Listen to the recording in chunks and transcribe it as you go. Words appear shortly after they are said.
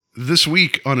This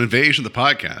week on Invasion, the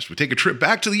podcast, we take a trip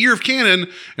back to the year of canon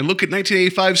and look at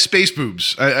 1985 space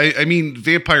boobs. I mean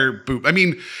vampire boob. I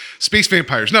mean space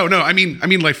vampires. No, I mean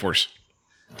Lifeforce.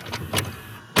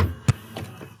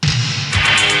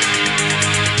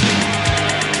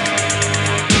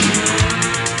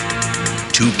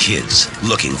 Two kids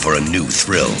looking for a new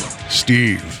thrill.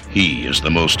 Steve. He is the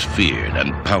most feared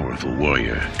and powerful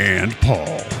warrior. And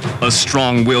Paul. A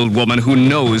strong-willed woman who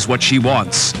knows what she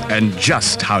wants and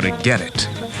just how to get it.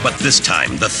 But this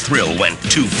time, the thrill went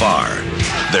too far.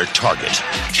 Their target,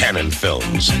 Canon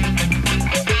Films.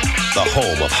 The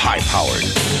home of high-powered,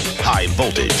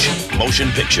 high-voltage, motion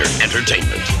picture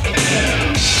entertainment.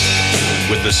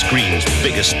 With the screen's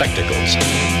biggest spectacles,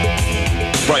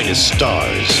 brightest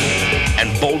stars,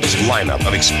 and boldest lineup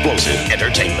of explosive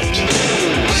entertainment.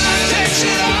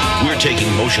 We're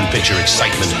taking motion picture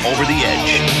excitement over the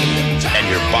edge and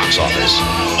your box office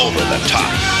over the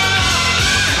top.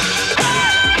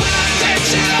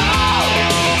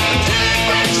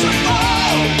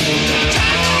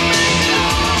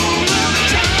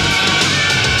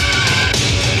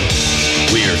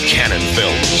 We're Canon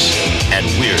Films, and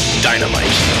we're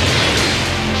dynamite.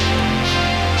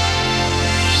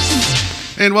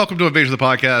 And welcome to Invasion of the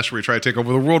Podcast, where we try to take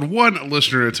over the world one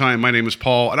listener at a time. My name is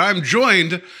Paul, and I'm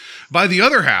joined by the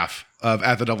other half of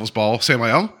At the Devil's Ball,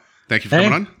 Samuel. Thank you for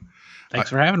coming on.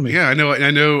 Thanks for having me. Yeah, I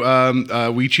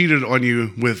know. We cheated on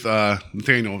you with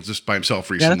Nathaniel just by himself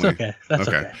recently. Yeah, that's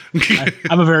okay.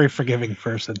 I'm a very forgiving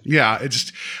person. Yeah,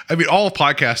 all of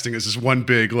podcasting is this one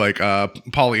big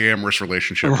polyamorous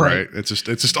relationship, right? It's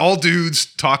just all dudes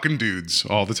talking dudes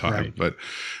all the time. Right. But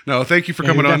no, thank you for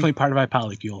coming on. Definitely part of my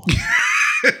polycule.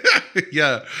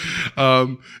 Yeah.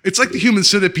 It's like the human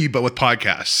centipede, but with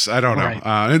podcasts. I don't know.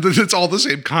 Right. It's all the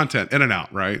same content in and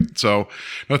out, right? So,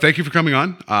 no, thank you for coming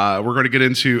on. We're going to get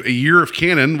into a year of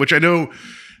canon, which I know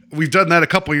we've done that a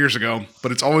couple of years ago,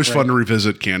 but it's always fun to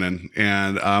revisit canon.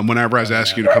 And whenever I was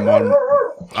asking you to come on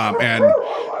and,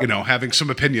 having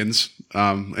some opinions,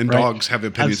 and dogs have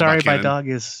opinions I'm sorry, about canon. my dog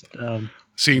is...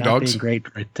 Seeing not dogs being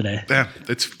great right today. Yeah,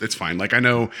 it's fine. Like I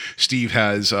know Steve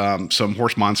has some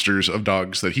horse monsters of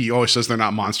dogs that he always says they're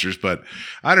not monsters, but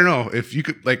I don't know if you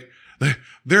could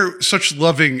they're such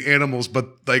loving animals, but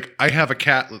like I have a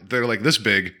cat, they're like this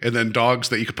big, and then dogs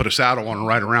that you could put a saddle on and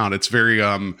ride around. It's very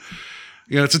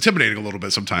it's intimidating a little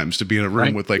bit sometimes to be in a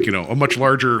room with a much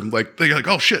larger they're like,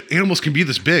 oh shit, animals can be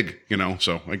this big,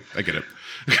 so I get it.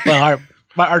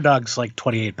 Well, our dog's like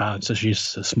 28 pounds, so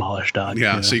she's a smallish dog.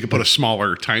 Yeah, so you can put a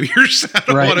smaller, tinier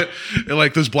saddle on it. And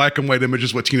like those black and white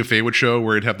images, what Tina Fey would show,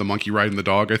 where it'd have the monkey riding the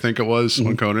dog, I think it was,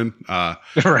 on Conan.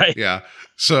 Right. Yeah.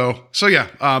 So when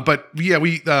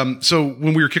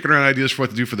we were kicking around ideas for what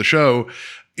to do for the show,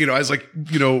 I was like,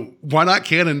 why not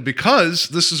canon? Because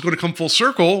this is going to come full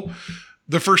circle.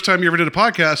 The first time you ever did a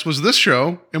podcast was this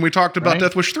show, and we talked about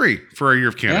Death Wish 3 for our year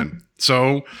of canon. Yeah.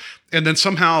 So... And then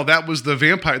somehow that was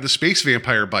the space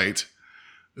vampire bite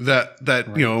that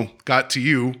got to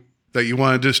you, that you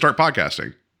wanted to start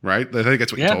podcasting, right? I think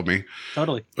that's what you told me.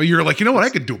 Totally. Well, you're like, you know what? I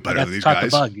could do it better than these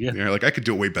guys. The bug, yeah. You're like, I could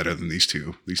do it way better than these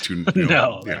two.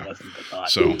 No, that wasn't the thought.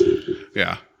 So,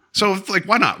 yeah. So it's like,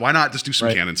 why not? Why not just do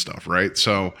some canon stuff, right?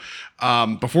 So,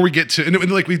 before we get to, and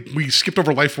we skipped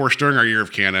over Lifeforce during our year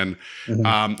of canon,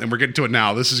 and we're getting to it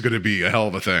now. This is going to be a hell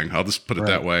of a thing. I'll just put it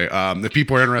that way. If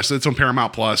people are interested, it's on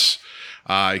Paramount Plus.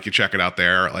 You can check it out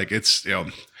there. Like it's,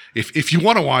 if you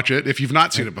want to watch it, if you've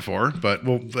not seen it before, but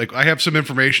I have some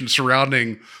information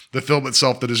surrounding the film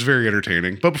itself that is very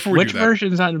entertaining. But before we do that, which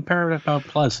version is on Paramount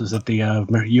Plus? Is it the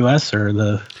US or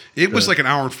the? It was like an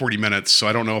hour and 40 minutes, so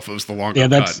I don't know if it was the longer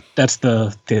cut. Yeah, that's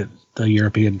the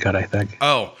European cut, I think.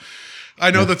 Oh, I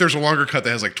know that there's a longer cut that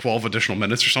has like 12 additional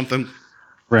minutes or something.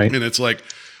 Right, and it's like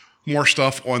more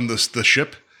stuff on the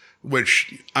ship,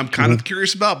 which I'm kind of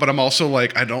curious about, but I'm also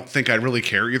like, I don't think I really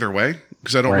care either way,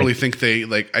 because I don't really think they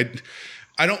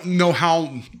I don't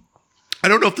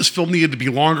know if this film needed to be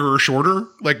longer or shorter.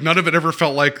 Like none of it ever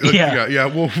felt like, we'll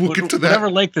get to that. Whatever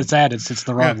length it's at, it's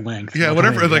the wrong length. Yeah,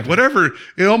 whatever.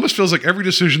 It almost feels like every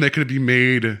decision that could be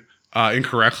made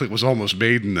incorrectly was almost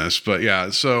made in this. But yeah,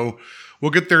 so we'll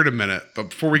get there in a minute.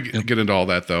 But before we get into all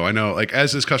that, though, I know,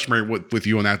 as is customary with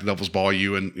you and At the Devil's Ball,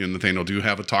 you and Nathaniel do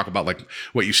have a talk about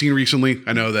what you've seen recently.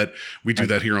 I know that we do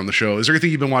that here on the show. Is there anything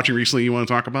you've been watching recently you want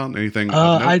to talk about? Anything?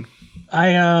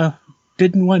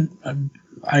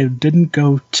 I didn't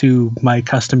go to my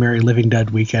customary Living Dead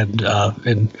weekend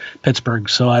in Pittsburgh,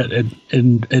 so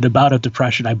in about a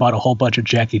depression, I bought a whole bunch of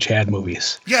Jackie Chan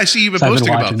movies. Yeah, I see you've been posting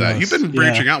about that. Those. You've been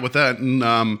branching out with that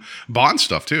and Bond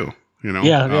stuff too.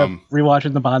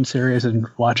 Rewatching the Bond series and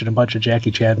watching a bunch of Jackie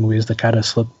Chan movies that kind of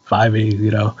slipped by me.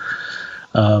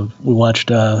 We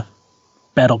watched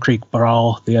Battle Creek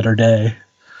Brawl the other day.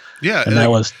 Yeah, and that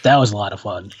was a lot of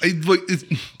fun.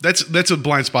 That's a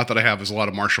blind spot that I have, is a lot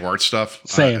of martial arts stuff.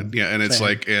 Same. And it's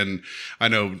like, and I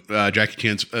know Jackie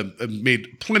Chan's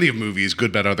made plenty of movies,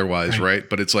 good, bad, otherwise, right?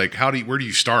 But it's like, where do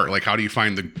you start? Like, how do you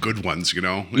find the good ones? You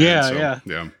know?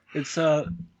 Yeah. It's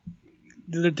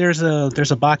there's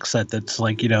a box set that's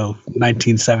like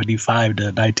 1975 to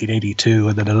 1982,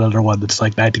 and then another one that's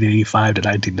like 1985 to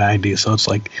 1990. So it's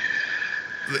like,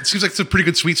 it seems like it's a pretty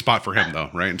good sweet spot for him, though,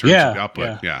 right? In terms of the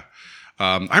output, yeah.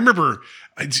 I remember.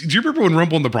 Do you remember when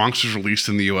Rumble in the Bronx was released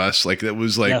in the U.S.? Like, that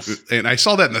was like, yes. And I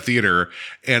saw that in the theater,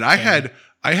 and I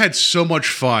had so much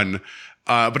fun,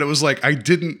 but it was like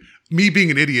me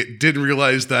being an idiot, didn't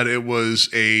realize that it was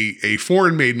a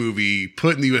foreign-made movie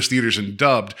put in the U.S. theaters and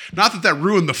dubbed. Not that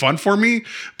ruined the fun for me,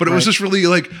 but it was just really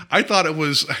like, I thought it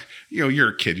was, you're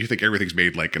a kid, you think everything's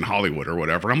made like in Hollywood or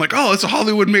whatever. I'm like, oh, it's a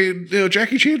Hollywood-made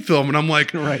Jackie Chan film, and I'm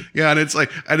like, right, yeah, and it's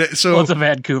like, so it's a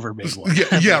Vancouver-made one.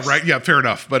 yeah, right, yeah, fair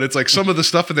enough. But it's like some of the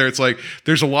stuff in there, it's like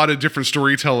there's a lot of different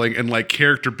storytelling and like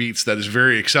character beats that is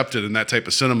very accepted in that type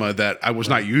of cinema that I was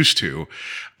not used to.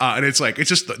 And it's like, it's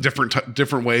just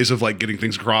different ways of like getting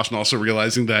things across, and also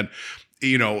realizing that,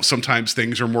 sometimes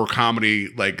things are more comedy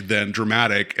like than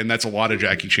dramatic. And that's a lot of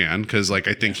Jackie Chan. Cause like,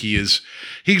 I think he's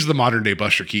the modern day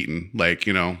Buster Keaton, like,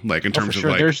 like in terms of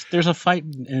like, there's a fight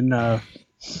in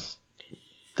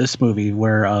this movie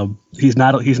where he's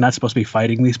not supposed to be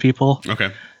fighting these people.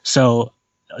 Okay. So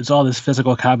it's all this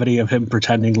physical comedy of him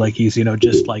pretending like he's,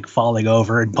 just like falling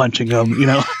over and punching them,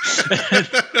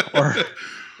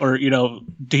 or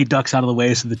he ducks out of the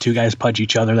way so the two guys punch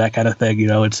each other, that kind of thing.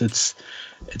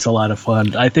 It's a lot of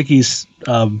fun. I think he's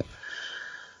right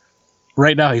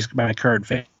now he's my current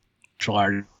facial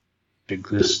art.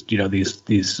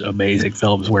 These amazing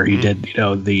films where he did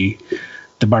the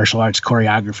martial arts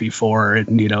choreography for,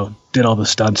 and did all the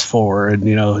stunts for, and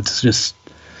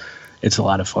it's a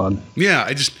lot of fun.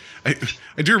 Yeah, I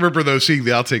do remember, though, seeing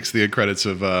the outtakes, the end credits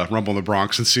of Rumble in the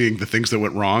Bronx, and seeing the things that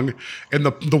went wrong. And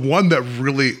the one that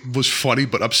really was funny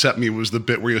but upset me was the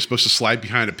bit where he was supposed to slide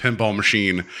behind a pinball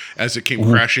machine as it came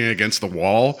crashing against the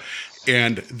wall,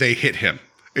 and they hit him.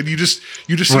 And you just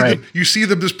see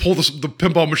them just pull the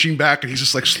pinball machine back, and he's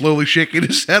just like slowly shaking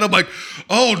his head. I'm like,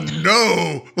 oh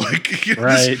no, like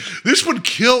this would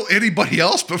kill anybody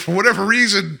else, but for whatever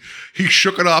reason, he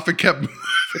shook it off and kept moving.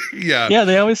 Yeah.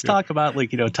 They always talk about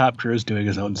like Tom Cruise doing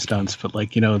his own stunts, but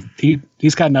like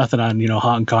he's got nothing on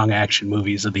Hong Kong action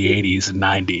movies of the 80s and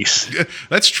 90s. Yeah,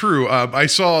 that's true. I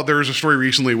saw there was a story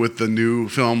recently with the new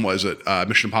film. Was it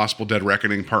Mission Impossible: Dead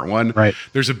Reckoning Part 1? Right.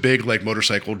 There's a big like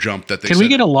motorcycle jump that they. Can we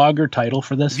get a longer title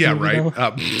for this? Yeah, right.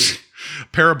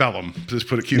 Parabellum. Just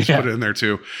put it in there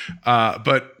too.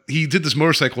 But he did this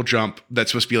motorcycle jump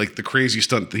that's supposed to be like the craziest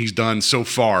stunt that he's done so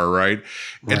far, right?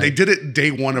 And they did it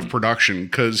day one of production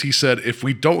because he said, if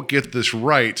we don't get this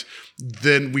right,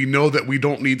 then we know that we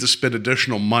don't need to spend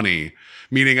additional money.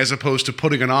 Meaning, as opposed to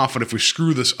putting it off, and if we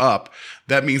screw this up,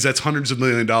 that means that's hundreds of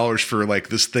 $millions of dollars for like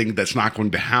this thing that's not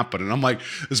going to happen. And I'm like,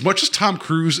 as much as Tom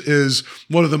Cruise is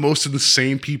one of the most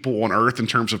insane people on earth in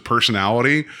terms of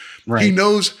personality, he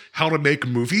knows how to make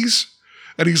movies.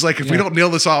 And he's like, if we don't nail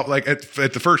this off, like at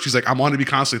the first, he's like, I'm on to be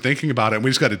constantly thinking about it, and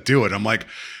we just got to do it. I'm like,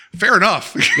 fair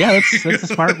enough. Yeah, that's a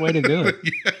smart way to do it.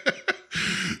 Yeah.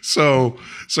 So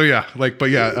yeah, like, but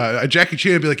yeah, Jackie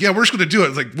Chan would be like, yeah, we're just going to do it.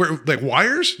 It's like, we're like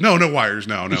wires? No wires.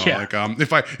 No. Yeah.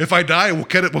 Like, if I die, we'll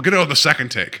get it on the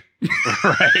second take.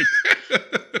 Right.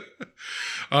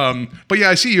 But yeah,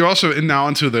 I see you're also now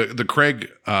into the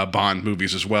Craig Bond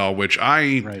movies as well, which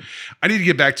I need to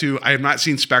get back to. I have not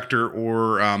seen Spectre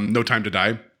or No Time to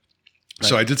Die,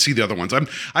 so I did see the other ones.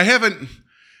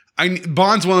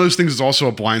 Bond's one of those things that's also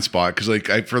a blind spot because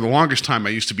like for the longest time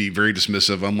I used to be very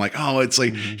dismissive. I'm like, oh, it's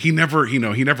like he never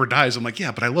dies. I'm like,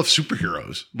 yeah, but I love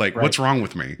superheroes. Like, what's wrong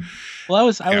with me? Well, I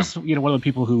was one of the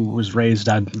people who was raised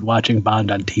on watching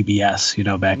Bond on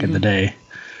TBS, back in the day,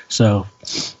 so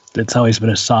it's always been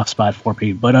a soft spot for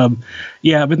me. But I'm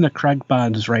in the Craig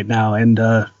Bonds right now, and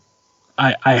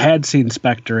I had seen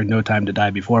Spectre and No Time to Die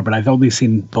before, but I've only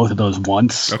seen both of those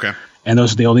once. Okay. And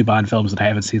those are the only Bond films that I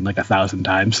haven't seen like 1,000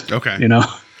 times. Okay.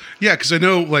 Yeah, because I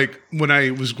know like when I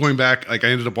was going back, like I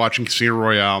ended up watching Casino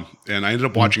Royale, and I ended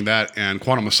up watching that and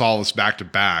Quantum of Solace back to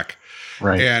back.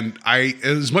 Right. And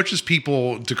as much as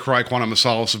people decry Quantum of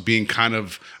Solace of being kind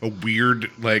of a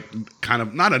weird, like kind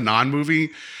of not a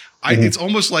non-movie, it's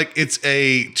almost like it's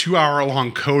a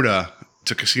 2-hour-long coda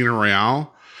to Casino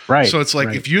Royale. Right. So it's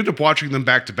like if you end up watching them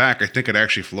back to back, I think it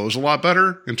actually flows a lot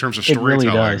better in terms of storytelling.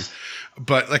 It really does.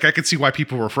 But like I could see why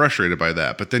people were frustrated by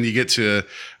that. But then you get to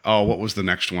what was the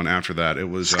next one after that? It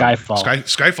was Skyfall.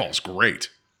 Skyfall's great.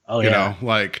 Oh, you know,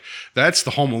 like that's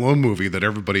the Home Alone movie that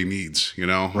everybody needs, you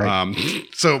know? Right.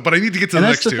 But I need to get to the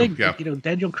next two. Thing, yeah. You know,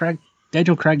 Daniel Craig,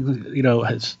 you know,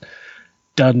 has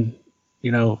done,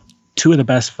 you know, two of the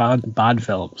best Bond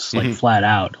films, like flat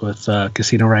out with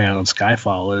Casino Royale and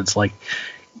Skyfall. And it's like,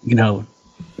 you know,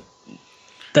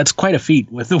 that's quite a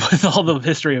feat with all the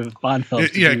history of Bond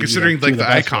films. Yeah, considering like the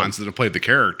icons that have played the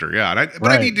character. Yeah.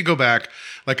 I need to go back.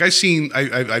 Like I've seen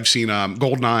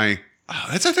GoldenEye.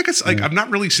 I think it's like I've not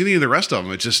really seen any of the rest of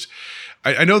them. It's just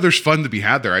I know there's fun to be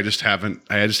had there. I just haven't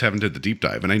did the deep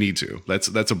dive, and I need to. That's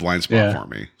a blind spot for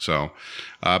me. So,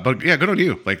 but yeah, good on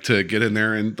you. Like to get in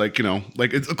there and like, you know,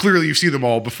 like it's clearly you've seen them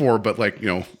all before, but like, you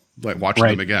know, like watching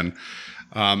them again.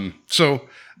 So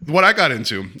what I got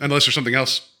into, unless there's something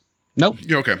else. Nope.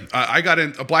 Yeah, okay. I got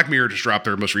in. Black Mirror just dropped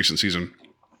their most recent season,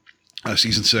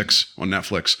 season 6 on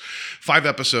Netflix, 5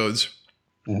 episodes.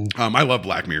 I love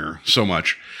Black Mirror so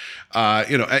much.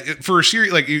 You know, for a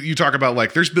series like you talk about,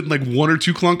 like there's been like 1 or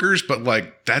 2 clunkers, but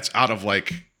like that's out of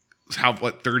like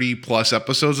 30 plus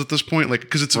episodes at this point, like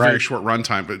because it's a very short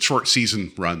runtime, but short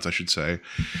season runs, I should say.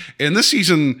 And this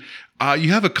season,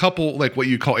 you have a couple like what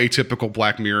you call atypical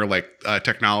Black Mirror, like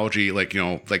technology, like, you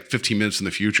know, like 15 minutes in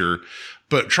the future.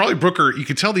 But Charlie Brooker, you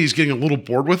can tell that he's getting a little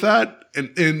bored with that,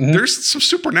 and there's some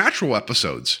supernatural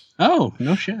episodes. Oh,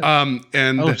 no shit.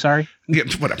 Sorry. Yeah,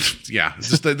 whatever. Yeah, it's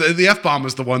just the F-bomb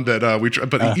is the one that we.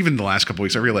 But even the last couple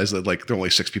weeks, I realized that like there are only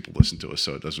 6 people listen to us,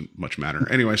 so it doesn't much matter.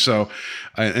 Anyway, so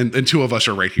and 2 of us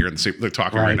are right here and they're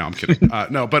talking right now. I'm kidding.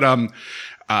 No, but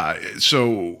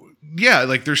so. Yeah,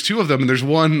 like there's 2 of them, and there's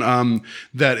one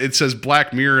that it says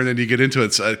Black Mirror, and then you get into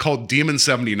it. It's called Demon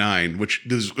 79, which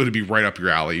is going to be right up your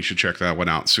alley. You should check that one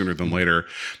out sooner than later.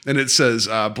 And it says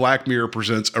Black Mirror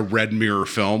presents a Red Mirror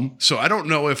film. So I don't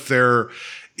know if they're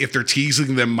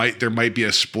teasing there might be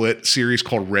a split series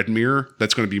called Red Mirror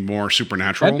that's going to be more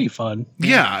supernatural. That'd be fun.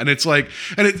 Yeah, and it's like,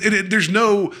 there's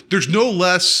no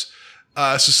less.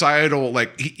 Societal,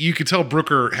 like you could tell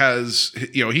Brooker has,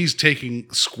 you know, he's taking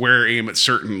square aim at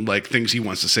certain like things he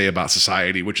wants to say about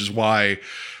society, which is why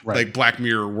like Black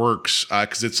Mirror works,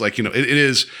 because it's like, you know, it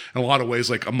is in a lot of ways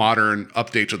like a modern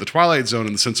update to the Twilight Zone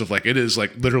in the sense of like it is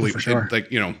like literally like,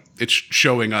 you know, it's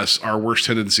showing us our worst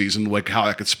tendencies and like how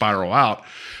that could spiral out.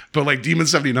 But like Demon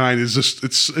 79 is just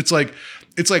it's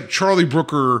like Charlie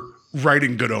Brooker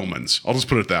writing Good Omens. I'll just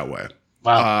put it that way.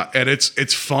 Wow. And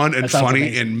it's fun and funny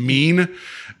amazing. And mean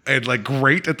and like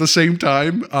great at the same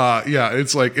time. Yeah,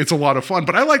 it's like, it's a lot of fun,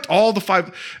 but I liked all the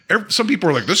 5. Some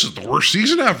people are like, this is the worst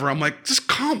season ever. I'm like, just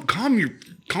calm your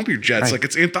jets. Right. Like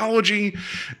it's anthology.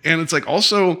 And it's like,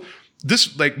 also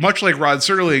this, like much like Rod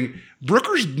Serling,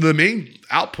 Brooker's the main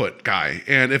output guy.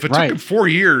 And if it took him 4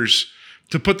 years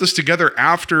to put this together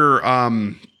after,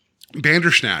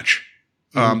 Bandersnatch,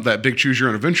 that big choose your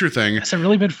own adventure thing. Has it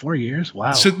really been 4 years?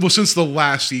 Wow. Since the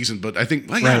last season, but I think,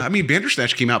 well, yeah, I mean,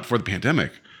 Bandersnatch came out before the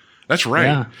pandemic. That's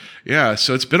right. Yeah.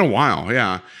 So it's been a while.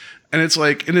 Yeah. And it's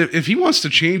like, and if he wants to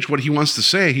change what he wants to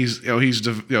say, he's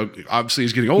obviously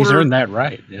he's getting older. He's earned that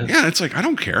right. Yeah. It's like, I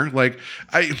don't care. Like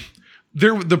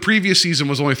the previous season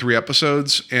was only 3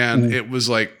 episodes, and it was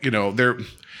like, you know,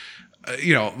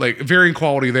 like varying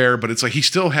quality there, but it's like, he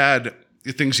still had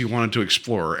things he wanted to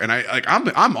explore, and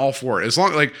I'm all for it, as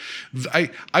long like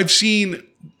I've seen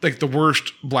like the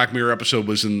worst Black Mirror episode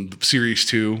was in series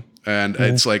 2, and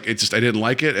it's like I didn't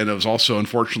like it, and it was also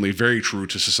unfortunately very true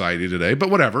to society today.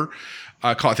 But whatever,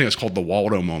 I think it's called the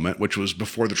Waldo moment, which was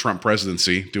before the Trump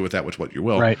presidency. Do with that with what you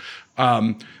will, right?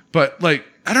 But like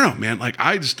I don't know, man. Like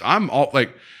I'm all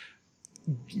like,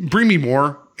 bring me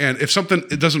more. And if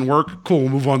it doesn't work, cool, we'll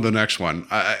move on to the next one.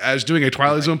 As doing a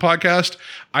Twilight Zone podcast,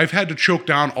 I've had to choke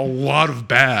down a lot of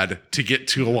bad to get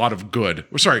to a lot of good.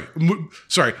 Sorry,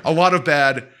 a lot of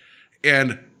bad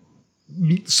and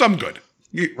some good,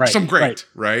 some great,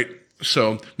 right?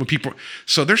 So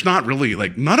so there's not really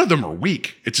like, none of them are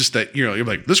weak. It's just that, you know, you're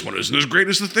like, this one isn't as great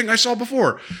as the thing I saw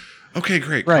before. Okay,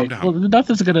 great. Right. Calm down. Well,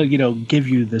 nothing's gonna, you know, give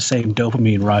you the same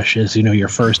dopamine rush as, you know, your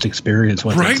first experience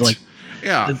with it. It's like,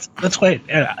 yeah, that's why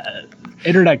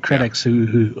internet critics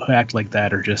who act like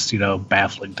that are just, you know,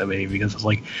 baffling to me, because it's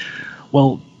like,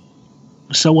 well,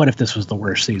 so what if this was the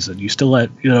worst season? You still let,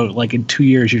 you know, like in 2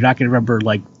 years, you're not going to remember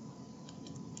like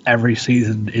every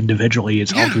season individually.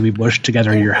 It's all going to be mushed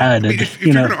together in your head. I mean, and if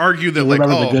you're going to argue that, like,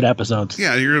 remember the good episodes.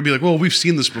 Yeah, you're going to be like, well, we've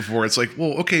seen this before. It's like,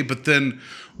 well, okay, but then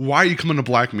why are you coming to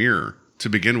Black Mirror to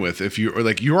begin with? If you, or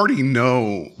like, you already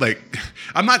know, like,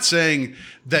 I'm not saying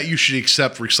that you should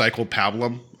accept recycled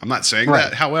pablum. I'm not saying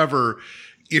that. However,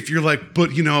 if you're like,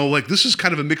 but like this is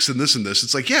kind of a mix in this and this,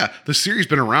 it's like, yeah, the series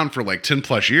been around for like 10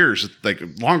 plus years, like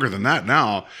longer than that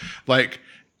now. Like,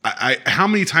 how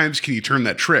many times can you turn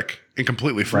that trick and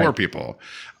completely floor people?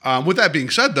 With that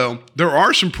being said, though, there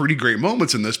are some pretty great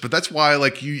moments in this, but that's why,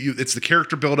 like, it's the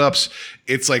character buildups.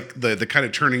 It's like the kind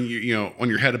of turning on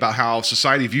your head about how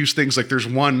society views things. Like, there's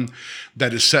one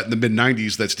that is set in the mid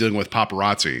 '90s that's dealing with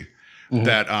paparazzi.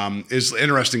 That is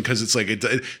interesting because it's like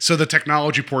so the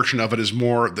technology portion of it is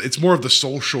more of the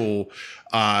social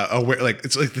aware, like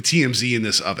it's like the TMZ in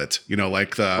this of it,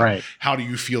 like the how do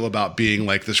you feel about being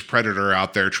like this predator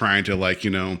out there trying to like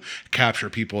capture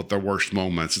people at their worst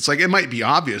moments. It's like it might be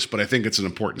obvious, but I think it's an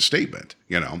important statement.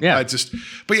 But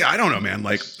yeah, I don't know, man.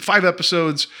 Like 5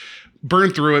 episodes,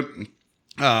 burn through it.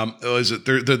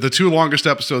 The 2 longest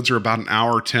episodes are about an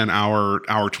hour 10,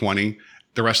 hour 20.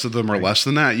 The rest of them are less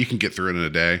than that. You can get through it in a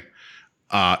day.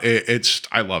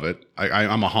 I love it.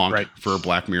 I'm a honk for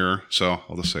Black Mirror, so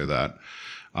I'll just say that.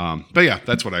 But yeah,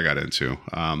 that's what I got into.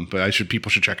 But people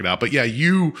should check it out. But yeah,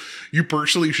 you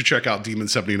personally should check out Demon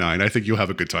 79. I think you'll have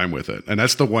a good time with it. And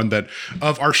that's the one that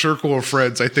of our circle of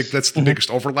friends, I think that's the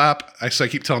biggest overlap. I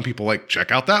keep telling people like,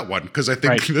 check out that one. Cause I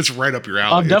think that's right up your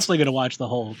alley. I'm definitely going to watch the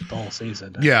whole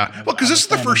season. Yeah. Well, cause this is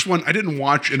the first one I didn't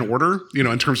watch in order,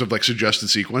 in terms of like suggested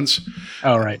sequence.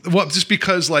 Oh, right. Well, just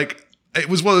because like, it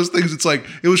was one of those things. It's like,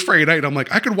 it was Friday night. And I'm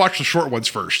like, I could watch the short ones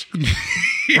first.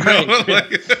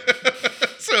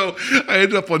 So I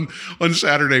ended up on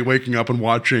Saturday waking up and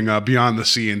watching Beyond the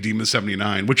Sea and Demon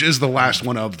 79, which is the last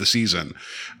one of the season.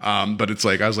 But it's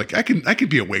like, I was like, I could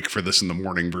be awake for this in the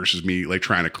morning versus me like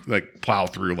trying to like plow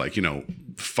through like,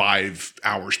 5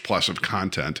 hours plus of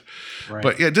content. Right.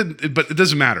 But yeah, it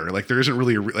doesn't matter. Like there isn't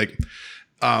really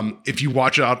if you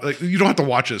watch it out, like, you don't have to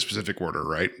watch it in a specific order,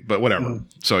 right? But whatever.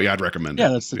 So yeah, I'd recommend it.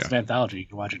 Yeah, it's an anthology. You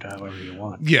can watch it however you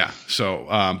want. Yeah. So,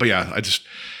 but yeah, I just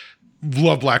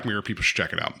love Black Mirror. People should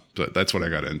check it out. But that's what I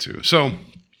got into. So,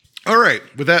 all right.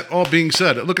 With that all being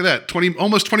said, look at that.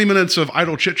 Almost 20 minutes of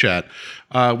idle chit chat.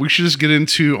 We should just get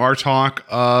into our talk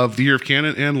of the Year of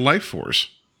Canon and Lifeforce.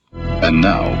 And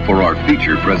now for our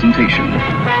feature presentation.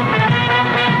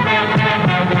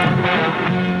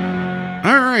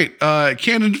 All right.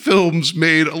 Canon Films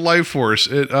made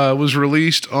Lifeforce. It was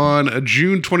released on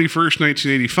June 21st,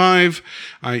 1985.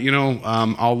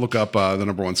 I'll look up the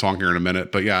number one song here in a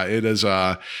minute. But yeah, it is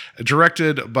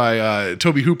directed by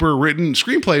Toby Hooper, written,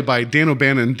 screenplay by Dan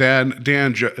O'Bannon and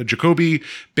Dan Jacoby,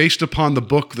 based upon the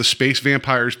book The Space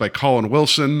Vampires by Colin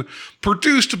Wilson,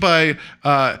 produced by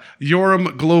Yoram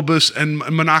Globus and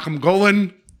Menachem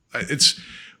Golan. It's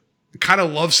kind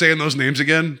of love saying those names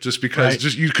again, just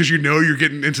because you're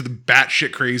getting into the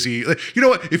batshit crazy. Like, you know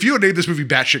what? If you had named this movie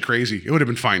Batshit Crazy, it would have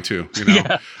been fine too.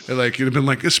 Yeah. Like it'd have been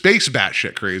like a space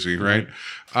batshit crazy, right?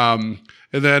 And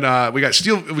then we got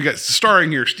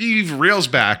starring here Steve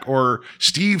Railsback, or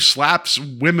Steve Slaps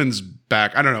Women's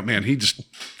Back. I don't know, man.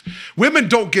 Women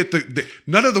don't get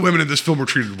none of the women in this film were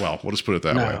treated well. We'll just put it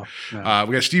that way. No.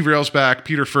 We got Steve Railsback,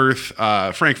 Peter Firth,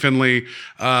 Frank Finley,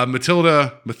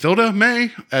 Mathilda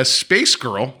May as Space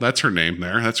Girl. That's her name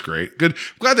there. That's great. Good.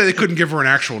 Glad that they couldn't give her an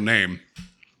actual name.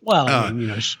 Well,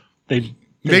 they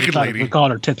Naked Lady. We're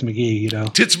calling her Tits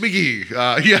McGee, Tits McGee.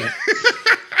 Yeah.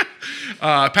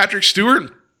 Patrick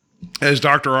Stewart as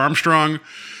Dr. Armstrong.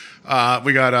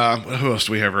 We got, who else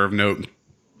do we have of note?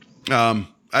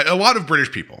 A lot of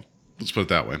British people. Let's put it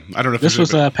that way. I don't know if this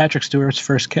was Patrick Stewart's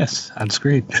first kiss on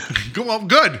screen. Well,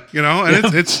 good,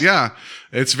 and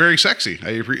it's very sexy.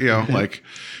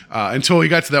 Until he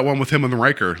got to that one with him and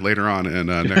Riker later on in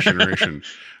Next Generation.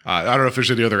 I don't know if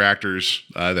there's any other actors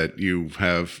that you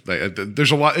have.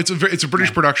 There's a lot. It's a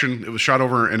British production. It was shot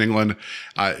over in England,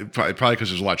 probably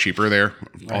because it's a lot cheaper there,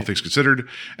 all things considered,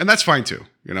 and that's fine too.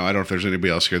 I don't know if there's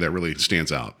anybody else here that really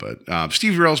stands out, but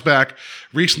Steve Railsback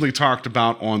recently talked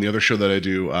about on the other show that I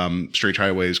do, Strange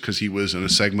Highways, because he was in a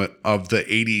segment of the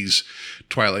 80s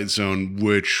Twilight Zone,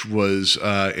 which was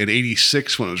in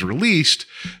 86 when it was released.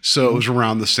 So it was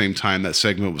around the same time that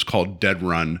segment was called Dead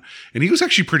Run. And he was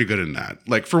actually pretty good in that,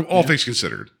 like for all things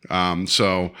considered.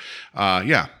 So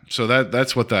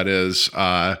that's what that is.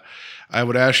 I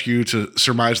would ask you to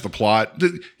surmise the plot.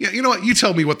 Yeah, you know what? You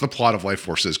tell me what the plot of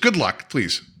Lifeforce is. Good luck,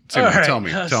 please. Tell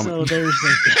me.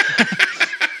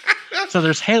 So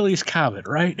there's Halley's Comet,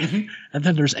 right? Mm-hmm. And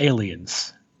then there's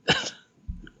aliens.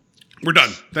 We're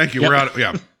done. Thank you. Yep. We're out.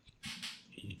 Yeah.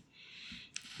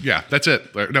 Yeah, that's it.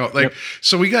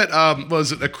 So we got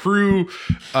was it a crew?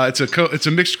 It's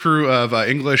a mixed crew of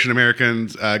English and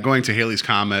Americans going to Halley's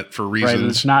Comet for reasons. Right,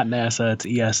 it's not NASA. It's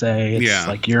ESA. It's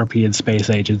like European Space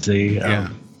Agency. Yeah.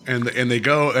 and they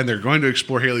go and they're going to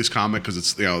explore Halley's Comet because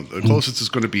it's the closest it's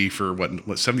going to be for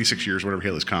what 76 years, whatever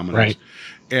Halley's Comet is.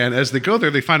 And as they go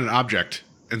there, they find an object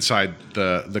inside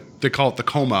they call it the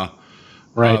coma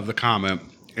of the comet.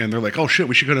 And they're like, oh shit,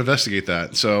 we should go investigate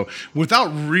that. So without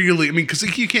really, because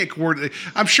you can't coordinate.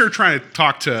 I'm sure trying to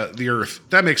talk to the Earth,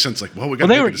 that makes sense. Like, well, we got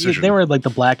to make a decision. They were in like the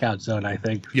blackout zone, I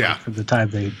think. Yeah. From the time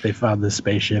they found this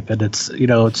spaceship, and it's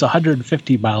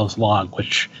 150 miles long.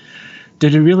 Which,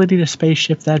 did you really need a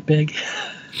spaceship that big?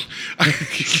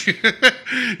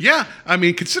 Yeah,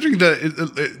 considering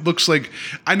it looks like,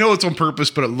 I know it's on purpose,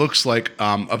 but it looks like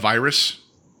a virus.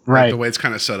 Right. Like the way it's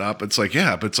kind of set up. It's like,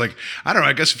 yeah, but it's like, I don't know.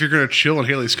 I guess if you're going to chill in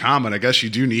Halley's Comet, I guess you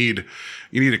do need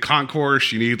a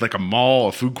concourse. You need like a mall,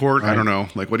 a food court. Right. I don't know.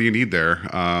 Like, what do you need there?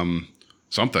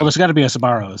 Something. Well, there's got to be a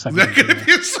Sbarro's. There's got to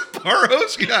be a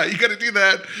Sbarro's. Yeah, you got to do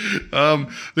that.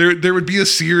 There would be a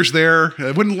Sears there.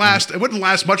 It wouldn't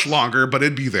last much longer, but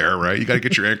it'd be there, right? You got to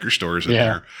get your anchor stores in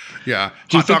there. Yeah.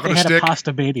 Do you think they had a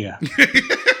Pasta Mania?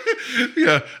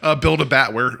 Yeah. Build a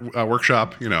bat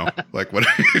workshop. Like what?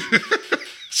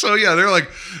 So yeah, they're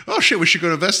like, oh shit, we should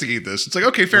go investigate this. It's like,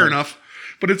 okay, fair enough.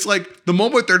 But it's like the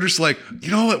moment they're just like, you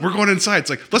know what, we're going inside. It's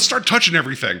like, let's start touching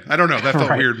everything. I don't know. That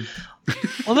felt weird.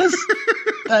 Well,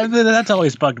 that's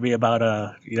always bugged me about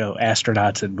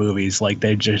astronauts in movies. Like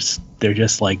they're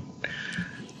just like,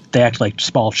 they act like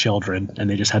small children and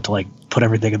they just have to like put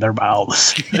everything in their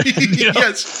mouths.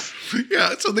 Yes.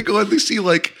 Yeah. So they go and they see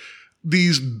like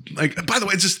these, like, by the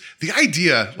way, it's just the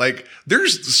idea, like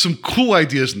there's some cool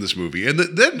ideas in this movie. And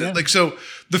then so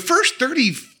the first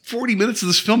 30-40 minutes of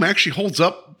this film actually holds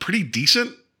up pretty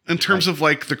decent in terms of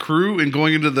like the crew and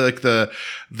going into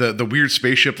the weird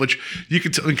spaceship, which you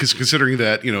could tell, because considering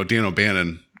that, Dan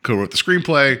O'Bannon co-wrote the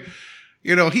screenplay,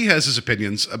 he has his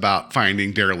opinions about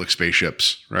finding derelict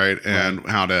spaceships, right? And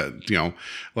how to,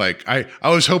 like I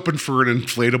was hoping for an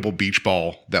inflatable beach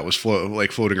ball that was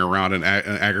floating around and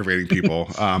aggravating people.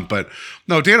 But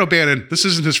no, Dan O'Bannon, this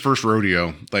isn't his first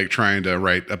rodeo, like trying to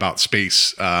write about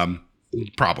space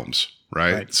problems,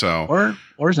 right? So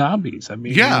or zombies.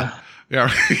 Yeah.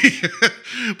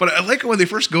 But I like it when they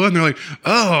first go in, they're like,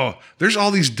 oh, there's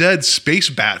all these dead space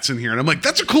bats in here. And I'm like,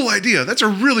 that's a cool idea. That's a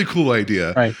really cool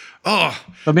idea. Right. Oh,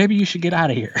 but maybe you should get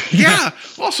out of here. Yeah.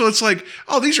 Also, it's like,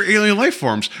 oh, these are alien life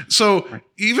forms. So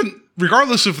even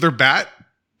regardless if they're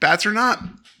bats or not,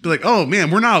 be like, oh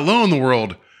man, we're not alone in the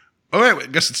world. All right, I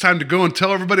guess it's time to go and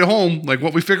tell everybody home like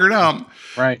what we figured out.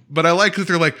 Right. But I like that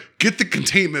they're like, get the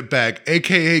containment bag,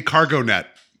 aka cargo net,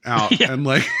 out, and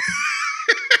like.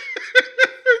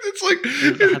 It's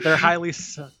like they're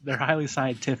highly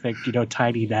scientific,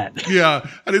 tiny net. Yeah,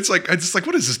 and it's like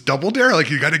what is this, double dare? Like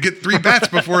you got to get 3 bats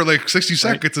before like 60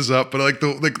 seconds is up. But like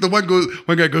the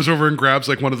one guy goes over and grabs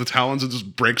like one of the talons and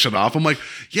just breaks it off. I'm like,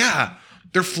 yeah,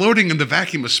 they're floating in the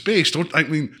vacuum of space. What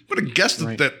a guess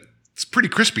that it's pretty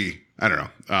crispy. I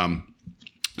don't know.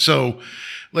 So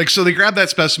they grab that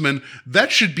specimen.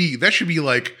 That should be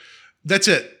like, that's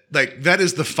it. Like that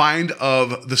is the find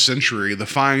of the century. The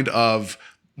find of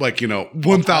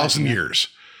 1,000 years.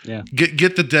 Yeah.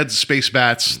 Get the dead space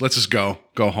bats. Let's just go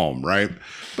home. Right.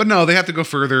 But no, they have to go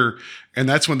further. And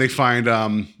that's when they find,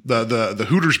 the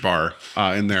Hooters bar,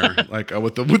 in there, like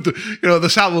with the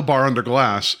salad bar under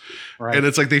glass. Right. And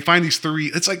it's like, they find these 3,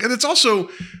 it's like, and it's also,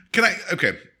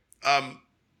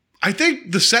 I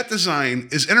think the set design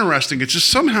is interesting. It's just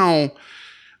somehow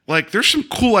like, there's some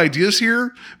cool ideas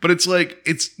here, but it's like,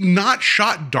 it's not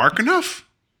shot dark enough.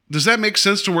 Does that make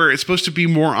sense to where it's supposed to be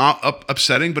more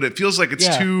upsetting, but it feels like it's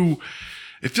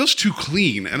it feels too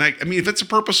clean. And I mean, if it's a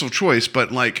purposeful choice,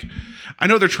 but like, I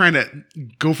know they're trying to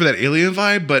go for that alien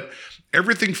vibe, but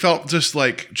everything felt just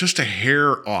a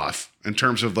hair off in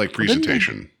terms of like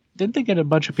presentation. Didn't they get a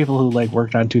bunch of people who like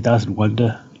worked on 2001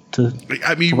 to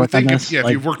I mean, you would think if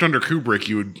you've worked under Kubrick,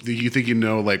 you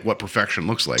think like what perfection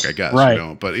looks like, I guess,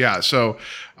 right. But yeah, so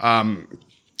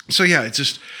yeah, it's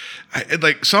just,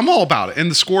 so I'm all about it. And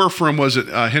the score from, was it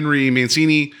Henry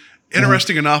Mancini?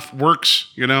 Interesting enough,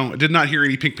 works. I did not hear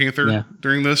any Pink Panther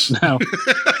during this. No,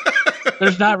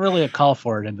 there's not really a call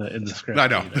for it in the script. I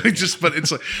know, but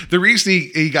it's like the reason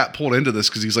he got pulled into this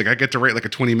because he's like, I get to write like a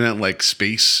 20-minute like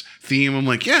space theme. I'm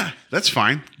like, yeah, that's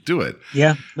fine, do it.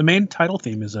 Yeah, the main title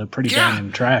theme is a pretty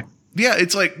banging track. Yeah,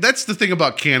 it's like that's the thing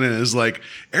about canon is like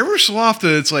every so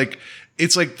often it's like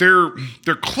they're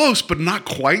close but not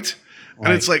quite. Right.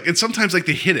 And it's like, and sometimes like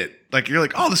they hit it. Like you're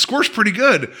like, oh, the score's pretty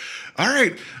good. All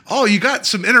right. Oh, you got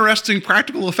some interesting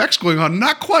practical effects going on.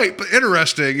 Not quite, but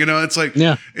interesting. It's like,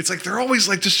 it's like they're always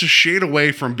like just a shade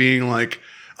away from being like,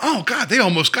 oh God, they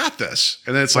almost got this.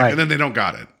 And then it's like, and then they don't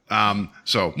got it.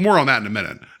 So more on that in a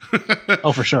minute.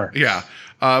 Oh, for sure. Yeah.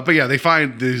 But yeah, they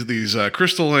find these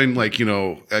crystalline, like,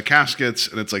 caskets,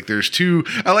 and it's like there's two.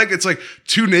 It's like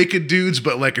two naked dudes,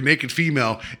 but like a naked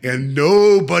female, and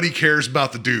nobody cares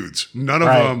about the dudes. None of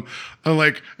them. And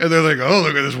they're like, oh,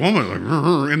 look at this woman,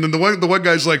 like, and then the one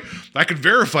guy's like, I can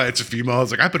verify it's a female. I was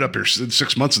like, I've been up here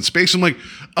 6 months in space. I'm like,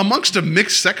 amongst a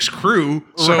mixed sex crew,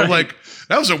 so like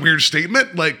that was a weird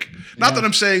statement. Like, not that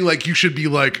I'm saying like you should be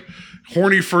like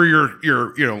horny for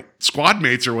your squad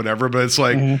mates or whatever, but it's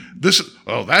like this.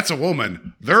 Oh, that's a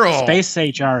woman. They're all space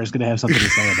HR is going to have something to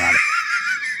say about it.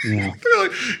 Yeah,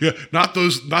 they're like, not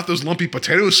those lumpy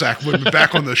potato sack women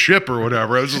back on the ship or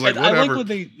whatever. I was just like, whatever. I like when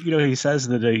they, he says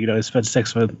that he spent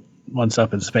 6 months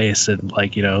up in space, and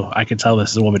like, I can tell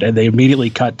this is a woman, and they immediately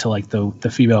cut to like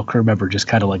the female crew member just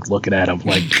kind of like looking at him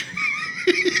like.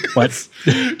 What?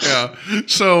 Yeah.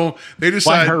 So they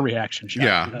decide her reaction.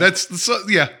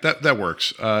 That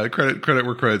works. Credit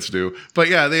where credit's due. But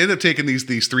yeah, they end up taking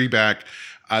these three back,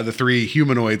 the three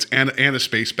humanoids and a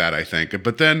space bat, I think.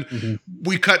 But then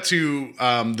we cut to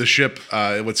the ship.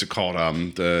 What's it called?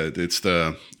 The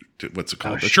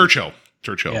Churchill.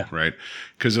 Churchill, right?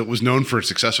 Because it was known for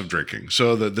its excessive drinking.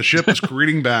 So the ship was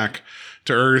careening back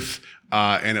to Earth,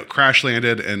 and it crash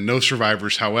landed, and no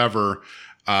survivors. However,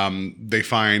 they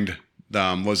find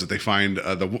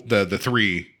the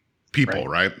three people,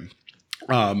 right?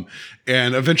 And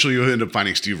eventually you end up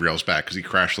finding Steve Rails back because he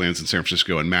crash lands in San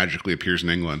Francisco and magically appears in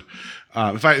England.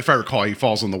 If I recall, he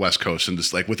falls on the West Coast and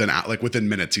just like within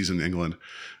minutes he's in England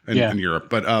and in Europe.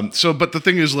 But but the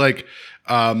thing is, like,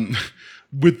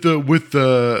 with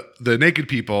the naked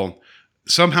people,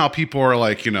 somehow people are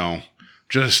like,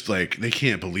 just like they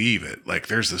can't believe it. Like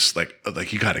there's this like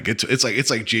you got to get to. It's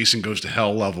like Jason Goes to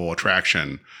Hell level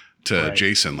attraction to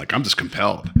Jason. Like, I'm just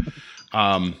compelled.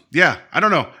 I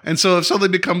don't know. And so it suddenly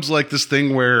becomes like this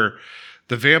thing where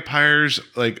the vampires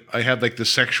like I have like this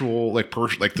sexual like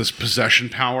this possession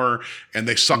power, and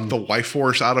they suck the life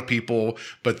force out of people.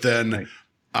 But then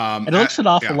it looks an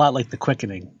awful lot like The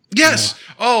Quickening. Yes.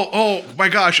 Oh my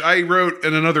gosh. I wrote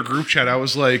in another group chat, I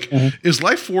was like, is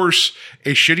Lifeforce a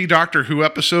shitty Doctor Who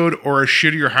episode or a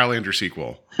shittier Highlander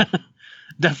sequel?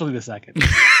 Definitely the second.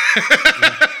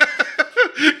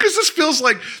 Because this feels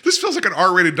like an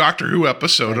R-rated Doctor Who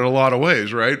episode in a lot of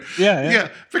ways, right? Yeah.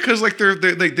 Because like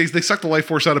they suck the life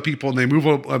force out of people, and they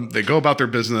move, they go about their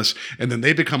business, and then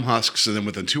they become husks, and then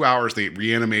within 2 hours they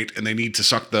reanimate, and they need to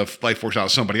suck the life force out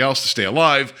of somebody else to stay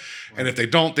alive. And if they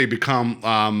don't, they become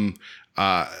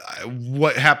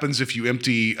what happens if you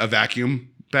empty a vacuum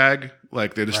bag?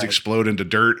 Like they just explode into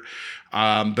dirt.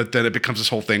 But then it becomes this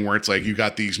whole thing where it's like you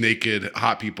got these naked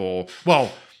hot people.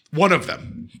 Well, one of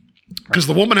them. Because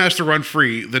the woman has to run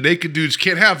free. The naked dudes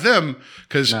can't have them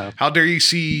because how dare you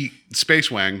see Space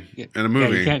Wang in a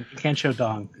movie? Yeah, you can't show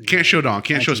dong. Can't show dong.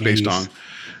 Can't show space dong.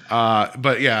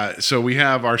 But yeah, so we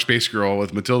have our space girl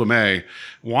with Matilda May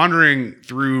wandering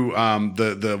through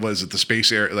the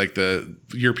space air, like the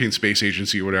European Space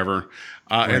Agency or whatever,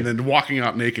 and then walking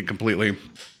out naked completely,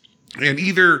 and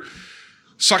either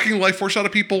sucking life force out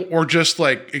of people or just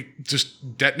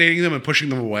detonating them and pushing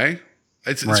them away.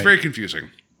 It's very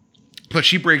confusing. But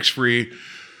she breaks free,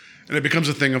 and it becomes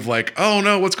a thing of like, oh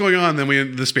no, what's going on?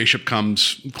 Then the spaceship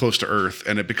comes close to Earth,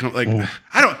 and it becomes like,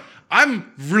 I'm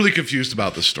really confused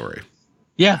about this story.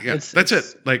 Yeah, that's it.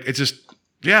 Like, it's just,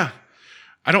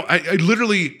 I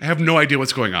literally have no idea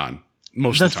what's going on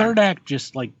most of the time. The third act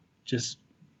just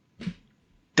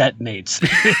detonates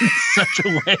in such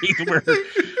a way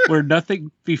where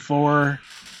nothing before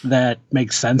that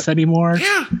makes sense anymore.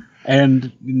 Yeah.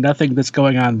 And nothing that's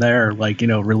going on there,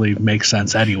 really makes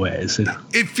sense anyways.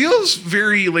 It feels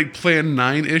very like Plan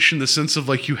 9-ish in the sense of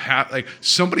like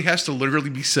somebody has to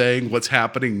literally be saying what's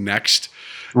happening next,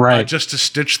 right? Just to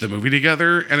stitch the movie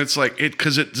together. And it's like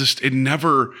because there's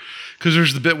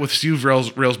the bit with Steve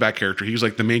Rails back character. He's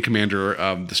like the main commander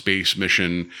of the space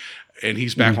mission, and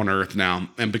he's back on Earth now.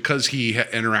 And because he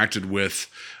interacted with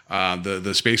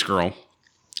the space girl.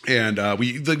 And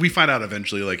we find out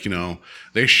eventually,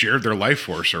 they shared their life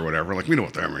force or whatever. Like, we know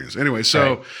what that means. Anyway,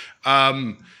 so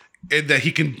that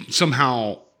he can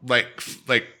somehow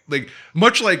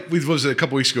much like was a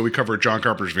couple weeks ago, we covered John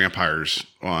Carpenter's Vampires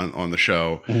on the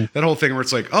show. That whole thing where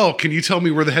it's like, oh, can you tell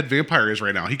me where the head vampire is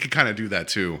right now? He could kind of do that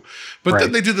too. But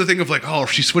then they did the thing of like, oh,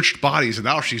 she switched bodies, and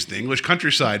now she's in the English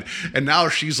countryside, and now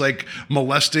she's like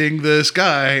molesting this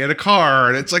guy in a car,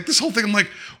 and it's like this whole thing. I'm like,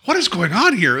 what is going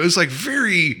on here? It was like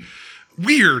very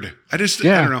weird. I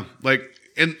don't know.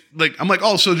 I'm like,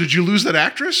 oh, so did you lose that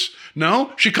actress?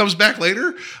 No, she comes back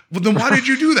later. Well, then why did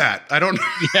you do that? I don't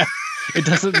know. It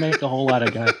doesn't make a whole lot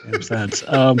of goddamn sense.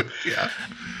 Yeah.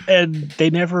 And they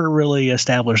never really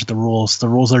established the rules. The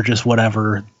rules are just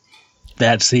whatever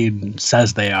that scene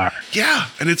says they are. Yeah,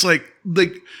 and it's like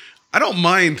I don't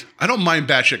mind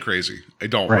batshit crazy. I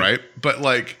don't, right? But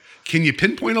like, can you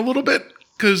pinpoint a little bit?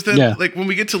 Because then, like, when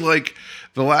we get to like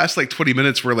the last like 20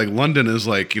 minutes, where like London is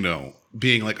like, you know,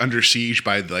 being like under siege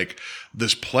by like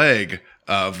this plague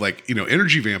of like, you know,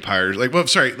 energy vampires, like, well,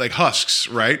 sorry, like husks,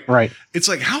 right? Right. It's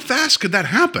like, how fast could that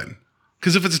happen?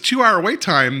 Because if it's a 2-hour wait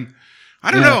time,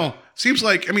 I don't know. Seems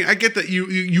like, I mean, I get that you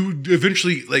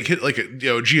eventually like hit like a, you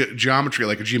know, geometry,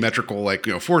 like a geometrical, like,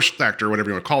 you know, force factor, whatever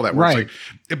you want to call that. Where it's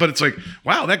like, but it's like,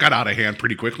 wow, that got out of hand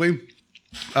pretty quickly.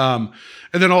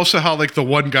 And then also how like the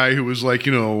one guy who was like,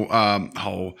 you know,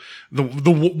 how the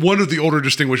one of the older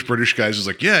distinguished British guys is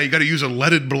like, yeah, you got to use a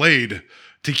leaded blade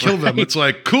to kill them. It's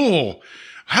like, cool.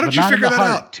 How did you figure that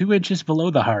out? 2 inches below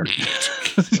the heart.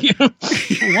 You know,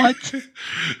 what?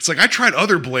 It's like, I tried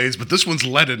other blades, but this one's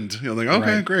leadened. You know, like,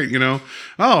 okay, great. You know,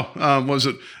 was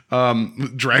it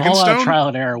Dragonstone? A whole lot of trial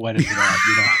and error went into that.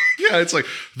 You know. Yeah, it's like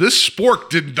this spork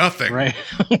did nothing. Right.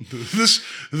 this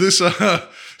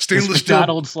stainless steel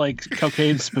McDonald's like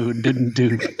cocaine spoon didn't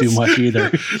do much either.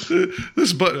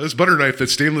 This butter knife that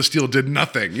stainless steel did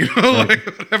nothing. You know, like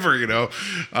whatever. You know,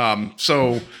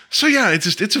 so yeah,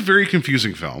 it's a very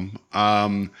confusing film.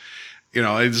 You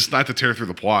know, it's not to tear through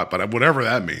the plot, but whatever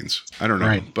that means, I don't know.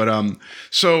 Right. But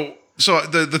so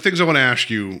the things I want to ask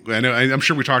you, I'm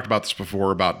sure we talked about this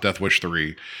before about Death Wish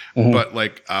 3, but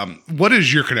like, what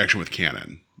is your connection with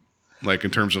canon? Like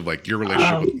in terms of like your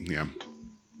relationship with,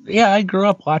 Yeah, I grew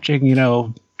up watching, you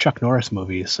know, Chuck Norris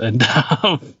movies and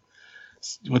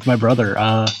with my brother.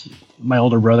 My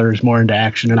older brother is more into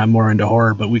action and I'm more into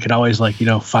horror, but we could always like, you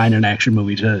know, find an action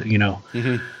movie to, you know,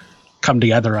 come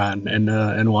together on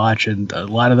and watch. And a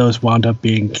lot of those wound up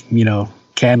being, you know,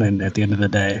 canon at the end of the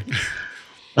day.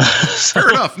 Fair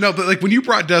enough. No, but like when you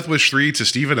brought Death Wish 3 to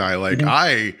Steve and I, like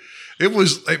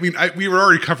we were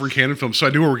already covering canon films, so I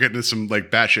knew we were getting into some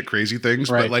like batshit crazy things,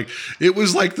 but like it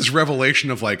was like this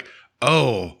revelation of like,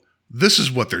 oh, this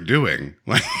is what they're doing.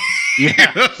 Like,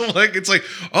 like it's like,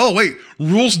 oh wait,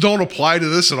 rules don't apply to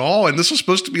this at all, and this was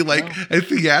supposed to be like a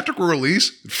theatrical release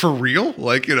for real,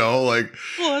 like, you know, like.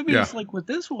 Well, I mean, it's like with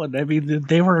this one. I mean,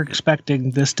 they were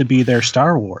expecting this to be their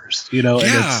Star Wars, you know, and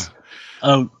it's,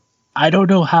 I don't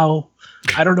know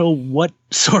what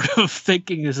sort of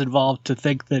thinking is involved to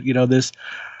think that, you know, this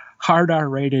hard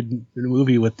R-rated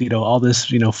movie with, you know, all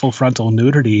this, you know, full frontal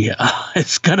nudity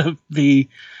is gonna be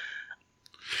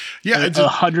it's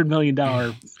 $100 million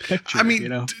picture. I mean, you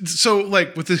know? So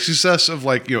like with the success of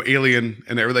like, you know, Alien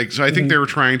and everything, so I think they were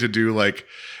trying to do like,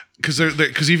 because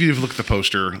if you look at the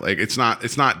poster, like it's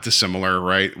not dissimilar,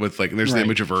 right? With like, there's the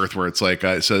image of Earth where it's like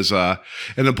it says,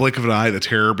 in the blink of an eye, the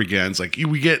terror begins. Like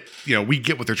we get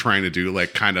what they're trying to do,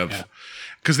 like kind of,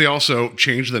 because they also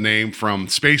changed the name from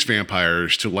Space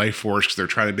Vampires to Lifeforce because they're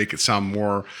trying to make it sound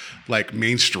more like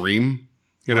mainstream,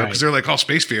 you know? Because they're like, oh,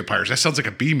 Space Vampires, that sounds like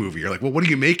a B movie. You're like, well, what are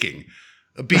you making?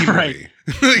 A B movie.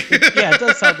 Yeah, it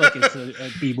does sound like it's a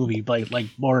B movie, but like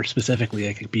more specifically,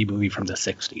 like a B movie from the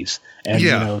 60s. And,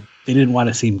 you know, they didn't want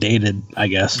to seem dated, I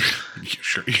guess.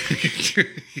 Sure.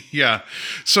 Yeah.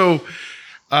 So,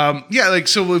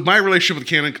 so with my relationship with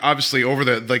canon, obviously over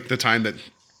the time that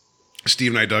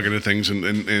Steve and I dug into things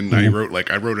and I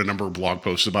wrote a number of blog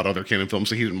posts about other canon films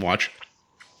that he didn't watch.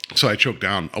 So I choked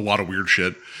down a lot of weird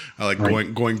shit, like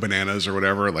going bananas or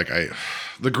whatever. Like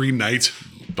the Green Knight,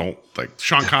 don't like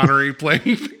Sean Connery playing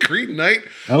the Green Knight.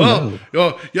 You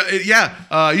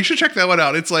should check that one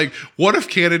out. It's like, what if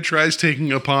canon tries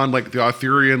taking upon like the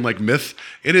Arthurian like myth?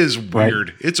 It is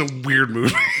weird. It's a weird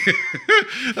movie.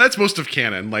 That's most of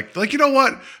canon. Like you know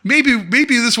what? Maybe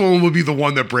this one will be the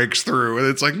one that breaks through, and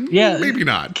it's like maybe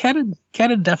not. Canon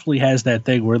definitely has that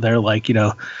thing where they're like, you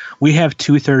know, we have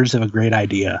 2/3 of a great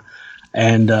idea,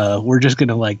 and we're just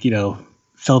gonna like, you know,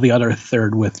 fill the other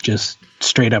third with just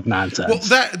straight up nonsense. Well,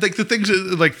 that like the things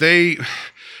like they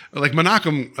like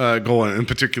Menachem Golan in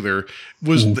particular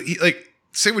was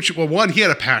say what you one, he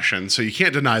had a passion, so you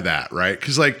can't deny that, right?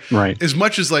 Because as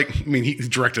much as like, I mean, he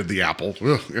directed The Apple,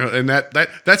 and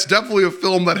that's definitely a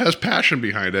film that has passion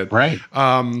behind it, right?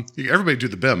 Everybody do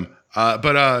the BIM,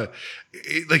 but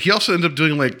like he also ended up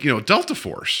doing like, you know, Delta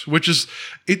Force, which is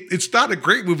it's not a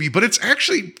great movie, but it's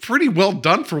actually pretty well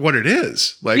done for what it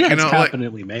is. Like, you know, it's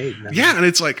competently made. Yeah, and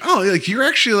it's like, oh, like you're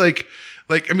actually like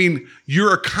I mean,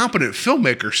 you're a competent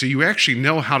filmmaker, so you actually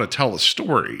know how to tell a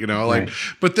story, you know, like,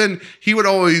 but then he would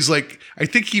always like, I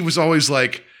think he was always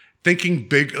like, thinking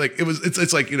big, like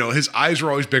it's like, his eyes were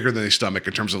always bigger than his stomach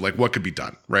in terms of like what could be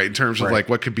done, right? In terms of like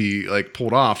what could be like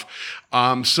pulled off.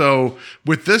 So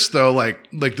with this though, like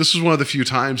this was one of the few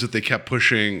times that they kept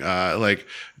pushing, like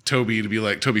Toby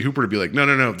Hooper to be like,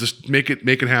 no, just make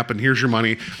it happen. Here's your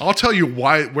money. I'll tell you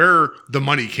where the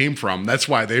money came from. That's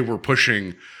why they were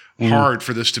pushing hard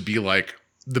for this to be like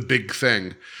the big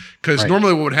thing. Because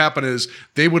normally what would happen is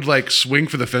they would like swing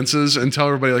for the fences and tell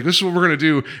everybody like, this is what we're going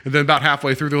to do. And then about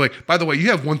halfway through, they're like, by the way,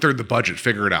 you have 1/3 the budget,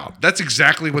 figure it out. That's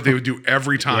exactly what they would do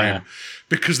every time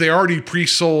because they already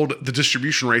pre-sold the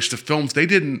distribution rights to films they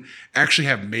didn't actually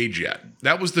have made yet.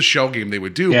 That was the shell game they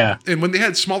would do. Yeah. And when they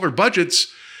had smaller budgets,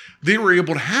 they were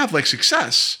able to have like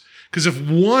success. Because if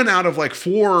 1 out of like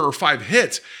 4 or 5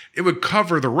 hits, it would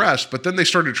cover the rest. But then they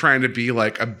started trying to be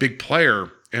like a big player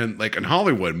in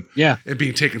Hollywood, and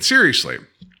being taken seriously.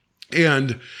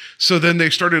 And so then they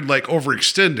started like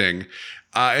overextending.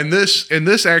 And this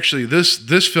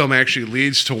film actually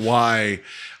leads to why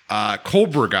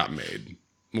Cobra got made.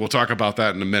 We'll talk about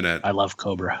that in a minute. I love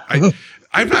Cobra.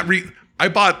 I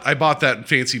bought that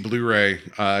fancy Blu-ray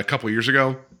a couple years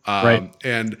ago.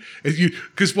 And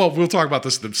we'll talk about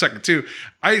this in a second too.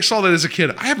 I saw that as a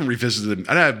kid. I haven't revisited it,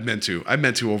 and I meant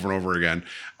to over and over again.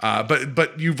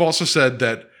 But you've also said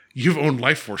that you've owned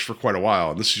Lifeforce for quite a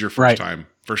while, and this is your first time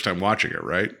watching it,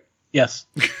 right? Yes.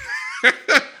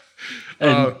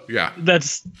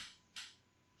 That's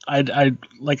I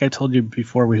like I told you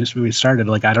before we started.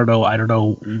 Like I don't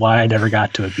know why I never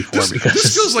got to it before because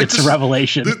this feels like it's a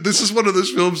revelation. This is one of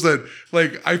those films that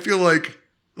like I feel like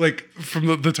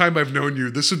from the time I've known you,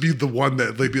 this would be the one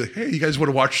that they'd be like, hey, you guys want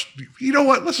to watch, you know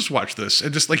what? Let's just watch this.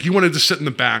 And just like, you wanted to sit in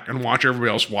the back and watch everybody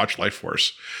else watch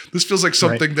Lifeforce. This feels like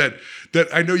something that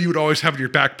I know you would always have in your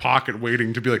back pocket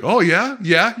waiting to be like, oh yeah,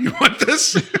 you want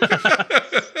this? Well,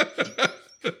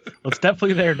 it's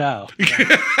definitely there now.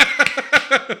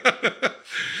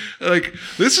 Like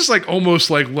this is like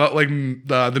almost like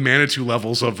the Manitou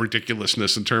levels of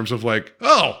ridiculousness in terms of like,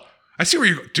 oh, I see where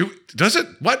you do. Does it?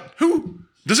 What? Who?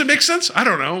 Does it make sense? I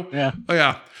don't know. Yeah. Oh,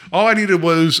 yeah. All I needed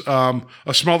was a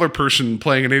smaller person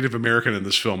playing a Native American in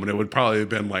this film, and it would probably have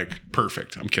been like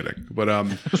perfect. I'm kidding, but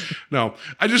no.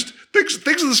 I just things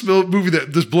of this movie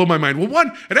that just blow my mind. Well,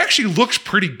 one, it actually looks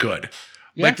pretty good.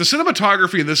 Yeah. Like the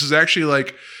cinematography in this is actually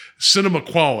like cinema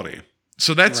quality.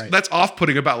 So that's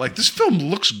off-putting about like this film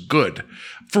looks good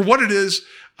for what it is.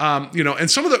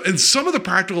 And some of the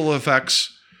practical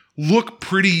effects look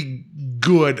pretty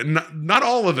good. Not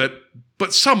all of it,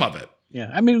 but some of it.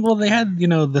 Yeah. I mean, well, they had, the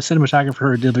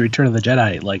cinematographer who did The Return of the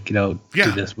Jedi,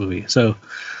 do this movie. So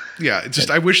yeah, it's just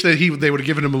I wish that they would have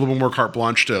given him a little more carte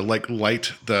blanche to like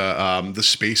light the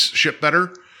spaceship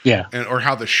better. Yeah. Or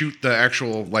how to shoot the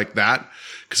actual like that.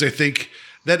 Because I think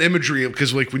that imagery,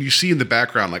 because like when you see in the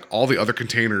background, like all the other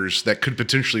containers that could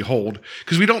potentially hold,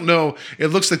 because we don't know, it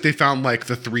looks like they found like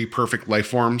the 3 perfect life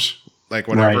forms. Like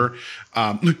whatever,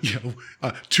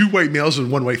 2 white males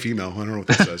and 1 white female. I don't know what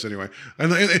that says anyway.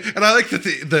 And I like that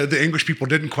the English people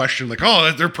didn't question like,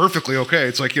 oh, they're perfectly okay.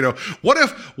 It's like, what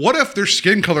if their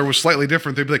skin color was slightly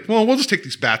different? They'd be like, well, we'll just take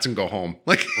these bats and go home.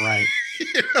 Like, right.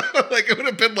 Like it would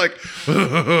have been like,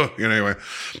 anyway.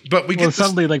 But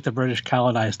suddenly like the British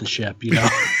colonized the ship, Yeah.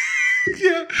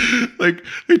 Like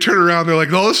they turn around, they're like,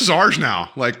 no, this is ours now.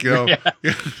 Like, Yeah.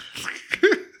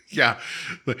 Yeah,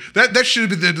 that should have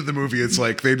been the end of the movie. It's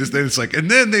like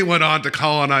and then they went on to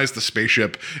colonize the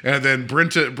spaceship, and then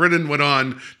Britain went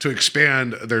on to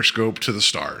expand their scope to the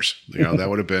stars. That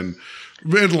would have been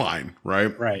in line,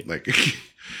 right? Right. Like,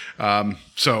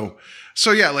 so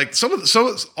yeah, like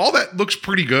all that looks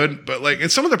pretty good, but like, and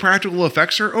some of the practical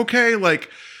effects are okay. Like,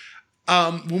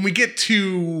 when we get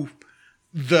to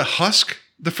the husk,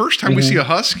 the first time we see a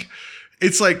husk,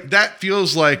 it's like that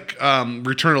feels like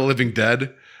Return of the Living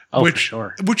Dead. Oh, for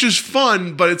sure. Which is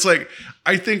fun, but it's like,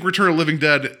 I think Return of the Living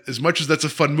Dead, as much as that's a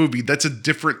fun movie, that's a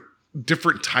different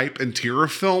type and tier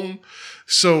of film.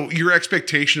 So your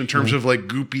expectation in terms of like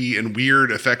goopy and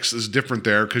weird effects is different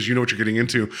there because you know what you're getting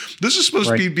into. This is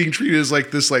supposed to be being treated as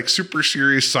like this like super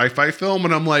serious sci-fi film,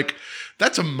 and I'm like,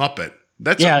 that's a Muppet.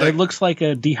 It looks like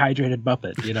a dehydrated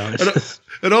Muppet.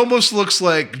 It almost looks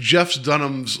like Jeff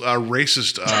Dunham's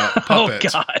racist puppet. Oh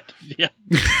God, yeah.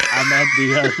 I'm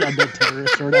the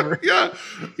terrorist or whatever.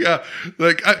 Yeah.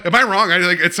 Like, am I wrong?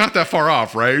 It's not that far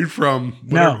off, right? From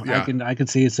whatever, I can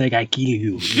see it saying "I kill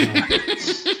you."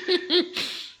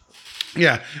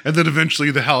 Yeah, and then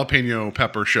eventually the jalapeno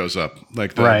pepper shows up,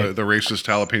 like the racist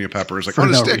jalapeno pepper is like for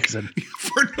no reason.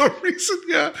 For no reason,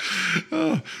 yeah.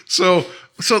 So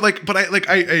like, but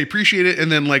I appreciate it,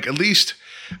 and then like at least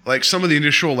like some of the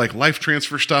initial like life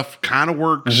transfer stuff kind of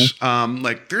works.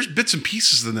 Like there's bits and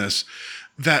pieces in this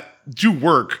that do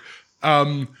work.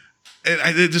 And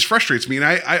it just frustrates me. And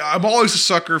I'm always a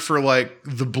sucker for like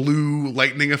the blue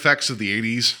lightning effects of the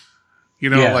 80s. You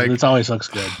know, like it always looks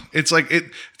good. It's like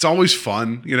it's always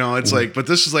fun. You know, it's like, but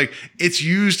this is like it's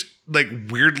used like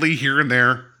weirdly here and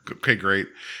there. Okay, great.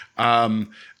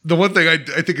 The one thing I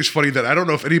think is funny that I don't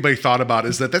know if anybody thought about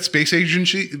is that space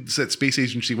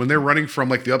agency, when they're running from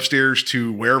like the upstairs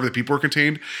to wherever the people are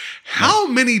contained, how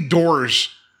many doors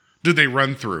did they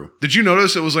run through? Did you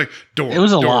notice it was like door? It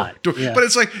was a lot. Yeah. But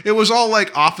it's like, it was all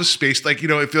like office space. Like, you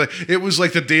know, it was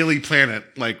like the Daily Planet.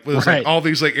 Like, it was like all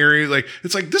these like areas. Like,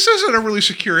 it's like, this isn't a really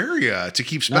secure area to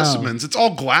keep specimens. No. It's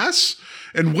all glass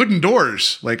and wooden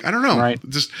doors. Like, I don't know. Right.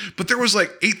 But there was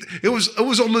like 8, it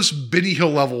was almost Benny Hill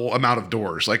level amount of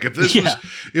doors. Like if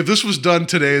this was done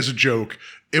today as a joke,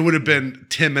 it would have been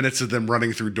 10 minutes of them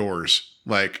running through doors.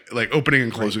 Like opening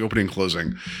and closing, opening and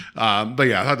closing. But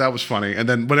yeah, I thought that was funny. And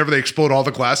then whenever they explode all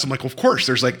the glass, I'm like, well, of course,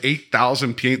 there's like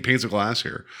 8,000 panes of glass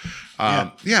here.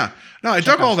 Yeah. No, I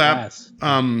dug all that.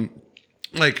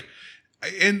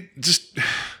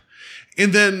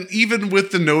 And then even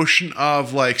with the notion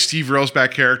of like Steve Rail's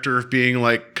back character of being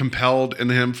like compelled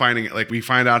and him finding it, like we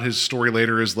find out his story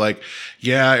later is like,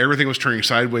 yeah, everything was turning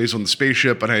sideways on the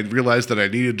spaceship, and I realized that I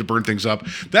needed to burn things up.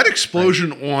 That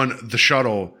explosion on the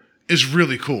shuttle is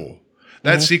really cool.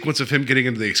 That sequence of him getting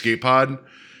into the escape pod,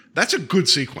 that's a good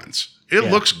sequence. It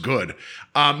looks good.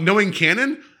 Knowing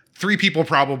canon, 3 people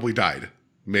probably died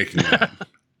making that.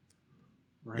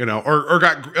 You know, or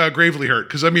got gravely hurt.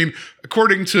 Because I mean,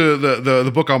 according to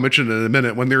the book I'll mention in a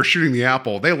minute, when they were shooting the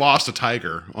apple, they lost a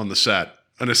tiger on the set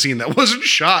in a scene that wasn't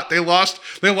shot. They lost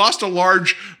a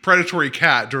large predatory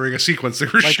cat during a sequence they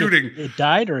were shooting. It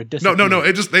died or it disappeared?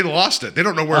 No. They lost it. They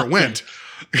don't know where it went.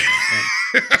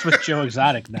 It's with Joe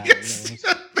Exotic now. Yes.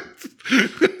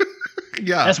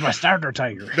 Yeah, that's my starter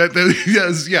tiger.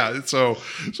 Yes, yeah. So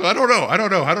I don't know. I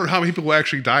don't know how many people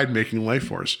actually died making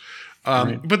Lifeforce.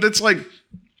 But it's like,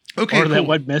 okay, or that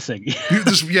went missing.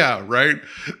 Right.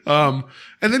 And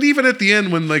then even at the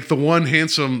end, when like the one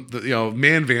handsome,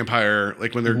 man vampire,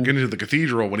 like when they're getting to the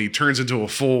cathedral, when he turns into a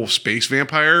full space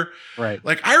vampire, right?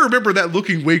 Like I remember that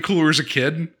looking way cooler as a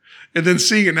kid, and then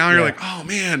seeing it now, you're like, oh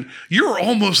man, you were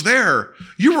almost there.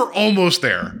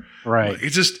 Right.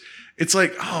 It's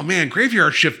like, oh man,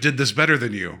 Graveyard Shift did this better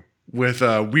than you with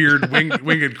weird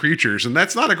winged creatures, and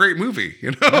that's not a great movie,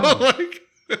 you know. Like.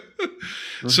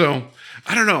 So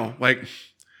I don't know, like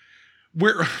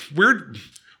where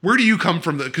do you come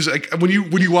from? Because like when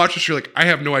you watch this, you're like, I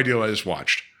have no idea what I just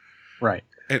watched. Right.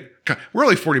 And God, we're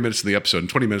only 40 minutes in the episode, and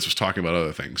 20 minutes was talking about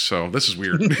other things. So this is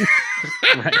weird.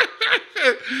 Right.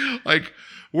 Like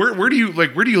where do you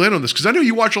land on this? Because I know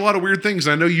you watch a lot of weird things,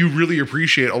 and I know you really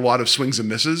appreciate a lot of swings and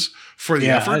misses for the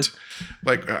effort.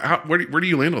 Where do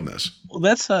you land on this? Well,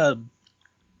 that's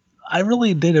I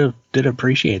really did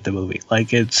appreciate the movie.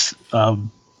 Like it's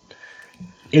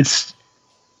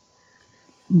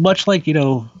much like,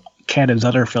 Cannon's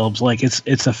other films. Like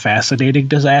it's a fascinating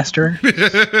disaster.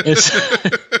 It's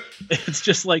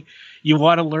just like you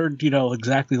want to learn,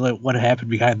 exactly like what happened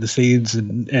behind the scenes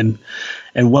and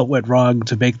what went wrong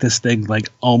to make this thing like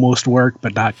almost work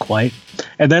but not quite.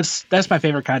 And that's my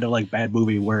favorite kind of like bad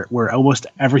movie where almost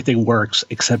everything works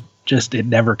except just it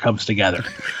never comes together.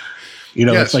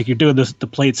 It's like you're doing the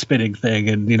plate spinning thing,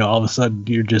 and all of a sudden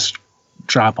you just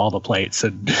drop all the plates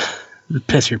and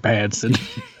piss your pants and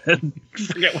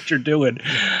forget what you're doing.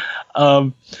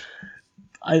 I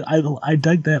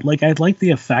dug that. Like I like the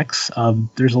effects.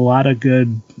 There's a lot of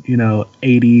good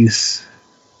 80s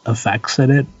effects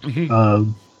in it.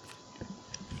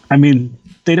 I mean,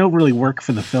 they don't really work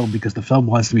for the film because the film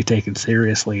wants to be taken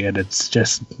seriously, and it's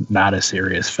just not a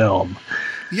serious film.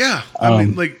 Yeah, I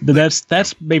mean, but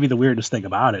that's maybe the weirdest thing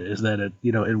about it is that it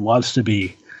it wants to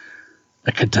be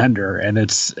a contender, and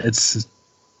it's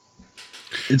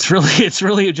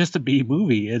really just a B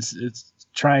movie. It's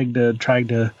trying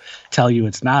to tell you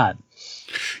it's not.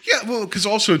 Yeah, well, because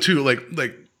also too like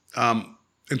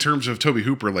in terms of Tobe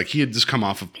Hooper, like he had just come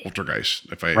off of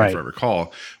Poltergeist, if I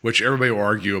recall, which everybody will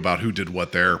argue about who did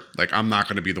what there. Like I'm not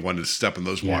going to be the one to step in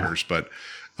those waters, but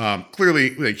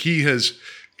clearly, like he has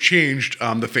changed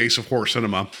the face of horror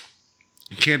cinema.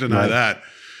 Can't deny that.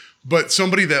 But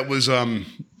somebody that was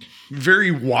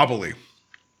very wobbly,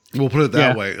 we'll put it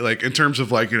that way. Like in terms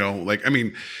of like, I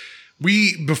mean,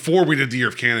 before we did the Year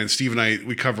of Canon, Steve and I,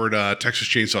 we covered Texas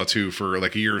Chainsaw 2 for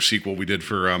like a year of sequel we did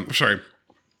for,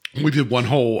 we did one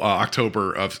whole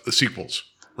October of the sequels,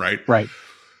 right? Right.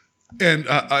 And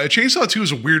Chainsaw 2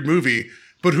 is a weird movie,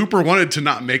 but Hooper wanted to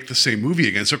not make the same movie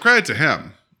again. So credit to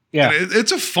him. Yeah. And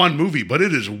it's a fun movie, but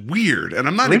it is weird, and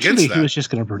I'm not Originally, against that. he was just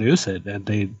going to produce it, and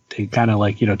they kind of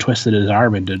like twisted his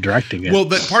arm into directing it. Well,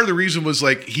 that part of the reason was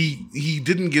like he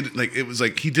didn't get like it was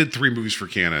like he did 3 movies for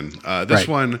Canon. This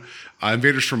one,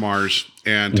 Invaders from Mars,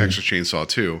 and Texas Chainsaw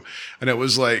 2, and it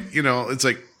was like it's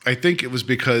like I think it was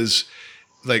because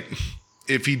like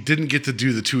if he didn't get to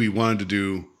do the 2 he wanted to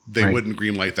do, they wouldn't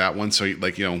greenlight that one. So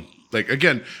like like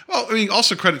again, well, I mean,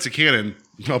 also credit to Canon.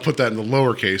 I'll put that in the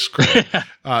lowercase credit.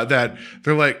 That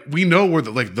they're like, we know where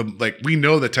we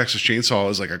know that Texas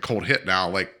Chainsaw is like a cult hit now.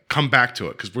 Like, come back to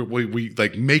it because we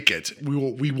like make it. We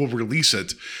will release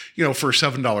it, for a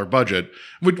 $7 budget.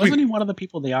 Wasn't he one of the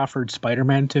people they offered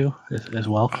Spider-Man to as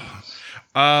well?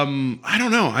 I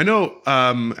don't know. I know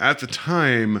at the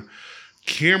time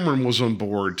Cameron was on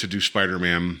board to do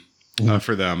Spider-Man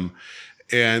for them.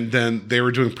 And then they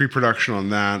were doing pre-production on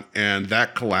that, and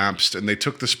that collapsed. And they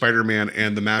took the Spider-Man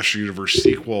and the Master Universe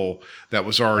sequel that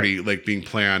was already like being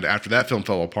planned after that film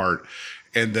fell apart.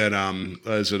 And then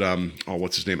what's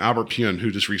his name? Albert Pune, who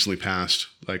just recently passed.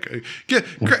 Like,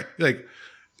 like,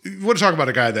 you want to talk about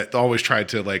a guy that always tried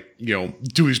to like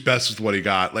do his best with what he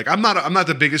got. Like, I'm not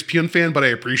the biggest Pune fan, but I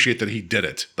appreciate that he did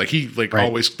it. Like he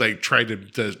always like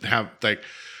tried to have like.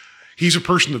 He's a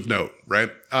person of note, right?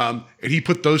 And he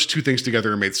put those 2 things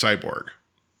together and made Cyborg.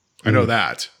 I know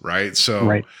that, right?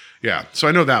 So, yeah. So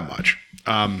I know that much.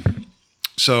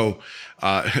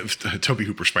 Toby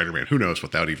Hooper Spider-Man, who knows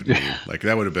what that would even mean? Like,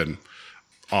 that would have been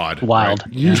odd. Wild.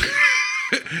 Right? Yeah.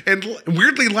 And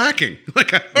weirdly lacking.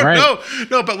 Like, I don't know.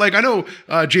 No, but like, I know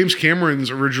James Cameron's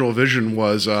original vision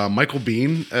was Michael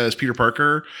Biehn as Peter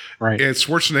Parker and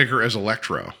Schwarzenegger as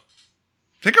Electro.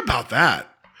 Think about that.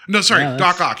 No, sorry,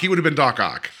 Doc Ock. He would have been Doc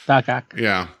Ock. Doc Ock.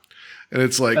 Yeah. And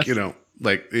it's like, and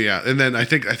then I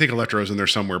think Electro's in there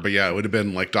somewhere, but yeah, it would have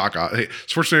been like Doc Ock. Hey,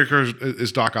 Schwarzenegger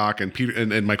is Doc Ock and Peter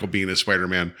and Michael Biehn is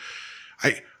Spider-Man.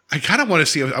 I kind of want to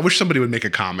see, I wish somebody would make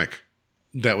a comic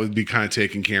that would be kind of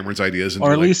taking Cameron's ideas and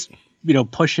or at least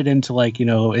push it into like,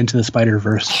 into the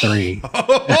Spider-Verse 3.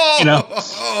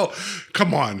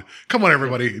 Come on,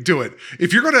 everybody, do it.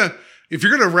 If you're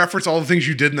gonna reference all the things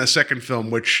you did in that second film,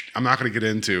 which I'm not gonna get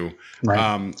into,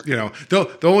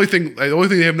 the only thing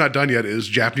they have not done yet is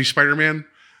Japanese Spider-Man,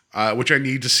 which I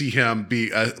need to see him be.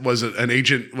 Was it an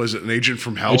agent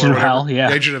from hell? Agent of Hell,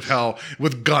 yeah. Agent of Hell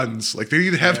with guns. Like they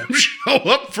need to have him show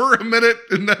up for a minute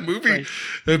in that movie. Right.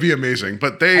 That'd be amazing.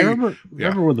 But I remember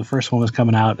when the first one was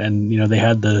coming out, and they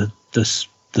had the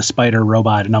spider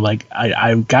robot, and I'm like,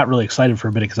 I got really excited for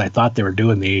a minute because I thought they were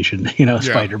doing the Asian,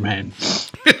 Spider-Man.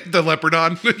 The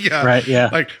Leopardon. Yeah. Right. Yeah.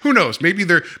 Like, who knows? Maybe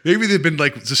they've been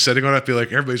like just sitting on it. I feel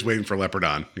like everybody's waiting for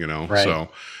Leopardon,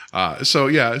 Right. So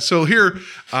yeah. So here,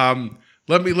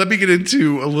 let me get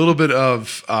into a little bit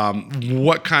of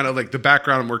what kind of like the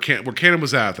background where Canon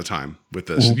was at the time with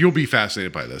this. Mm-hmm. You'll be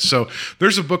fascinated by this. So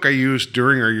there's a book I used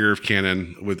during our year of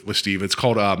Canon with Steve. It's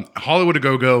called Hollywood A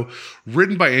Go-Go,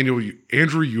 written by Andrew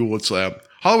Yule. It's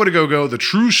Hollywood A Go-Go, the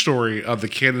true story of the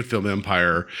Canon film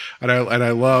empire. And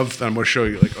I love, I'm going to show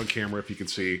you like on camera if you can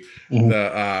see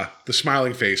the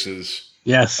smiling faces.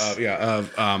 Yes.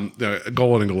 The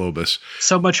Golan and Globus.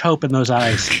 So much hope in those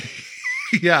eyes.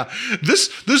 Yeah.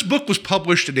 This book was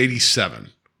published in 1987.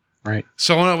 Right.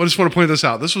 So I just want to point this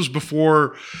out. This was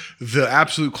before the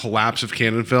absolute collapse of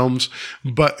Canon films,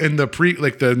 but in the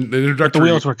the introductory, the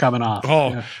wheels were coming off.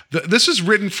 This is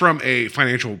written from a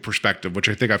financial perspective, which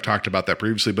I think I've talked about that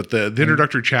previously. But the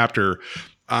introductory chapter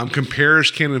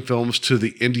compares Canon films to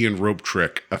the Indian rope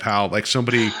trick of how like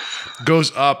somebody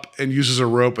goes up and uses a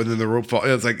rope and then the rope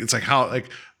falls. It's like how like.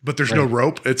 But there's no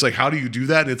rope. It's like, how do you do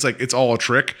that? It's like, it's all a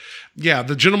trick. Yeah,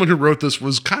 the gentleman who wrote this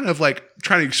was kind of like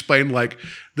trying to explain, like,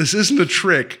 this isn't a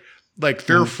trick. Like,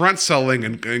 they're front selling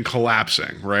and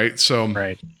collapsing, right?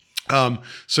 So,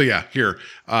 so yeah, here.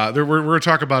 We're going to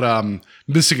talk about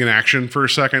missing in action for a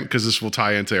second, because this will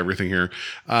tie into everything here.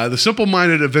 The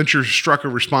simple-minded adventure struck a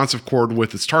responsive chord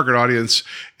with its target audience,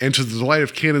 and to the delight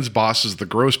of Canon's bosses, the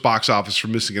gross box office for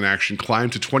Missing in Action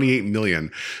climbed to $28 million.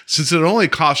 Since it only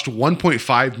cost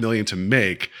 $1.5 million to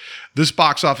make, this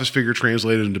box office figure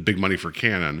translated into big money for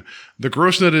Canon. The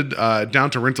gross netted down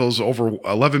to rentals over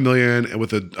 $11 million, and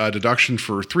with a deduction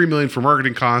for $3 million for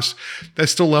marketing costs, that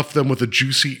still left them with a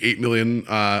juicy $8 million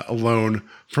alone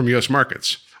from U.S.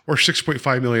 markets, or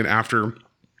 $6.5 million after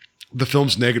the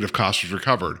film's negative cost was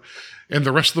recovered. And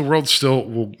the rest of the world still,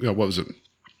 what was it?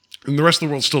 And the rest of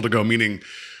the world still to go, meaning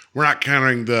we're not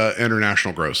counting the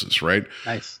international grosses, right?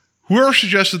 Nice. Whoever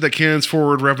suggested that Cannon's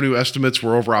forward revenue estimates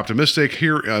were over-optimistic,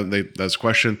 that's a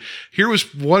question. Here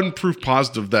was one proof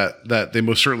positive that they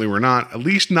most certainly were not, at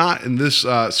least not in this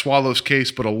Swallows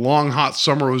case, but a long, hot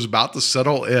summer was about to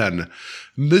settle in.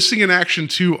 Missing in Action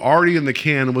 2, already in the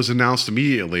can, was announced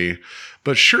immediately,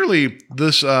 but surely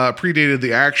this predated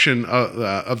the action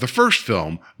of the first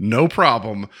film, no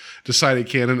problem, decided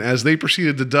Cannon, as they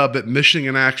proceeded to dub it Missing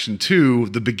in Action 2,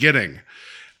 The Beginning.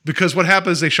 Because what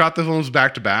happened is they shot the films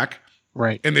back to back,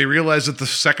 right? And they realized that the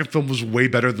second film was way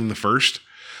better than the first,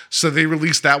 so they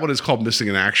released that one. It's called Missing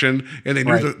in Action, and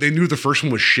they knew the first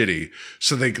one was shitty,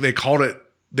 so they called it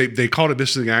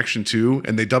Missing in Action 2,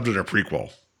 and they dubbed it a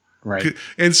prequel, right?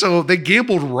 And so they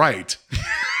gambled right.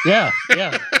 Yeah.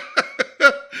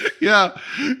 Yeah,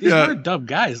 These weren't dumb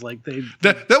guys. Like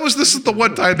this is the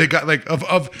one time they got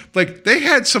they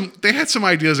had some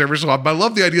ideas every so often. But I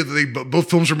love the idea that both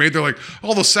films were made. They're like,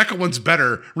 oh, the second one's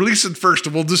better. Release it first,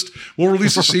 and we'll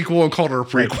release a sequel and call it a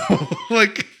prequel.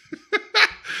 Like,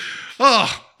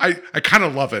 oh, I kind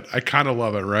of love it.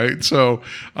 Right? So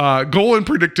Golan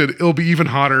predicted it'll be even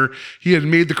hotter. He had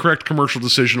made the correct commercial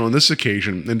decision on this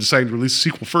occasion and decided to release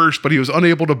the sequel first, but he was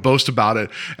unable to boast about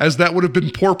it, as that would have been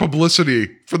poor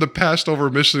publicity for the passed over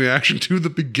Missing in Action to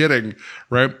The Beginning.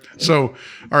 Right? So,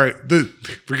 all right,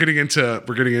 we're getting into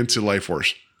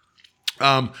Lifeforce.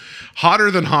 Hotter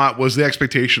than hot was the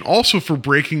expectation also for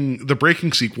the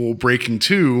Breaking sequel,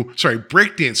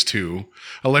 Breakdance 2,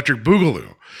 Electric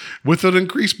Boogaloo. With an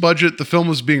increased budget, the film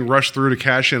was being rushed through to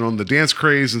cash in on the dance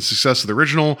craze and success of the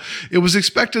original. It was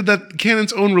expected that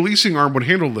Cannon's own releasing arm would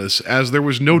handle this, as there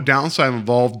was no downside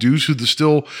involved due to the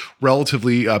still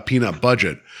relatively peanut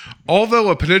budget. Although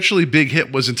a potentially big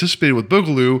hit was anticipated with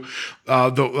Boogaloo,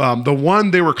 the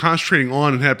one they were concentrating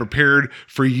on and had prepared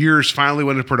for years finally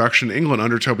went into production in England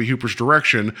under Tobe Hooper's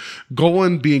direction,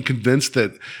 Golan being convinced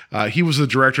that he was the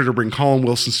director to bring Colin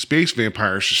Wilson's Space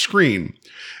Vampires to screen.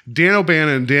 Dan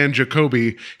O'Bannon and Dan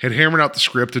Jacoby had hammered out the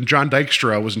script, and John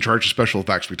Dykstra was in charge of special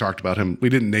effects. We talked about him. We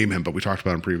didn't name him, but we talked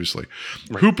about him previously.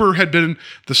 Right. Hooper had been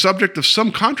the subject of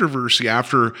some controversy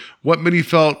after what many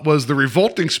felt was the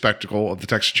revolting spectacle of the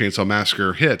Texas Chainsaw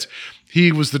Massacre hit.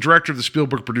 He was the director of the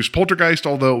Spielberg-produced Poltergeist,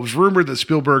 although it was rumored that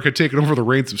Spielberg had taken over the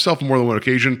reins himself on more than one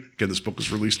occasion. Again, this book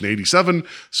was released in 1987,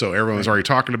 so everyone was already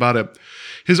talking about it.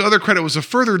 His other credit was a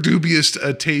further dubious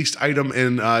taste item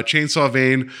in Chainsaw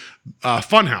vein,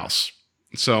 Funhouse.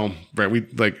 So, right, we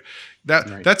like that.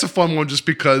 Right. That's a fun one, just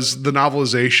because the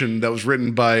novelization that was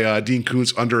written by Dean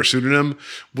Koontz under a pseudonym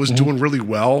was doing really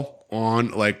well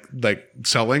on like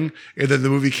selling, and then the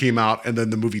movie came out, and then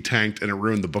the movie tanked, and it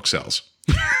ruined the book sales.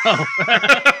 Oh.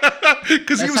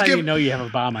 Because he was you know you have a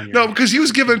bomb on your hands. Because he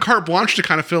was given carte blanche to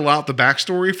kind of fill out the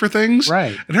backstory for things.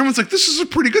 Right. And everyone's like, this is a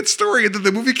pretty good story. And then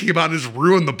the movie came out and just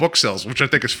ruined the book sales, which I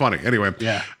think is funny. Anyway.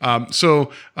 Yeah.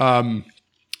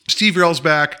 Steve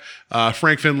Railsback,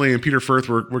 Frank Finlay, and Peter Firth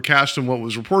were cast in what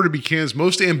was reported to be Cannon's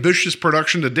most ambitious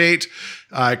production to date,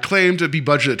 claimed to be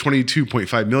budgeted at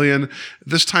 $22.5 million.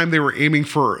 This time they were aiming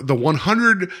for the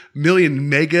 $100 million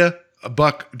mega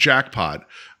buck jackpot.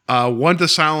 One to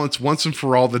silence once and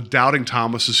for all the doubting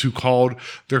Thomases who called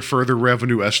their further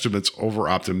revenue estimates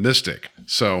over-optimistic.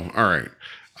 So, all right.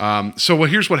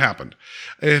 Here's what happened.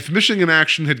 If Missing in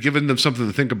Action had given them something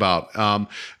to think about,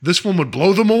 this one would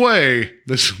blow them away.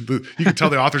 You can tell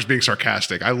the author's being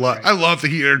sarcastic. I love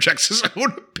that he interjects his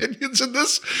own opinions in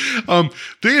this.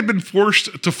 They had been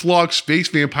forced to flog space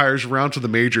vampires around to the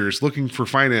majors looking for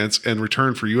finance and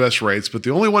return for U.S. rights, but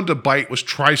the only one to bite was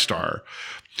TriStar,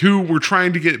 who were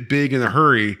trying to get big in a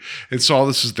hurry and saw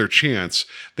this as their chance.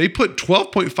 They put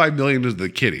 $12.5 million into the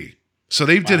kitty. So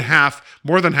they did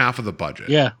more than half of the budget.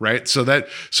 Yeah. Right. So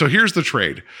here's the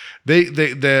trade.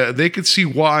 They could see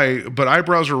why, but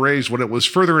eyebrows were raised when it was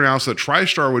further announced that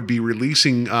TriStar would be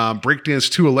releasing Breakdance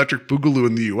 2 Electric Boogaloo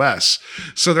in the US.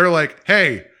 So they're like,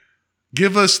 hey,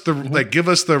 give us the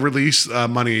release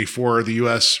money for the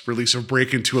US release of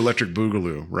Breakin' 2 Electric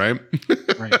Boogaloo, right?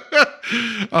 Right.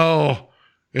 Oh,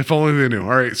 if only they knew. All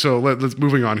right, so let's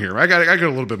moving on here. I got a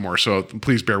little bit more, so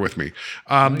please bear with me.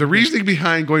 The reasoning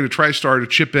behind going to TriStar to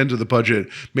chip into the budget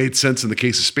made sense in the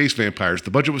case of Space Vampires. The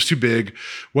budget was too big,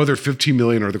 whether $15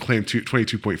 million or the claimed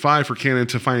 $22.5 for Cannon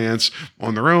to finance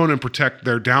on their own and protect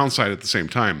their downside at the same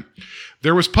time.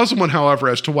 There was puzzlement, however,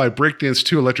 as to why Breakdance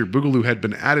 2 Electric Boogaloo had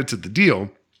been added to the deal.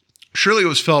 Surely it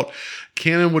was felt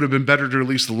Canon would have been better to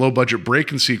release the low-budget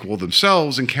Breakin' sequel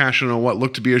themselves and cash in on what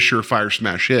looked to be a surefire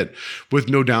smash hit, with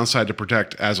no downside to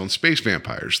protect as on Space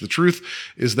Vampires. The truth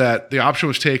is that the option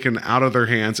was taken out of their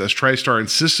hands as TriStar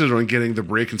insisted on getting the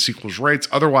Breakin' sequel's rights.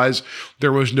 Otherwise,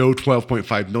 there was no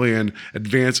 $12.5 million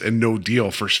advance and no deal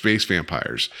for Space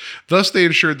Vampires. Thus, they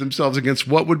insured themselves against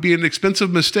what would be an expensive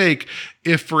mistake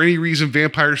if, for any reason,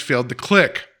 Vampires failed to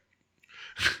click.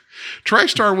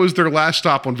 TriStar was their last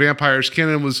stop on Vampires.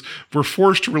 Canon were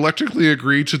forced to reluctantly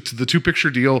agree to the two-picture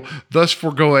deal, thus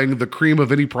foregoing the cream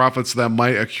of any profits that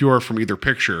might accrue from either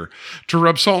picture. To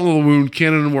rub salt in the wound,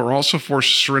 Canon were also forced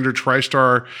to surrender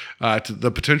TriStar to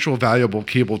the potential valuable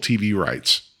cable TV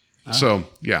rights. Oh. So,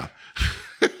 yeah.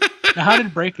 Now, how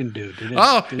did Breakin' do?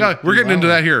 We're getting into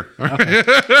that here. Okay.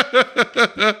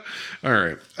 All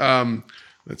right.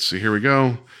 Let's see. Here we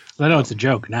go. I know it's a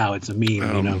joke now. It's a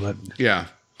meme, but... Yeah.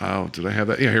 Oh, did I have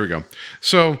that? Yeah, here we go.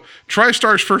 So,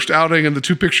 TriStar's first outing in the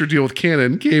two-picture deal with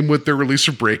Canon came with their release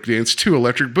of Breakdance 2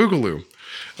 Electric Boogaloo,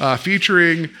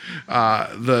 featuring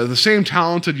the same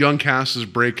talented young cast as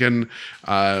Breakin'.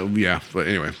 But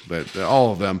anyway,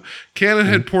 all of them. Canon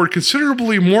had poured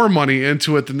considerably more money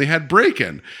into it than they had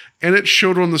Breakin', and it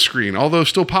showed on the screen. Although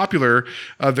still popular,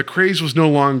 the craze was no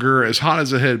longer as hot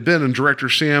as it had been, and director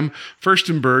Sam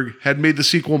Furstenberg had made the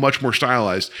sequel much more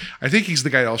stylized. I think he's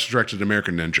the guy that also directed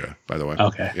American Ninja, by the way.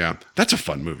 Okay. Yeah, that's a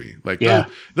fun movie.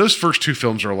 Those first two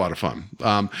films are a lot of fun.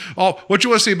 What you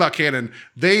want to say about Canon,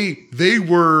 they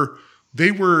were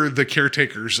the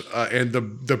caretakers and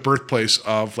the birthplace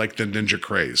of like the ninja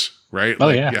craze, right?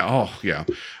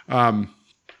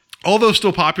 Although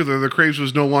still popular, the craze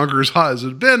was no longer as hot as it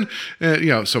had been.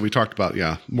 So we talked about,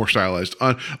 more stylized.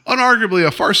 Unarguably, a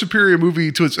far superior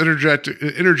movie to its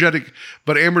energetic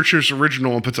but amateurish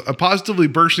original, and positively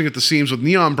bursting at the seams with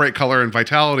neon bright color and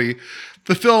vitality.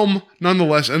 The film,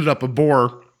 nonetheless, ended up a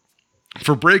bore.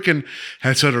 For Breakin'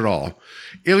 had said it all.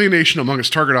 Alienation among its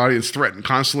target audience threatened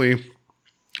constantly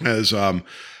as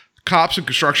cops and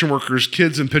construction workers,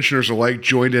 kids and pensioners alike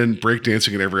joined in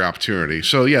breakdancing at every opportunity.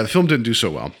 So, the film didn't do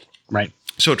so well. Right.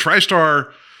 So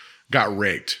TriStar got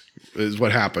raked is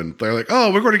what happened. They're like,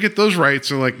 oh, we're going to get those rights.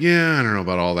 And like, yeah, I don't know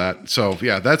about all that. So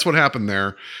that's what happened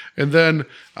there. And then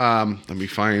let me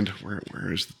find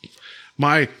where is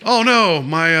my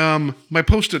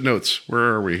Post-it notes. Where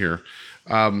are we here?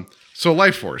 So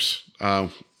Lifeforce.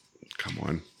 Come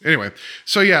on. Anyway,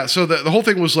 so the whole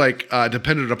thing was like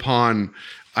dependent upon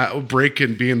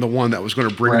Breakin' being the one that was going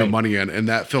to bring the money in, and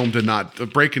that film did not.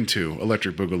 Breakin' 2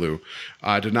 Electric Boogaloo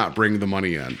did not bring the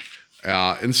money in,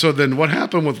 and so then what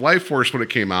happened with Lifeforce when it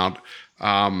came out?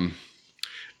 Come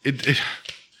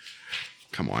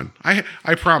on,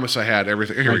 I promise I had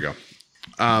everything. Here we go.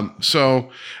 So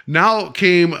now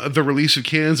came the release of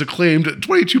Canon's acclaimed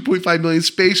 22.5 million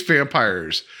Space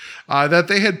Vampires. That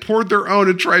they had poured their own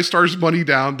and TriStar's money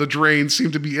down the drain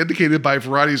seemed to be indicated by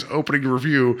Variety's opening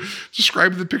review,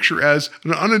 describing the picture as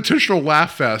an unintentional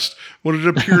laugh fest when it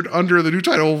appeared under the new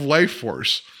title of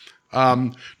Lifeforce.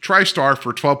 TriStar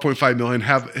for $12.5 million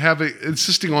have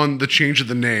insisting on the change of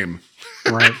the name.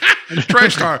 Right.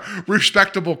 TriStar,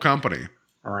 respectable company.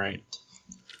 All right.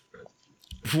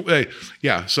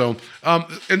 So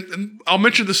and I'll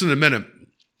mention this in a minute.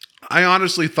 I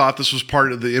honestly thought this was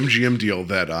part of the MGM deal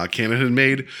that Canon had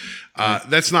made.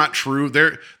 That's not true.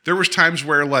 There was times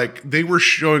where like they were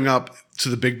showing up to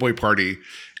the big boy party,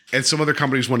 and some other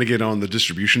companies want to get on the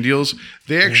distribution deals.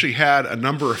 They actually had a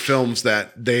number of films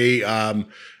that they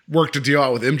worked a deal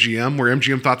out with MGM, where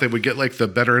MGM thought they would get like the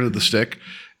better end of the stick,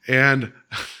 and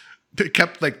they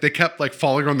kept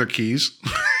falling on their keys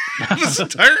this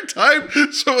entire time.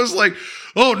 So it was like,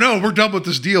 oh no, we're done with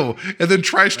this deal, and then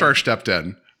TriStar stepped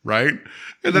in. Right.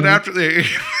 And then after it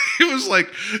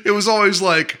was always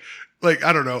like,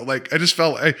 I don't know, like, I just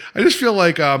feel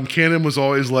like, Canon was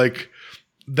always like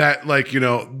that, like,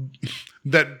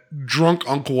 that drunk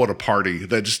uncle at a party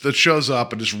that shows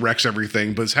up and just wrecks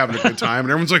everything, but is having a good time. And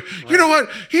everyone's like, you know what?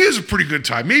 He has a pretty good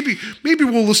time. Maybe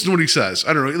we'll listen to what he says.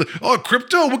 I don't know. Like, oh,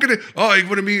 crypto. You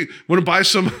want to buy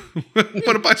some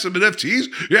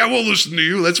NFTs? Yeah, we'll listen to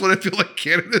you. That's what I feel like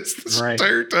Canon is this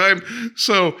entire time.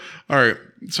 So, all right.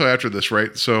 So after this,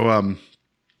 right? So,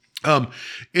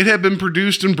 it had been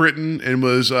produced in Britain and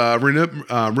was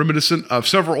reminiscent of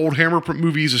several old Hammer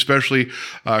movies, especially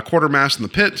Quartermass and The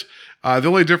Pit. The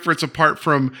only difference, apart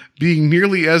from being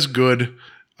nearly as good,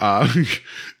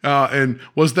 and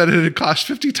was that it had cost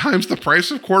 50 times the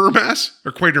price of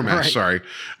Quatermass. Sorry.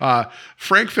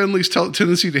 Frank Finley's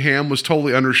tendency to ham was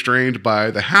totally unrestrained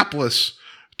by the hapless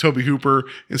Toby Hooper,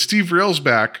 and Steve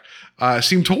Railsback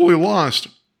seemed totally lost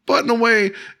But in a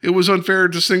way, it was unfair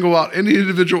to single out any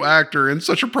individual actor in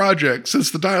such a project,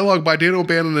 since the dialogue by Dan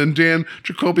O'Bannon and Dan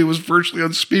Jacoby was virtually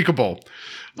unspeakable.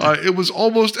 It was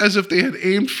almost as if they had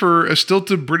aimed for a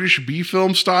stilted British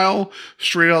B-film style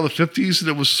straight out of the 50s, and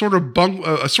it was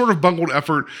a sort of bungled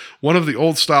effort one of the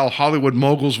old-style Hollywood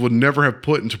moguls would never have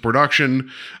put into production.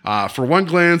 For one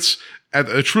glance,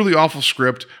 a truly awful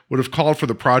script would have called for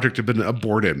the project to have been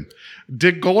aborted.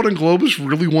 Did Golden Globus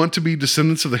really want to be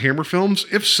descendants of the Hammer films?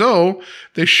 If so,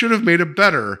 they should have made it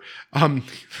better.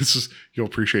 You'll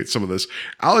appreciate some of this.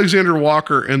 Alexander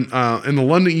Walker in the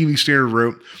London Evening Standard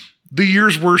wrote, "The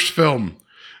year's worst film.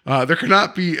 There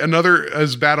cannot be another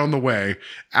as bad on the way.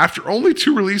 After only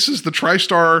 2 releases, the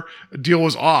TriStar deal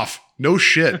was off. No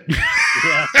shit."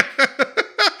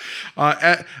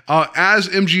 As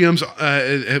MGM's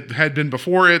had been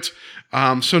before it.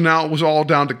 So now it was all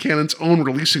down to Canon's own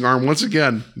releasing arm once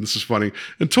again. This is funny.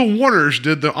 Until Warner's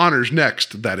did the honors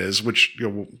next, that is, which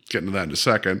we'll get into that in a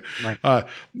second. Right.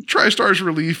 TriStar's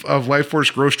relief of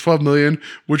Lifeforce grossed $12 million,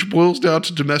 which boils down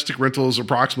to domestic rentals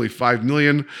approximately $5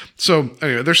 million. So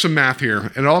anyway, there's some math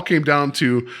here, and it all came down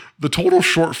to the total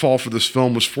shortfall for this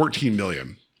film was $14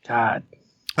 million. God.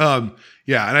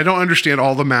 Yeah, and I don't understand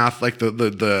all the math, like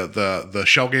the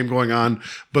shell game going on,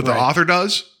 but the author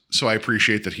does. So I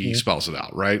appreciate that he spells it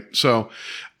out, right? So,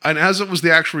 and as it was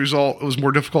the actual result, it was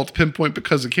more difficult to pinpoint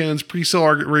because of Canon's pre-sale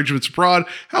arrangements abroad.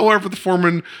 However,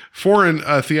 the foreign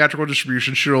theatrical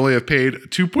distribution should only have paid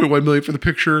 $2.1 million for the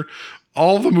picture.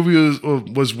 All the movie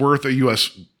was worth a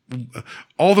U.S.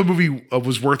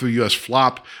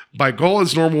 flop. By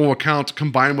Golan's normal account,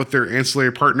 combined with their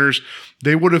ancillary partners,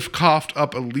 they would have coughed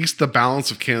up at least the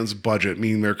balance of Canon's budget,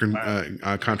 meaning their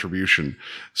contribution.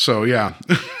 So yeah.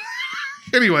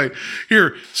 Anyway,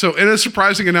 here. So in a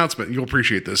surprising announcement, you'll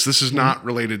appreciate this. This is not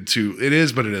related to, it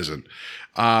is, but it isn't.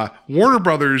 Warner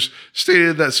Brothers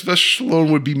stated that Sylvester Stallone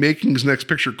would be making his next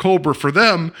picture, Cobra, for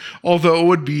them, although it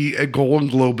would be a Golden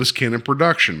Globus Canon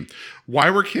production. Why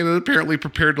were Canon apparently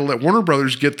prepared to let Warner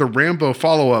Brothers get the Rambo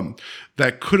follow-up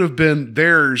that could have been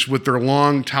theirs with their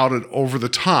long touted over the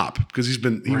top? Because he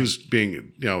was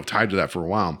being tied to that for a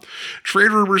while.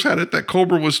 Trade rumors had it that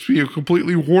Cobra was to be a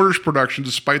completely Warner's production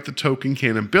despite the token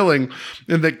Canon billing,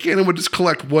 and that Canon would just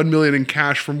collect $1 million in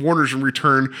cash from Warner's in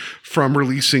return from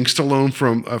releasing Stallone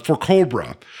for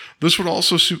Cobra. This would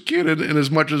also suit Canon in as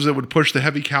much as it would push the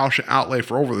heavy cash outlay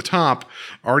for Over the Top,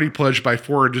 already pledged by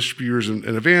foreign distributors in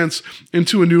advance,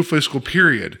 into a new fiscal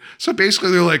period. So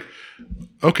basically they're like,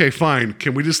 okay, fine.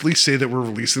 Can we just at least say that we're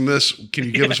releasing this? Can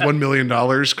you give us $1 million?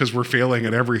 Because we're failing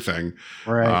at everything.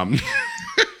 Right.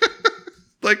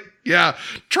 Yeah,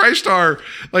 TriStar,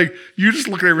 you just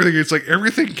look at everything. It's like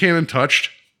everything Canon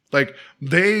touched. In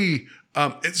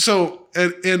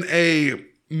a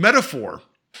metaphor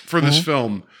for this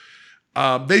film,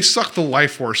 they sucked the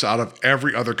life force out of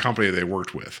every other company they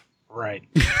worked with. Right.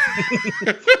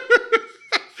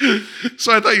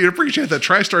 So I thought you'd appreciate that.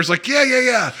 TriStar's like,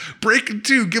 yeah, Breaking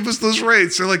 2, give us those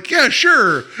rates. They're like, yeah,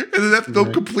 sure. And then that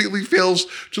film completely fails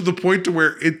to the point to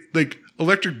where it,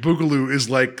 Electric Boogaloo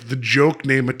is like the joke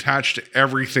name attached to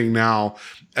everything now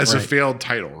as a failed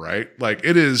title, right?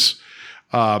 It is...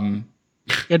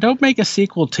 Yeah, don't make a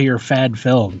sequel to your fad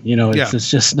film.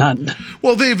 It's just not.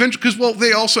 Well, they eventually,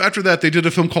 they also, after that, they did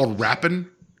a film called Rappin'.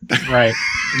 Right.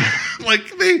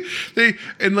 Even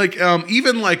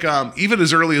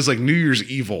as early as New Year's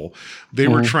Evil, they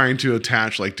were trying to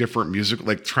attach different music,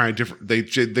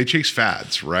 they chase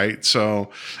fads, right? So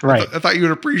I thought you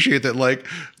would appreciate that.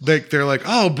 They're like,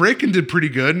 oh, Breakin' did pretty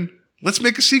good. Let's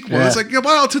make a sequel. Yeah. It's like, by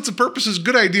all intents and purposes,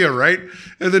 good idea, right?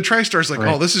 And then TriStar's like,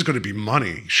 oh, this is going to be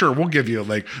money. Sure, we'll give you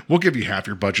half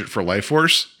your budget for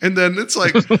Lifeforce. And then it's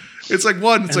like, oh,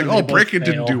 Breakin'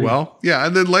 didn't do well. Yeah,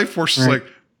 and then Lifeforce is like,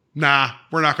 nah,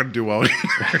 we're not going to do well either.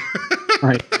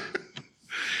 Right.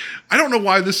 I don't know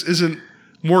why this isn't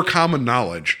more common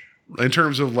knowledge in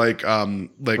terms of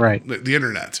the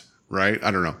internet, right?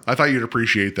 I don't know. I thought you'd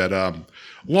appreciate that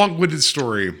long-winded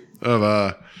story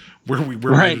of where we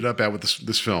ended up at with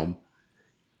this film.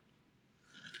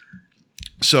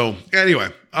 So anyway,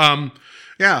 I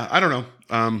don't know.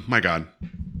 My God.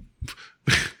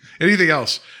 Anything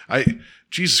else?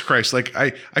 Jesus Christ.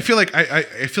 I feel like I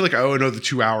owe another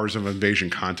 2 hours of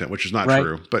Invasion content, which is not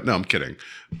true, but no, I'm kidding.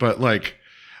 But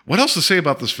what else to say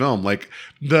about this film?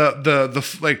 The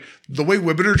way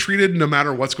women are treated, no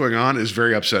matter what's going on, is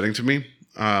very upsetting to me.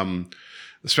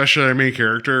 especially our main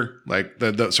character, like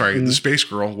the space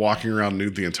girl walking around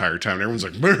nude the entire time. And everyone's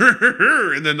like,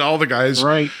 and then all the guys,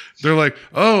 they're like,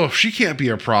 oh, she can't be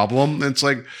a problem. And it's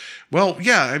like, well,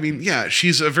 yeah, I mean, yeah,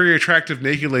 she's a very attractive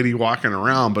naked lady walking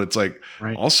around, but it's like,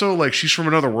 also like she's from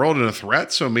another world and a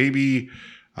threat. So maybe,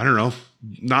 I don't know,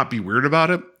 not be weird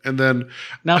about it. And then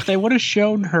now, if they would have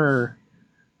shown her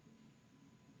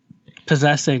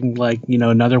possessing, like, you know,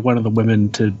 another one of the women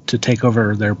to take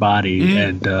over their body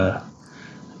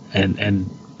and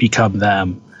become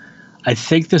them, I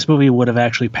think this movie would have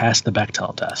actually passed the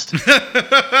Bechdel test.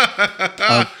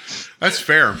 That's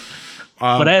fair.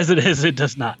 But as it is, it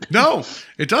does not. No,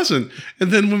 it doesn't.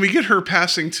 And then when we get her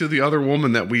passing to the other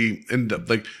woman that we end up,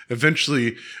 like,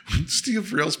 eventually Steve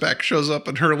Railsback shows up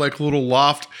in her, like, little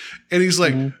loft, and he's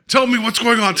like, tell me what's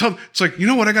going on. It's like, you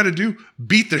know what I got to do?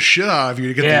 Beat the shit out of you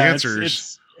to get the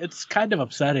answers. It's kind of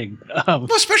upsetting. Well,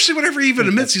 especially whenever he even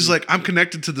admits, he's like, I'm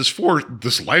connected to this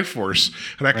life force,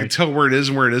 and I can tell where it is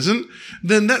and where it isn't.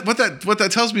 Then what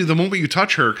that tells me, the moment you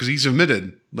touch her, because he's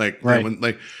admitted,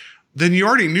 then you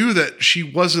already knew that she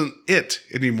wasn't it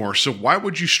anymore. So why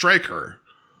would you strike her?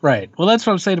 Right. Well, that's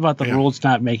what I'm saying about the rules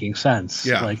not making sense.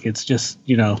 Yeah. Like, it's just,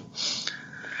 you know.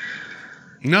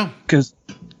 No. Because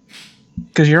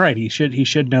you're right. He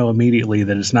should know immediately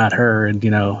that it's not her and, you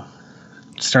know,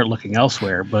 start looking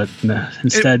elsewhere. But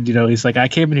instead, you know, he's like, I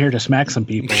came in here to smack some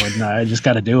people and I just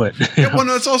got to do it. Well,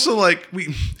 no, it's also like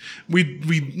we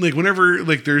like whenever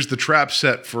like there's the trap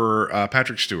set for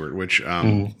Patrick Stewart, which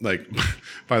like,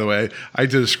 by the way, I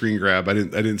did a screen grab. I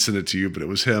didn't send it to you, but it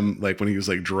was him like when he was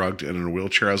like drugged and in a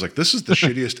wheelchair. I was like, this is the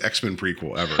shittiest X-Men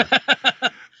prequel ever.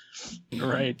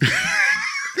 Right.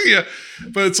 Yeah.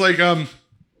 But it's like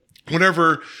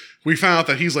whenever we found out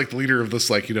that he's like the leader of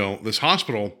this, like, you know, this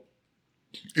hospital,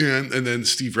 and then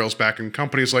Steve Railsback and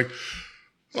company is like,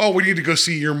 oh, we need to go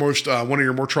see your most one of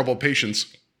your more troubled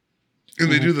patients. And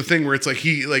they do the thing where it's like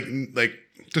he like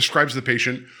describes the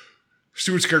patient.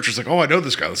 Stewart's character's like, oh, I know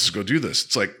this guy. Let's just go do this.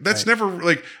 It's like, that's never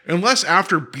like, unless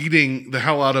after beating the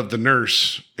hell out of the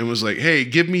nurse and was like, hey,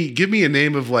 give me a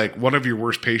name of like one of your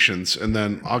worst patients, and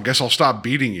then I guess I'll stop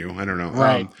beating you. I don't know.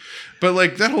 Right. But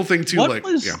like that whole thing too, what like,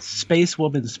 was Space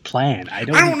Woman's plan? I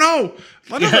don't know.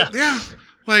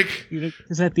 Like,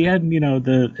 because at the end, you know,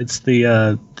 it's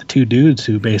the two dudes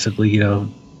who basically, you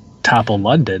know, topple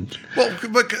London. Well,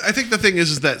 but I think the thing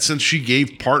is that since she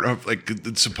gave part of, like,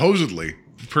 supposedly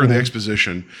per the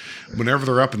exposition, whenever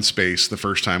they're up in space the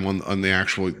first time on the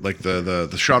actual, like,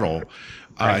 the shuttle,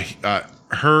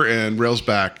 her and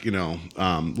Railsback, you know,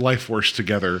 Lifeforce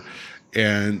together,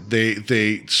 and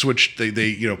they switched, they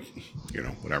you know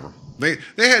whatever. They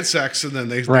had sex, and then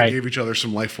they gave each other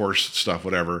some life force stuff,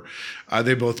 whatever.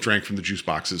 They both drank from the juice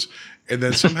boxes. And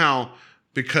then somehow,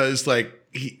 because like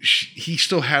he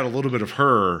still had a little bit of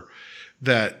her,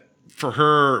 that for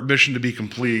her mission to be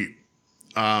complete,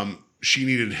 she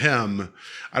needed him.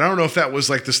 I don't know if that was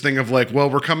like this thing of like, well,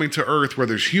 we're coming to Earth where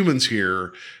there's humans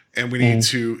here, and we need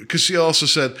to, because they also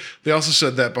said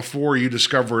that before you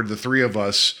discovered the three of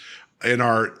us in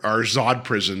our Zod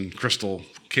prison crystal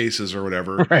cases or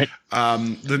whatever,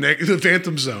 the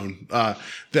Phantom Zone,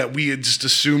 that we had just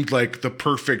assumed like the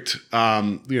perfect,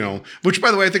 you know, which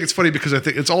by the way, I think it's funny because I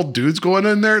think it's all dudes going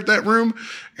in there, that room.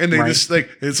 And they just like,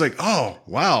 it's like, oh,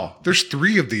 wow, there's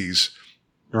three of these.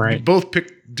 Right. We both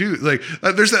pick dudes. Like,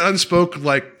 there's that unspoken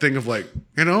like thing of like,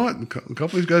 you know what? A couple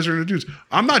of these guys are into dudes.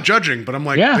 I'm not judging, but I'm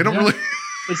like, they don't really.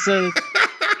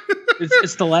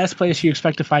 It's the last place you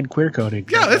expect to find queer coding.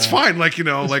 Yeah, that's fine. Like, you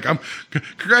know, like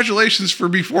congratulations for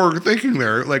before thinking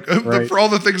there. Like for all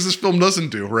the things this film doesn't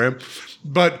do, right?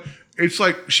 But it's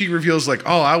like she reveals like,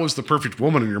 oh, I was the perfect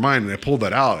woman in your mind, and I pulled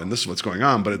that out, and this is what's going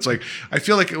on. But it's like I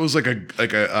feel like it was like a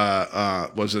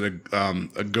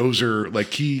Gozer like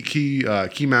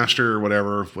key master or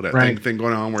whatever, thing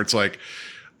going on where it's like.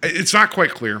 It's not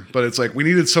quite clear, but it's like we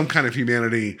needed some kind of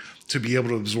humanity to be able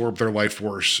to absorb their life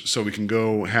force so we can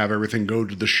go have everything go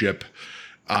to the ship.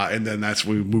 And then that's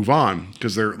when we move on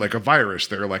because they're like a virus.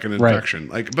 They're like an infection.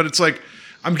 Like, but it's like,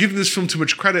 I'm giving this film too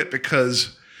much credit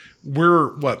because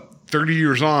we're 30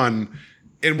 years on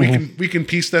and we can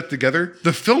piece that together.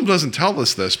 The film doesn't tell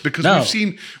us this because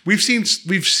we've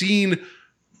seen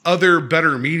other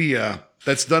better media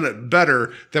that's done it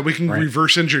better, that we can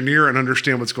reverse engineer and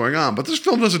understand what's going on. But this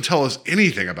film doesn't tell us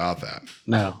anything about that.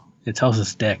 No, it tells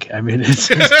us dick. I mean, it's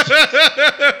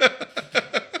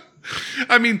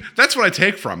I mean, that's what I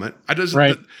take from it.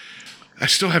 I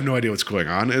still have no idea what's going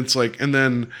on. And it's like, and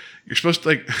then you're supposed to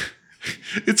like,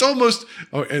 it's almost,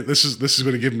 and this is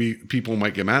going to give me, people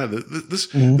might get mad at it.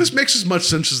 This makes as much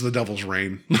sense as The Devil's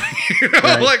Rain. You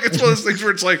know? Like, it's one of those things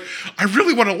where it's like, I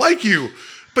really want to like you.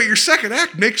 but your second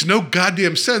act makes no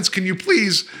goddamn sense. Can you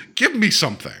please give me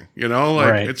something? You know,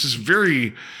 like it's just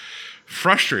very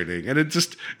frustrating, and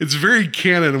it's very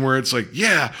canon where it's like,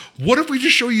 yeah, what if we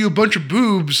just show you a bunch of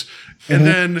boobs and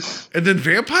then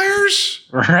vampires?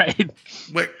 Right.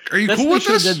 Like, are you cool with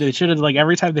this? They should have, like,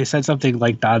 every time they said something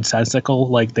like nonsensical,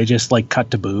 like they just like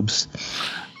cut to boobs,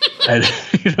 and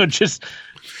just.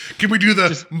 Can we do the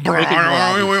noise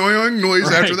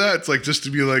after that? It's like, just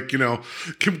to be like,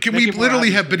 can we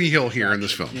literally have Benny Hill here in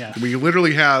this film? Yeah. Can we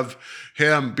literally have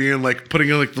him being like putting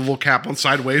like the little cap on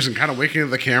sideways and kind of waking up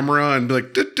the camera and be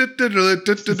like,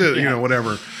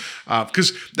 whatever.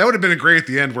 Because that would have been great at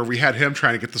the end where we had him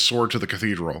trying to get the sword to the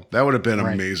cathedral. That would have been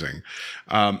amazing.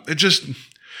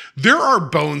 There are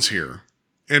bones here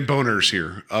and boners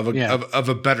here of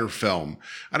a better film.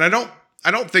 And I don't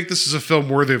think this is a film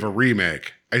worthy of a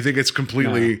remake. I think it's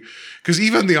completely, because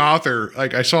even the author,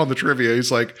 like I saw in the trivia,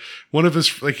 he's like, one of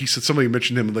his, like he said, somebody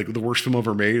mentioned him like the worst film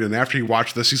ever made. And after he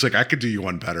watched this, he's like, I could do you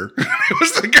one better. It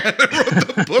was the guy that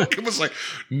wrote the book. It was like,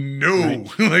 no,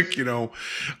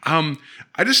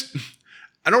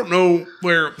 I don't know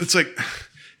where it's like,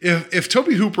 if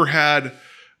Tobe Hooper had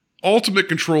ultimate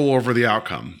control over the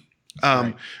outcome,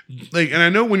 and I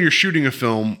know when you're shooting a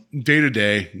film day to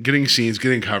day, getting scenes,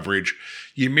 getting coverage,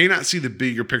 you may not see the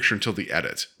bigger picture until the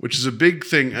edit, which is a big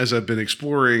thing as I've been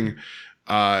exploring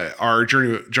our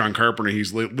journey with John Carpenter.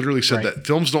 He's literally said that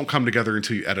films don't come together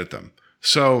until you edit them.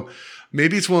 So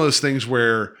maybe it's one of those things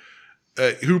where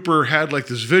Hooper had like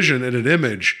this vision and an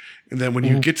image, and then when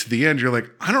you get to the end, you're like,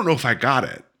 I don't know if I got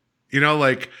it.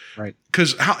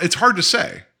 Because it's hard to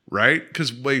say. Right?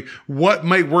 Because what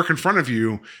might work in front of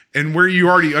you and where you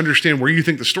already understand where you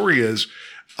think the story is,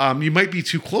 you might be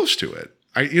too close to it.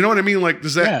 You know what I mean? Like,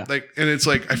 does that and it's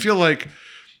like, I feel like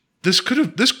this could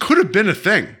have been a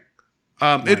thing.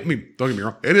 I mean, don't get me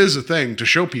wrong. It is a thing to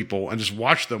show people and just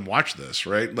watch them watch this,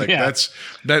 right? Like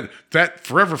that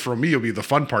forever for me will be the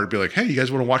fun part. It'd be like, hey, you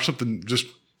guys want to watch something just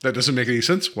that doesn't make any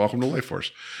sense? Welcome to Lifeforce.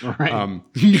 Right.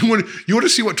 You want to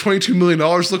see what $22 million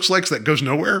looks like that goes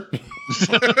nowhere?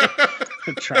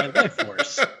 Try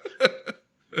Lifeforce.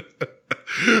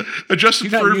 Adjusted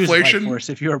for inflation.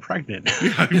 Lifeforce if you are pregnant.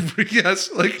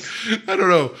 Yes. Like, I don't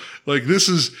know. Like, this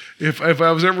is if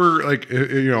I was ever like,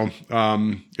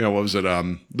 what was it?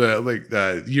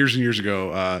 Years and years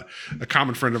ago, a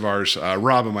common friend of ours,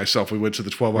 Rob and myself, we went to the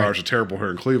 12 Hours of Terrible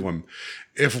here in Cleveland.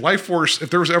 If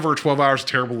there was ever a 12 Hours of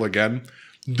Terrible again,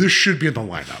 this should be in the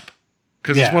lineup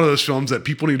because it's one of those films that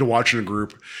people need to watch in a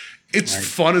group. It's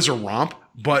fun as a romp,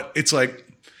 but it's like,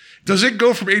 does it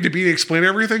go from A to B and explain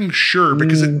everything? Sure,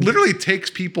 because it literally takes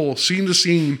people scene to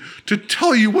scene to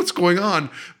tell you what's going on,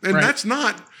 and that's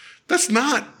not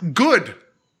good,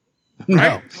 right?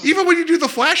 No. Even when you do the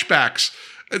flashbacks,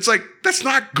 it's like that's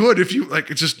not good. If you like,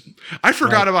 it's just I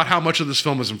forgot about how much of this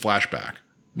film is in flashback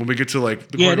when we get to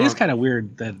like. It is kind of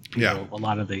weird that a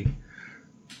lot of the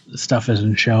stuff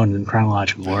isn't shown in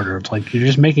chronological order. It's like you're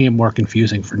just making it more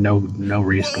confusing for no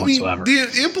reason whatsoever.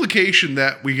 The implication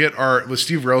that we get with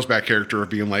Steve Railsback character of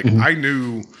being like, I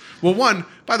knew. Well, one,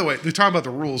 by the way, they're talking about the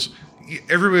rules.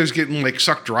 Everybody's getting like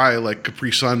sucked dry like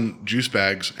Capri Sun juice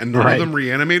bags, and none of them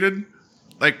reanimated.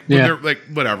 Like when they're like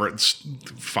whatever, it's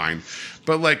fine.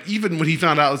 But like even when he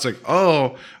found out, it's like,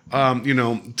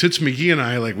 Tits McGee and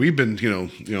I like we've been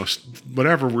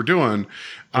whatever we're doing.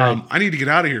 I need to get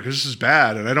out of here because this is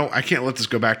bad, and I can't let this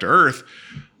go back to Earth.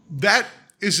 That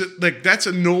is like that's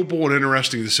a noble and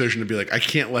interesting decision to be like, I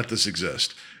can't let this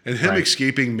exist. And him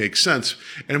escaping makes sense.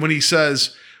 And when he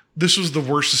says this was the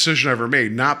worst decision I ever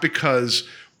made, not because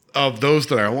of those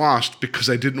that I lost, because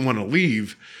I didn't want to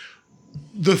leave.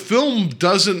 The film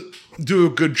doesn't do a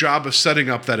good job of setting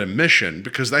up that admission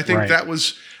because I think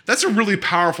that's a really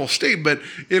powerful statement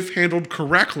if handled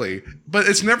correctly. But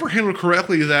it's never handled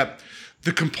correctly that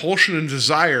the compulsion and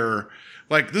desire,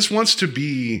 like this wants to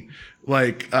be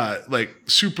like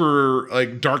super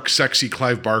like dark, sexy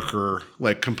Clive Barker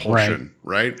like compulsion,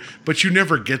 right? But you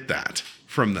never get that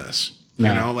from this.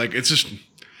 No. Like it's just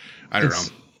I don't know.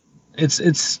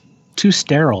 It's too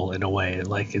sterile in a way.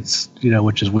 Like it's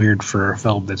which is weird for a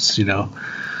film that's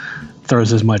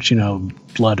throws as much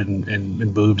blood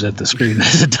and boobs at the screen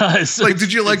as it does. Like,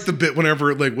 did you like the bit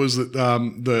whenever like was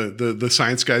the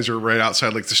science guys are right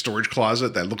outside like the storage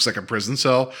closet that looks like a prison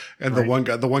cell, and the one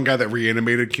guy that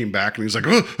reanimated came back and he was like,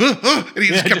 and he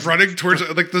just kept running towards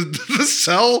like the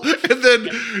cell, and then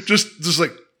just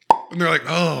like, and they're like,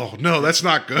 oh no, that's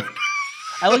not good.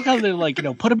 I like how they like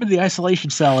put him in the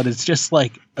isolation cell and it's just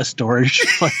like a storage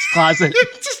closet.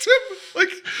 It's just him like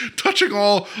touching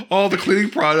all the cleaning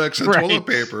products and toilet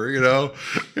paper,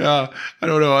 Yeah, I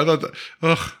don't know. I thought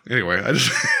that, anyway, I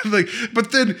just like,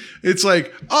 but then it's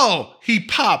like, oh, he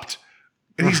popped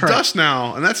and he's dust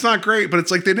now, and that's not great, but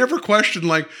it's like they never questioned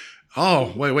like,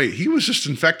 oh, wait, he was just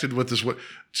infected with this. What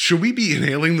should we be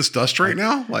inhaling this dust right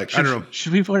now? Like, I don't know.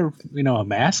 Should we wear, a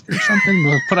mask or something?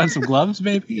 We'll put on some gloves,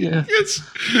 maybe? Yeah.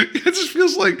 It just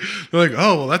feels like they're like,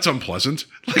 oh, well, that's unpleasant.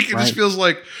 Like, it just feels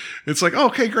like it's like, oh,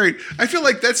 okay, great. I feel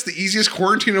like that's the easiest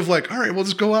quarantine of like, all right, we'll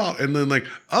just go out, and then like,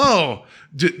 oh,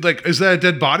 like, is that a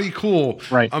dead body? Cool,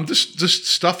 right? Just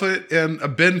stuff it in a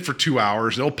bin for 2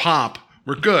 hours. It'll pop.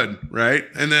 We're good, right?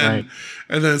 And then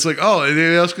it's like, oh,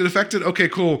 anybody else get affected? Okay,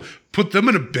 cool. Put them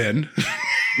in a bin.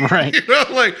 Right.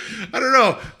 Like, I don't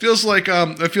know. Feels like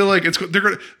I feel like it's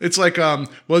like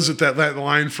was it that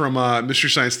line from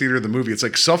Mystery Science Theater, the movie? It's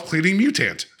like self-cleaning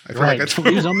mutant. I feel like that's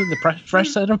use only the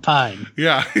fresh set of pine.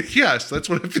 Yeah. Yes, that's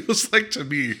what it feels like to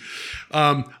me.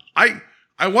 I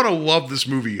want to love this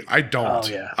movie. I don't. Oh,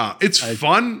 yeah. It's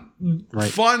fun.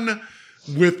 Fun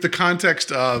with the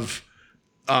context of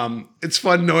it's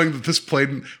fun knowing that this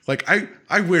played like I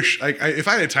wish if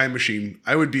I had a time machine,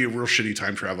 I would be a real shitty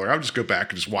time traveler. I would just go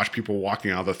back and just watch people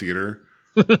walking out of the theater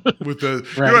with the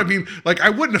you know what I mean? Like, I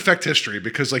wouldn't affect history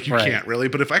because like you can't really,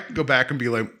 but if I could go back and be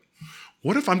like,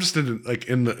 what if I'm just in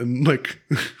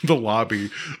the lobby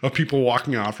of people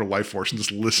walking out for Lifeforce and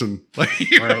just listen, like,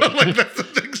 like that's the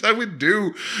things I would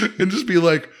do, and just be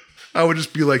like, I would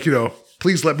just be like,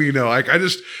 please let me know. Like, I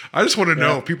just want to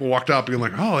know if people walked out being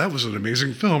like, oh, that was an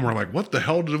amazing film, or like, what the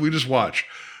hell did we just watch?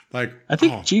 Like, I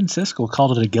think Gene Siskel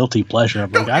called it a guilty pleasure. I'm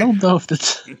like, I don't know if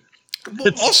that's.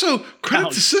 Also,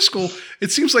 credit to Siskel. It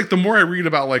seems like the more I read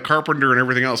about like Carpenter and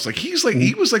everything else, like he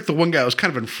was like the one guy that was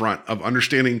kind of in front of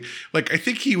understanding. Like, I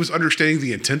think he was understanding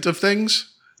the intent of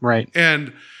things, right?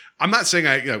 And I'm not saying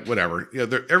whatever.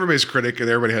 Everybody's a critic and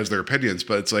everybody has their opinions,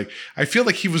 but it's like I feel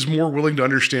like he was more willing to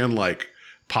understand like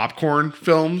popcorn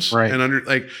films, right?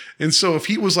 And so if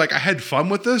he was like, I had fun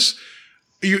with this,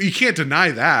 you can't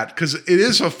deny that, because it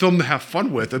is a film to have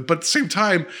fun with. But at the same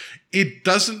time, it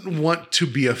doesn't want to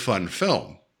be a fun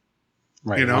film,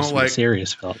 right? Like a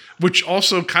serious film, which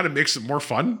also kind of makes it more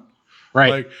fun,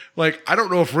 right? Like I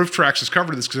don't know if Riff Tracks has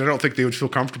covered this, because I don't think they would feel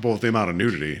comfortable with the amount of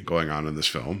nudity going on in this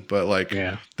film. But like,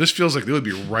 this feels like they would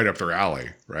be right up their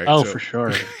alley, right? Oh, for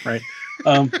sure, right.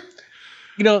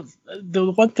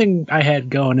 The one thing I had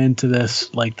going into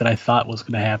this, like, that I thought was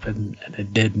going to happen and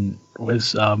it didn't,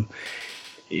 was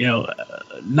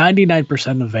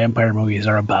 99% of vampire movies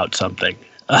are about something.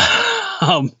 They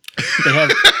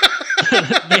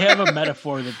have a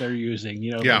metaphor that they're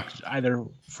using, like either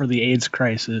for the AIDS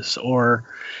crisis or,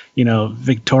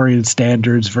 Victorian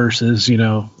standards versus,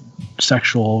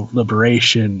 sexual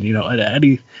liberation,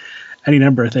 any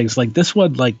number of things. Like this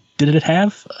one, like, did it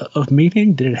have a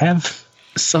meaning? Did it have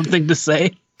something to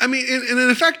say? I mean, in an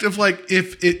effect of like,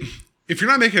 if you're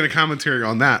not making a commentary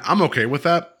on that, I'm okay with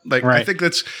that. Like, I think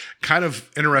that's kind of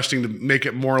interesting to make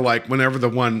it more like whenever the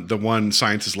one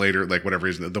scientist later, like whatever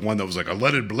he's the one that was like a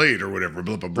leaded blade or whatever,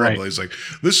 blah, blah, blah, blah. He's like,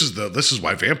 this is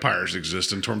why vampires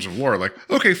exist in terms of lore. Like,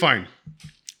 okay, fine.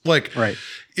 Like,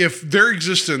 if their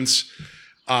existence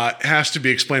has to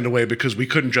be explained away because we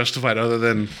couldn't justify it other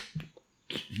than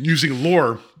using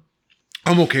lore,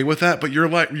 I'm okay with that. But you're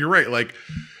right. Like,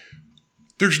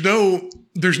 there's no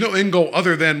end goal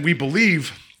other than we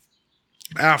believe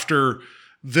after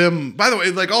them. By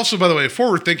the way,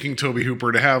 forward thinking Toby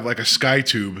Hooper to have like a sky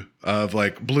tube of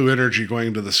like blue energy going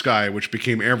into the sky, which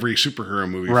became every superhero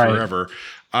movie forever.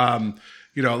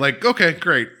 Like, okay,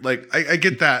 great. Like, I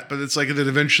get that, but it's like that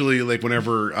eventually, like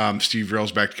whenever Steve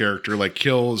Railsback character like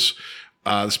kills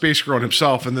the space girl and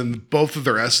himself, and then both of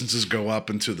their essences go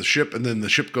up into the ship, and then the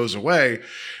ship goes away.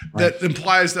 That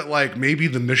implies that like maybe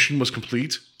the mission was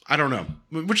complete. I don't know,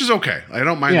 which is okay. I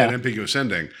don't mind that ambiguous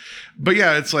ending, but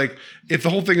yeah, it's like if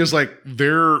the whole thing is like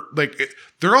they're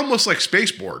almost like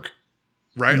Spaceborg,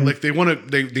 right? Mm-hmm. Like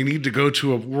they need to go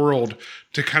to a world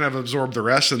to kind of absorb their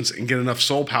essence and get enough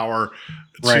soul power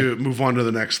to move on to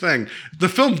the next thing. The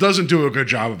film doesn't do a good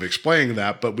job of explaining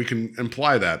that, but we can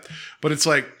imply that. But it's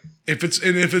like if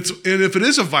it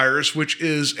is a virus, which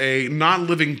is a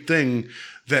non-living thing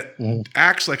that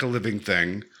acts like a living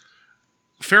thing,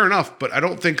 fair enough. But I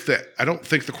don't think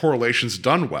the correlation's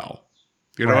done well.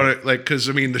 You know, because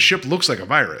I mean, the ship looks like a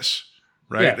virus,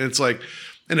 right? Yeah. And it's like,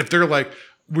 and if they're like,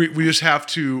 we just have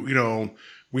to,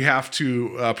 we have to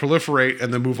proliferate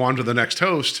and then move on to the next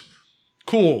host.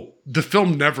 Cool. The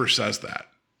film never says that,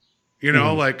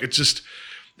 like it's just,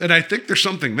 and I think there's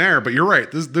something there, but you're right.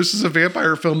 This is a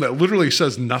vampire film that literally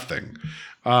says nothing.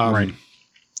 And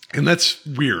that's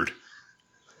weird.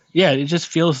 Yeah, it just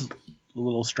feels a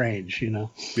little strange,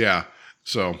 Yeah.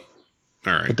 So,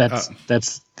 all right. But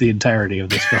that's the entirety of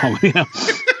this film. It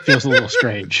feels a little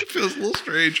strange. Feels a little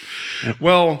strange. Yep.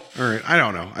 Well, all right. I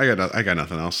don't know. I got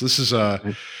nothing else. This is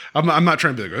I'm not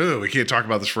trying to be like, oh, we can't talk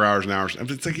about this for hours and hours.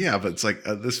 It's like, yeah, but it's like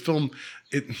this film.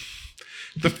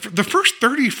 The first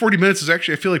 30, 40 minutes is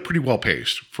actually, I feel like, pretty well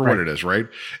paced for what it is, right?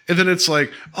 And then it's like,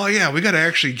 oh yeah, we got to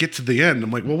actually get to the end.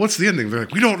 I'm like, well, what's the ending? They're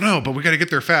like, we don't know, but we got to get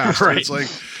there fast. Right.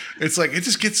 It's like it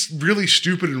just gets really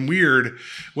stupid and weird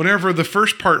whenever the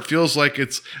first part feels like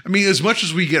it's. I mean, as much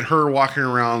as we get her walking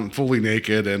around fully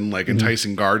naked and like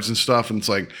enticing guards and stuff, and it's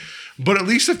like, but at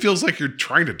least it feels like you're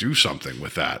trying to do something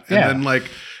with that.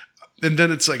 And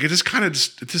then it's like, it just kind of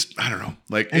just I don't know.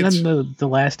 Like, and then the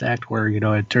last act where,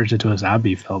 it turns into a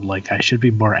zombie film, like I should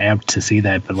be more amped to see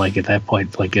that. But like at that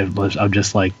point, like I'm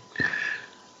just like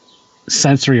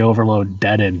sensory overload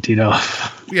deadened,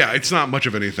 Yeah. It's not much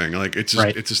of anything. Like it's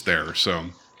just there.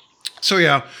 So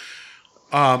yeah.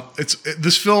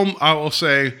 This film, I will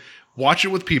say, watch it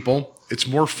with people. It's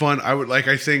more fun.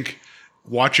 I think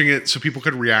watching it so people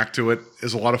could react to it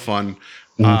is a lot of fun.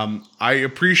 I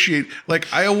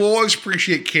will always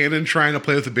appreciate Canon trying to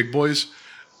play with the big boys,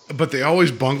 but they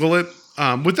always bungle it.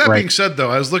 With that being said,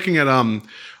 though, I was looking at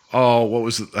what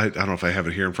was it? I don't know if I have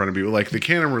it here in front of me, but like the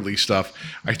Canon release stuff.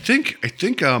 I think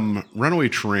Runaway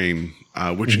Train,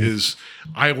 which is,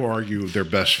 I will argue, their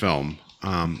best film.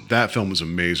 That film is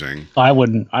amazing. I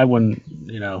wouldn't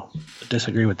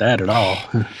disagree with that at all.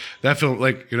 That film,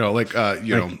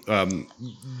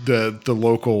 the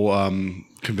local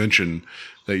convention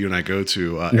that you and I go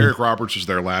to, Eric Roberts was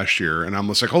there last year, and I'm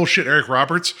just like, oh shit, Eric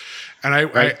Roberts. And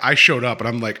I showed up, and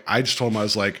I'm like, I just told him, I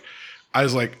was like, I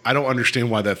don't understand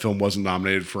why that film wasn't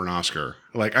nominated for an Oscar.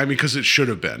 Like, I mean, because it should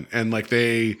have been. And like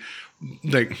it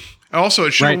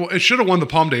should have won the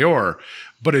Palme d'Or,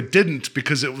 but it didn't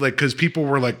because people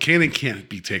were like, Canon can't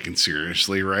be taken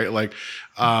seriously, right?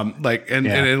 And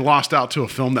it lost out to a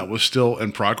film that was still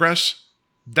in progress.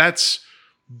 I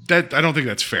don't think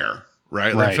that's fair.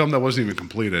 Right? Like a film that wasn't even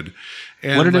completed.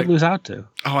 And what did it lose out to?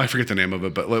 Oh, I forget the name of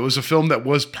it, but it was a film that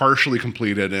was partially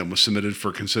completed and was submitted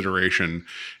for consideration,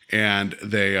 and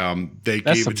they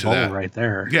gave it to that right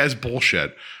there. Yeah, it's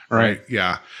bullshit. Right?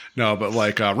 Yeah. No, but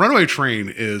Runaway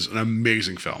Train is an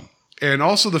amazing film. And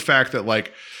also the fact that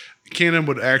like Canon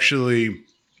would actually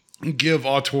give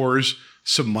auteurs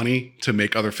some money to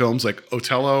make other films, like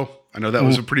Othello. I know that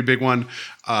was a pretty big one.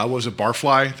 Was it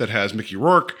Barfly that has Mickey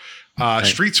Rourke?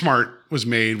 Street Smart was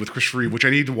made with Christopher Reeve, which I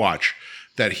need to watch,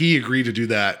 that he agreed to do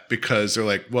that because they're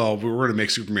like, well, we were going to make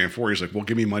Superman 4. He's like, well,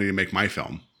 give me money to make my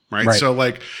film. Right. So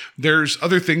like there's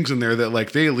other things in there that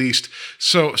like they at least.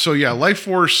 So yeah,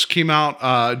 Lifeforce came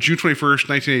out June 21st,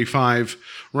 1985.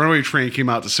 Runaway Train came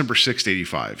out December 6th,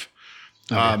 85.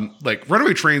 Like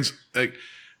Runaway Train's like,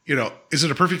 is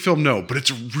it a perfect film? No, but it's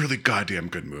a really goddamn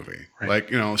good movie. Right.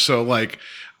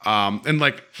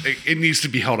 It needs to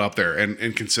be held up there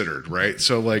and considered, right?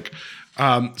 So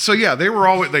yeah, they were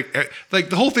always like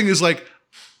the whole thing is like,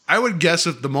 I would guess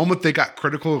at the moment they got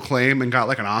critical acclaim and got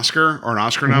like an Oscar or an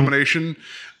Oscar nomination,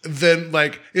 then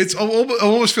like it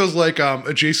almost feels like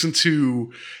adjacent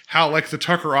to how like the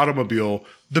Tucker automobile,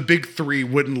 the big three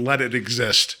wouldn't let it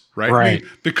exist. Right. I mean,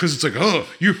 because it's like, oh,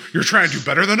 you're trying to do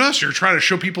better than us. You're trying to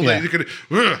show people that you could,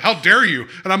 how dare you?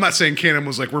 And I'm not saying Canon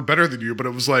was like, we're better than you, but it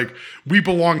was like, we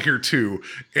belong here too.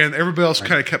 And everybody else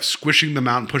kind of kept squishing them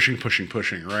out and pushing.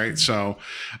 Right. So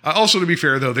also to be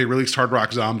fair though, they released Hard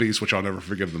Rock Zombies, which I'll never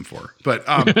forgive them for. But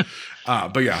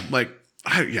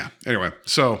yeah, anyway.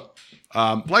 So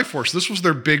Lifeforce, this was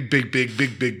their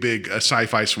big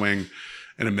sci-fi swing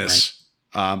and a miss.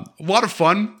 A lot of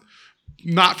fun.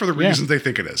 Not for the reasons they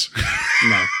think it is.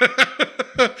 No.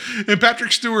 And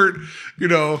Patrick Stewart,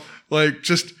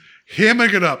 just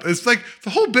hamming it up. It's like the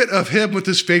whole bit of him with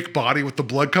his fake body with the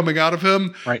blood coming out of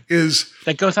him is...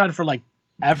 That goes on for like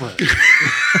ever. it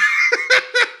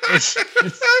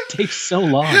takes so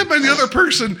long. Him and the other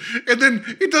person. And then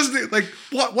it doesn't... Like,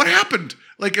 what happened?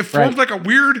 Like, it formed like a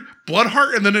weird blood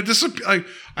heart and then it disappeared.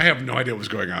 I have no idea what was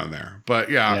going on there. But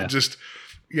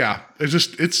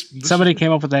somebody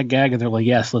came up with that gag and they're like,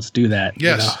 yes, let's do that.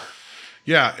 Yes.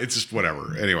 Yeah, it's just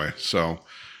whatever. Anyway, so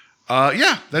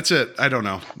that's it. I don't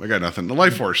know. I got nothing. The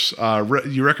Lifeforce.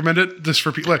 You recommend it just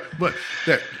for people?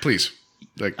 Please.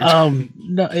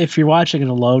 No, if you're watching it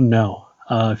alone, no.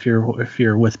 If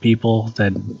you're with people,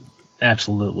 then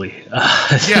absolutely.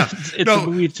 It's a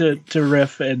movie to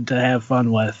riff and to have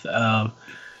fun with.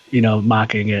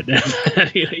 Mocking it,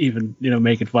 and even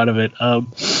making fun of it.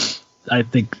 I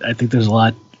think there's a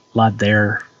lot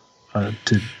there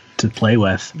to to play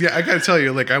with. Yeah, I gotta tell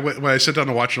you, like when I sat down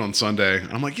to watch it on Sunday,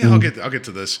 I'm like, yeah, I'll get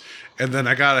to this, and then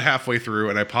I got it halfway through,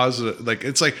 and I paused it. Like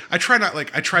it's like I try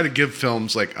to give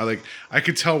films I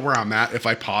could tell where I'm at if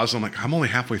I pause. I'm like, I'm only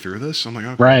halfway through this. I'm like,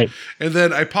 okay. Right, and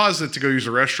then I paused it to go use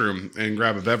the restroom and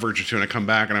grab a beverage or two, and I come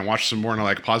back and I watch some more, and I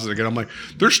like pause it again. I'm like,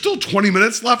 there's still 20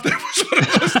 minutes left. That was one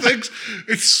of those things.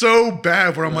 It's so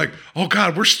bad where I'm like, oh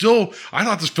God, I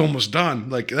thought this film was done.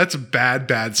 Like that's a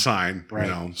bad sign, right.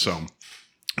 you know. So.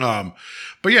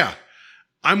 But yeah,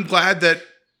 I'm glad that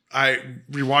I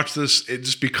rewatched this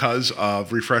just because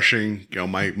of refreshing,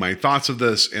 my thoughts of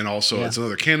this, and also it's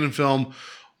another Cannon film.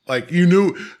 Like I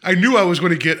knew I was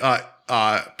going to get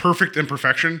Perfect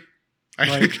Imperfection.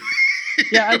 Right.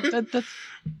 Yeah,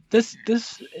 this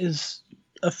is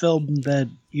a film that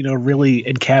really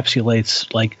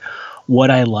encapsulates like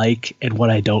what I like and what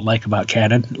I don't like about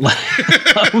Cannon.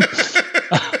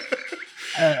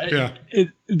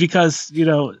 Because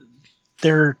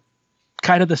they're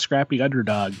kind of the scrappy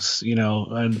underdogs, in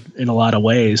a lot of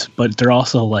ways, but they're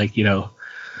also like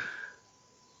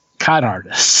con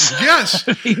artists. Yes.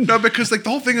 No, because like the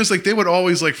whole thing is like they would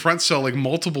always like front sell like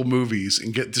multiple movies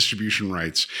and get distribution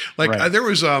rights. Like there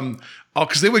was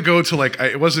because they would go to like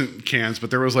it wasn't Cannes, but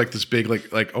there was like this big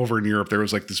like over in Europe there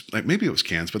was like this like maybe it was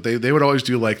Cannes, but they would always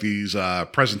do like these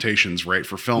presentations right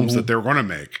for films that they were going to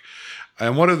make.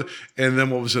 And and then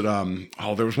what was it?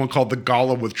 There was one called The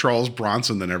Gala with Charles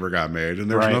Bronson that never got made,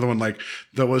 and there was another one like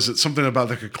that was something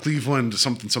about like a Cleveland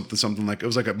something like it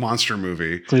was like a monster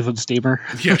movie. Cleveland Steamer.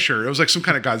 Yeah, sure. It was like some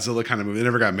kind of Godzilla kind of movie. It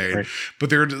never got made, but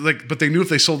they knew if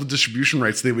they sold the distribution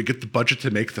rights, they would get the budget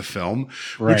to make the film,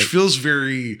 which feels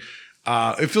very,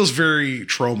 it feels very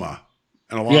Trauma.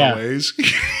 In a lot of ways,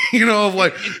 of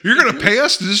like, you're going to pay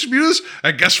us to distribute this?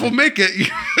 I guess we'll make it.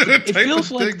 It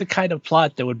feels like the kind of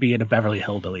plot that would be in a Beverly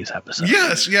Hillbillies episode.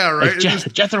 Yes, yeah, right.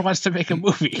 Like Jethro wants to make a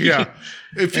movie. Yeah.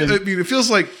 It feels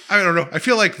like, I don't know. I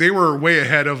feel like they were way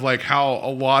ahead of like how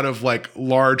a lot of like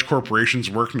large corporations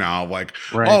work now. Like,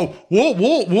 oh,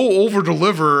 we'll over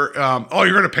deliver. Oh,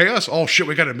 you're going to pay us? Oh shit,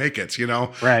 we got to make it,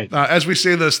 Right. As we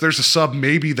say this, there's a sub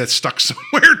maybe that's stuck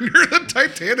somewhere near the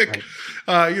Titanic. Right.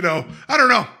 I don't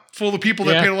know, full of people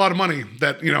that paid a lot of money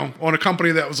that, on a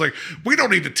company that was like, we don't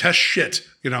need to test shit,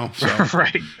 so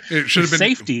right. It should have been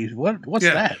safety. What's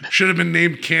that? Should have been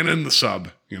named Cannon the Sub,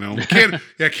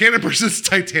 Cannon versus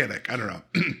Titanic. I don't know.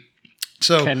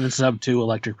 So Cannon Sub 2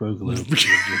 Electric Boogaloo. Bring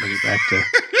it back to.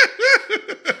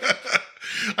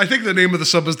 I think the name of the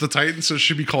sub is the Titan, so it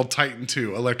should be called Titan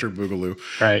 2 Electric Boogaloo.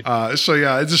 Right. So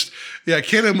yeah,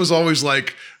 Cannon was always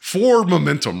like for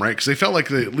momentum, right? Because they felt like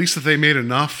at least if they made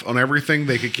enough on everything,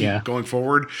 they could keep going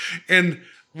forward. And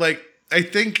like I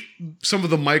think some of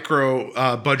the micro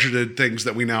budgeted things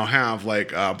that we now have, like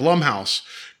Blumhouse,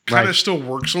 kind of still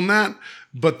works on that,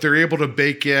 but they're able to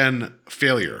bake in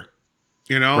failure.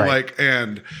 Like,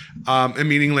 and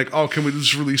meaning like, oh, can we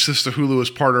just release this to Hulu as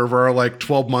part of our like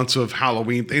 12 months of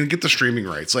Halloween and get the streaming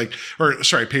rights? Like,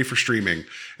 pay for streaming.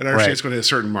 And I understand it's going to a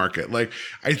certain market. Like,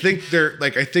 I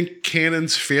think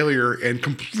Cannon's failure and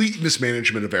complete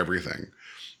mismanagement of everything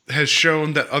has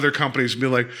shown that other companies be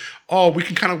like, oh, we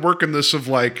can kind of work in this of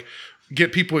like,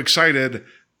 get people excited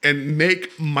and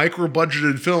make micro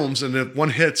budgeted films. And if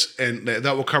one hits and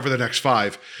that will cover the next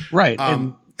 5. Right.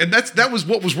 And that was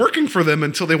what was working for them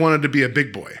until they wanted to be a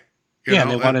big boy. They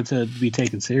wanted to be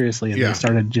taken seriously, and they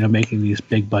started, making these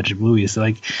big budget movies.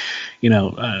 Like,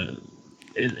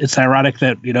 it's ironic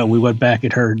that we went back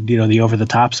and heard the Over the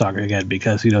Top song again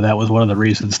because that was one of the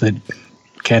reasons that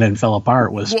Cannon fell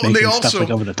apart was making stuff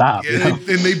like Over the Top. And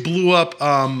they blew up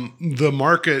the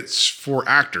markets for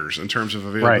actors in terms of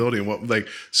availability and what like.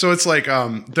 So it's like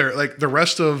they're like the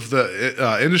rest of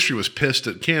the industry was pissed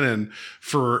at Cannon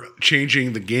for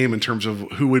changing the game in terms of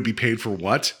who would be paid for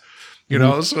what.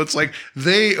 So it's like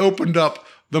they opened up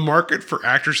the market for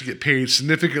actors to get paid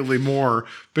significantly more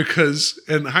because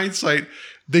in hindsight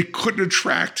they couldn't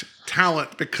attract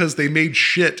talent because they made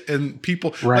shit and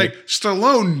people like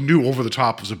Stallone knew Over the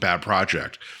Top was a bad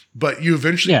project, but you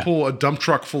eventually pull a dump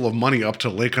truck full of money up to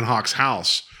Lake and Hawk's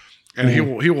house and he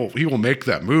will make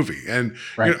that movie. And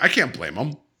I can't blame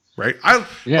him. Right.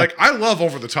 I love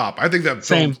Over the Top. I think that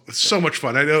film is so much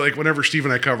fun. I know like whenever Steve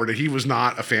and I covered it, he was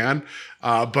not a fan,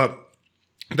 but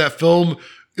that film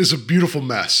is a beautiful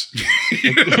mess.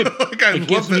 It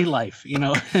gives me life, Damn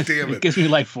it. It gives me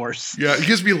life force. Yeah, it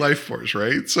gives me life force,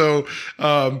 right? So,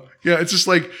 it's just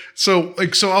like so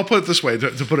I'll put it this way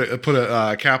to put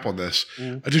a cap on this.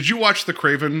 Did you watch the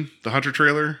Kraven the Hunter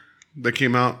trailer? that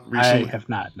came out recently? I have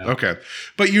not. No. Okay.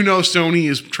 But Sony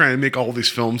is trying to make all these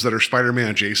films that are Spider-Man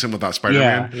adjacent without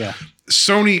Spider-Man. Yeah.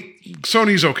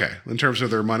 Sony's okay in terms of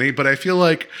their money, but I feel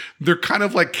like they're kind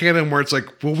of like canon where it's like,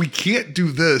 well, we can't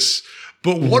do this,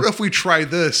 but what if we try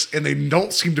this? And they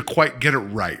don't seem to quite get it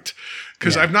right.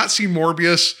 Because I've not seen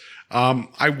Morbius.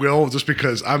 I will, just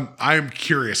because I'm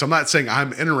curious. I'm not saying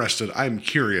I'm interested. I'm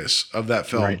curious of that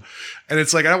film. Right. And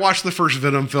it's like, I watched the first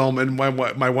Venom film, and my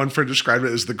one friend described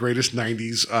it as the greatest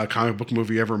 90s comic book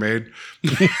movie ever made.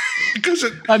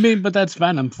 But that's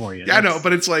Venom for you. Yeah, I know,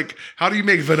 but it's like, how do you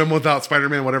make Venom without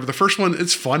Spider-Man, whatever? The first one,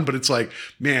 it's fun, but it's like,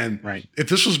 man, if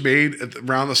this was made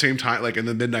around the same time, like in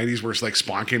the mid-90s where it's like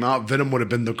Spawn came out, Venom would have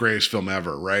been the greatest film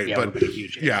ever, right? Yeah, but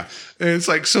huge. Yeah. And it's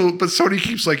like, but Sony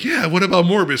keeps like, yeah, what about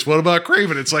Morbius? What about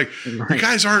Craven? It's like, you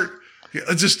guys aren't,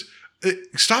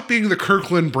 stop being the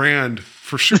Kirkland brand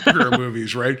for superhero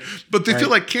movies, right? But they feel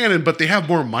like canon, but they have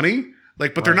more money,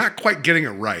 but they're not quite getting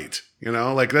it right.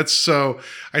 That's so.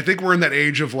 I think we're in that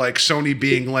age of like Sony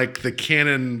being like the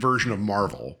canon version of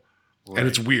Marvel, and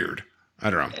it's weird. I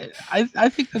don't know. I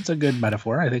think that's a good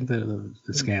metaphor. I think the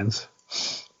scans.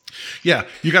 Yeah,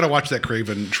 you got to watch that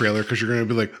Craven trailer because you're going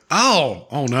to be like, oh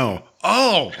no,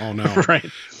 oh no. Right.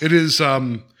 It is.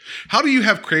 How do you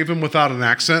have Craven without an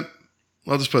accent?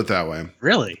 I'll just put it that way.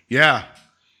 Really? Yeah.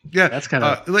 Yeah, that's kind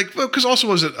of because also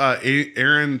was it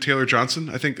Aaron Taylor Johnson?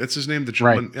 I think that's his name. The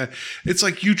gentleman. Right. It's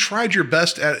like you tried your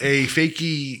best at a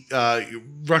fakey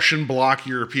Russian bloc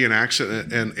European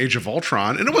accent in Age of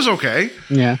Ultron, and it was okay.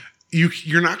 Yeah,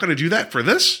 you're not going to do that for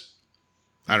this.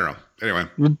 I don't know. Anyway,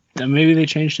 maybe they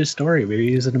changed his story.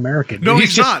 Maybe he's an American. No,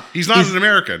 he's not. He's not an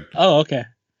American. Oh, okay.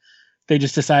 They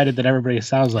just decided that everybody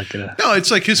sounds like it. No,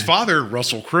 it's like his father,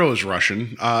 Russell Crowe, is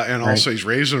Russian, and also he's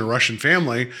raised in a Russian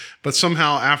family. But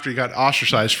somehow, after he got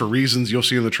ostracized for reasons you'll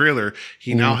see in the trailer,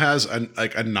 he now has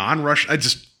a non-Russian.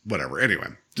 Whatever. Anyway,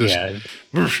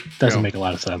 doesn't make a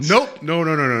lot of sense. Nope.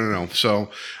 No. So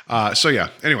yeah.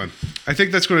 Anyway, I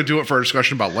think that's going to do it for our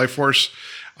discussion about Lifeforce.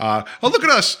 Look at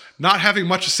us not having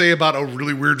much to say about a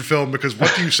really weird film, because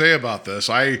what do you say about this?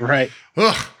 Right.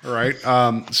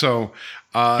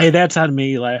 Hey, that's on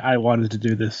me. Like, I wanted to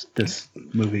do this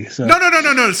movie. So no.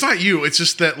 It's not you. It's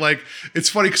just that, like, it's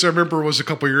funny because I remember it was a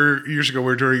couple years ago. We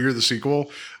were doing a year of the sequel.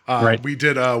 We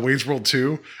did Wayne's World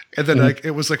 2, and then like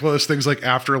it was like one of those things. Like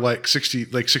after like 60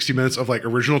 minutes of like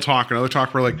original talk and other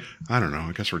talk, we're like, I don't know.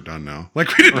 I guess we're done now.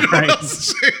 Like we didn't know what else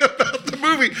to say about the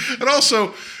movie. And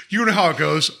also, you know how it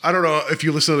goes. I don't know if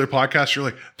you listen to other podcasts. You're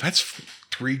like, that's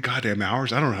 3 goddamn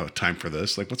hours. I don't have time for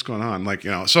this. Like, what's going on? Like,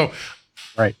 so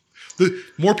right.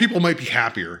 More people might be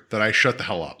happier that I shut the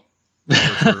hell up for a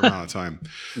short amount of time.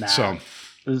 So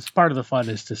it's part of the fun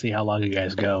is to see how long you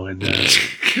guys go and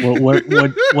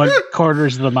what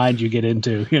corners of the mind you get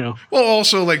into. Well,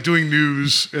 also like doing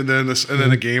news and then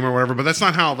a game or whatever. But that's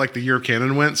not how like the year of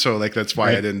canon went. So like that's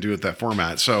why I didn't do it that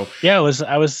format. So yeah,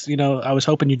 I was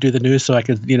hoping you'd do the news so I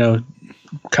could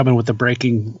come in with the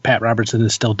breaking Pat Robertson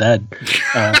is still dead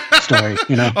story.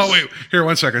 Oh wait, here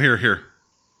 1 second. Here.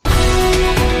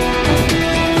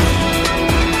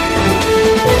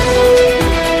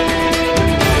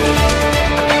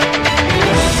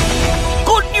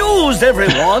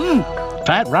 Everyone,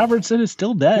 Pat Robertson is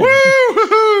still dead.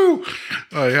 Woo-hoo-hoo!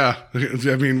 Oh yeah,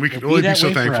 I mean we can only be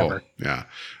so thankful. Forever. Yeah,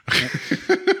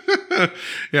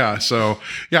 yeah. So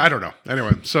yeah, I don't know.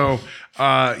 Anyway, so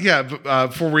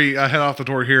before we head off the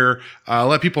door here,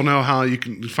 let people know how you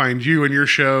can find you and your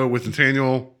show with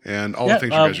Nathaniel and all the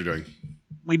things you guys are doing.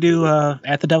 We do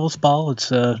At the Devil's Ball.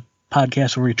 It's a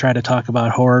podcast where we try to talk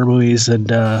about horror movies, and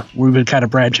we've been kind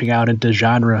of branching out into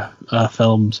genre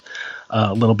films.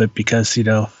 A little bit because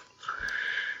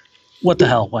what the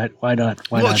hell? Why not?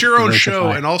 Why not it's your own show,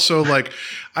 and also like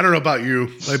I don't know about you,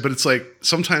 like, but it's like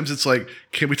sometimes it's like,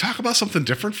 can we talk about something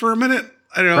different for a minute?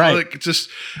 I don't know, like just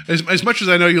as much as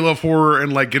I know you love horror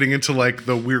and like getting into like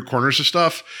the weird corners of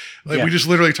stuff. Like we just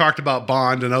literally talked about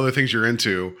Bond and other things you're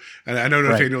into, and I know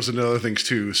Nathaniel's into other things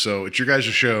too. So it's your guys'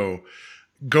 show.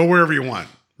 Go wherever you want.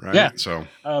 Right. Yeah. So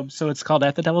it's called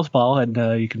At the Devil's Ball, and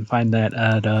you can find that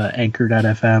at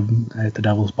anchor.fm at the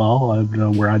Devil's Ball.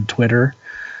 We're on Twitter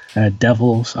at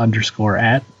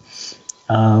devils_at.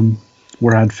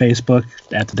 We're on Facebook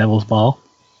at the Devil's Ball.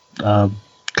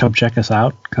 Come check us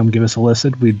out. Come give us a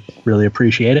listen. We'd really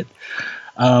appreciate it.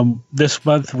 This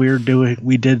month we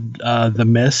did The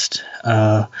Mist.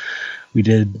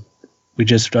 We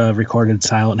just recorded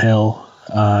Silent Hill.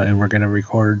 And we're going to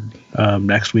record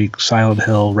next week Silent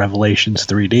Hill Revelations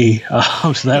 3D.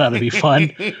 So that ought to be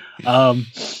fun. I'm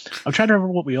trying to remember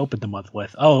what we opened the month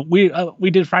with. Oh, we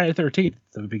did Friday the 13th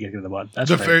at the beginning of the month. That's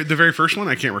the very first one?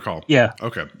 I can't recall. Yeah.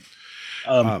 Okay.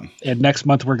 And next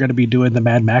month we're going to be doing the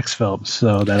Mad Max films,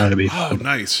 so that ought to be fun. Oh,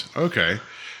 nice. Okay.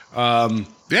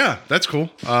 Yeah, that's cool.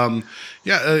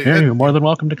 You're more than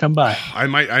welcome to come by. I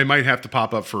might have to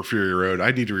pop up for Fury Road.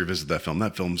 I need to revisit that film.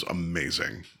 That film's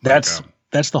amazing. That's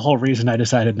the whole reason I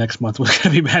decided next month was going to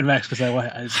be Mad Max, because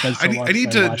I spent so long. I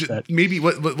need to watch to that. maybe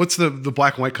what's the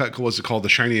black and white cut? Was it called the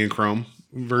Shiny and Chrome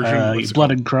version?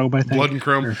 Blood and Chrome, I think. Blood and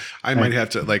Chrome. I might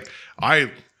have to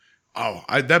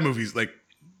that movie's like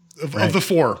of the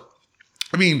four.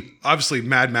 I mean, obviously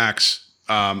Mad Max.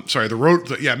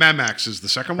 Mad Max is the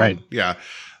second one. Right. Yeah.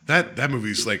 That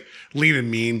movie's like lean and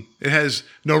mean. It has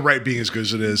no right being as good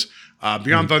as it is.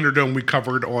 Beyond Thunderdome we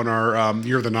covered on our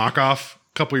Year of the Knockoff a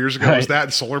couple years ago. Was that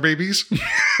and Solar Babies?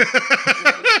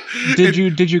 Did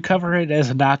you cover it as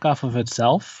a knockoff of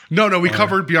itself? No, we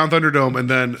covered Beyond Thunderdome and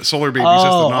then Solar Babies as the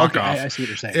knockoff. Okay. I see what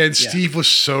you're saying. And Steve was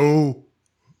so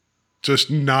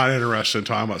just not interested in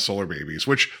talking about Solar Babies,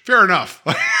 which fair enough.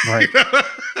 Right.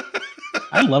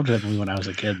 I loved that movie when I was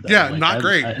a kid, though. Yeah, not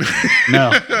great.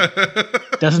 No.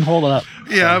 Doesn't hold up.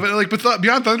 Yeah, but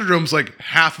Beyond Thunderdome like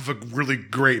half of a really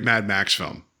great Mad Max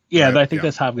film. Yeah, right? but I think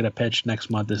that's how I'm going to pitch next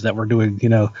month, is that we're doing,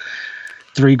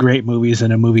 3 great movies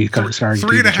and a movie starring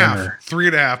three and a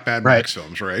half Mad Max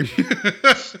films, right?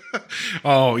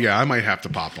 Oh yeah, I might have to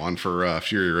pop on for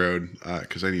Fury Road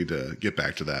because I need to get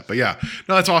back to that. But yeah,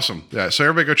 no, that's awesome. Yeah, so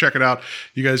everybody go check it out.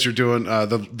 You guys are doing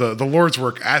the Lord's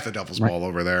work at the Devil's Ball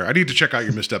over there. I need to check out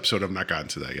your Mist episode. I've not gotten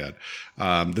to that yet.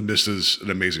 The Mist is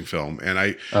an amazing film, and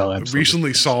I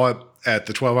recently saw it at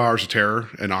the 12 Hours of Terror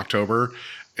in October,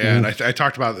 and I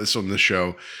talked about this on this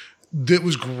show. It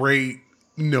was great.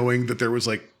 Knowing that there was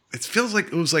it feels like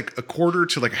it was like a quarter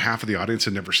to like half of the audience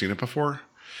had never seen it before.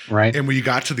 Right. And when you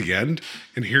got to the end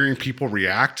and hearing people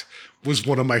react was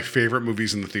one of my favorite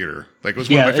movies in the theater. Like it was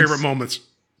one of my favorite moments.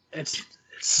 It's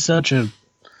such a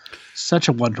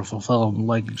wonderful film,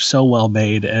 like so well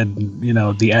made, and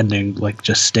the ending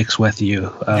just sticks with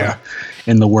you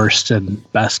in the worst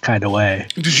and best kind of way.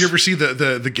 Did you ever see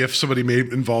the GIF somebody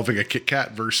made involving a Kit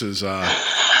Kat versus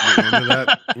the end of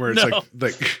that, where it's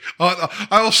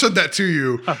I'll send that to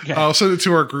you. Okay. I'll send it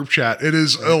to our group chat. It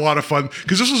is a lot of fun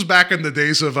because this was back in the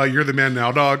days of You're the Man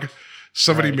Now, Dog.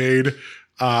 Somebody made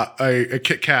a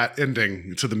Kit Kat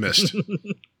ending to The Mist.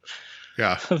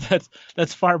 Yeah,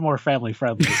 that's far more family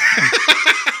friendly.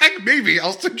 Maybe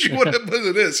I'll send you what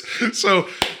it is. So,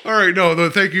 all right, no,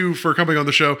 thank you for coming on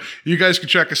the show. You guys can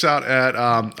check us out at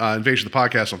Invasion of the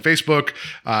Podcast on Facebook.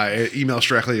 Email us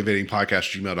directly at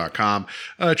invadingpodcast@gmail.com.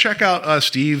 Check out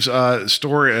Steve's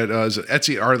store at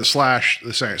Etsy or the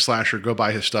Silent Slasher. Go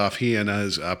buy his stuff. He and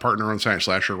his partner on Silent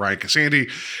Slasher, Ryan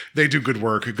Cassandi, they do good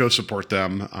work. Go support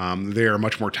them. They are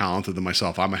much more talented than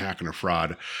myself. I'm a hack and a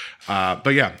fraud.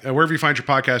 But yeah, wherever you find your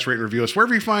podcast, rate and review us.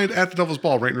 Wherever you find At the Devil's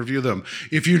Ball, rate and review them.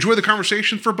 If you enjoy the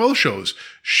conversation for both shows,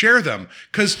 share them,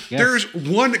 because there's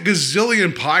 1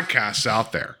 gazillion podcasts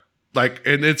out there.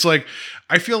 And it's I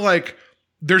feel like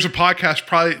there's a podcast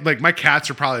probably my cats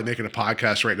are probably making a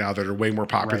podcast right now that are way more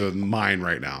popular than mine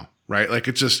right now. Right.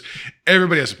 It's just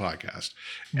everybody has a podcast.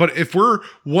 But if we're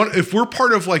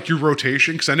part of your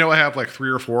rotation, because I know I have 3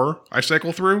 or 4 I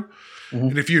cycle through. Mm-hmm.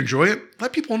 And if you enjoy it,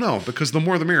 let people know, because the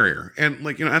more the merrier. And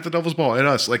At the Devil's Ball, at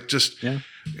us, all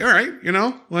right,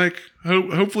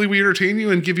 hopefully we entertain you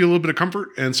and give you a little bit of comfort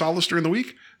and solace during the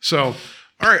week. So,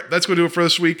 all right, that's going to do it for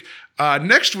this week.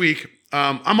 Next week,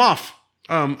 I'm off.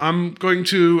 I'm going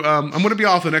to be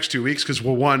off the next 2 weeks because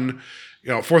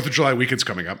 4th of July weekend's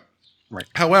coming up. Right.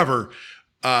 However,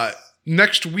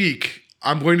 next week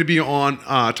I'm going to be on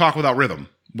Talk Without Rhythm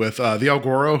with the El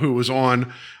Goro, who was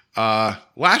on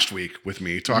last week with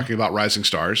me talking about Rising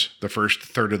Stars, the first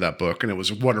third of that book, and it was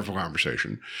a wonderful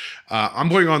conversation. I'm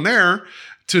going on there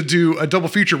to do a double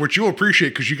feature, which you'll appreciate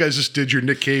because you guys just did your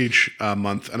Nick Cage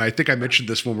month, and I think I mentioned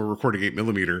this when we were recording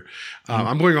 8mm.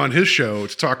 I'm going on his show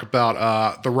to talk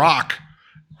about The Rock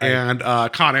and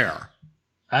Con Air.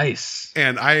 Nice.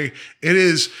 And when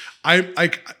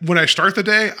I start the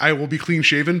day, I will be clean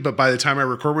shaven, but by the time I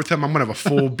record with him, I'm going to have a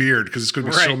full beard because it's going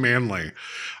to be so manly.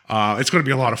 It's going to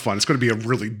be a lot of fun. It's going to be a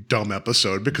really dumb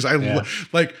episode because I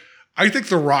think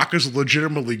The Rock is a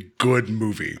legitimately good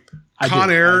movie.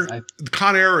 Con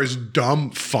Air is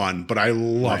dumb fun, but I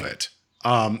love it.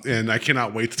 And I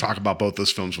cannot wait to talk about both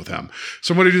those films with him.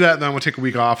 So I'm going to do that, and then I'm going to take a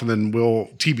week off, and then we'll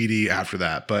TBD after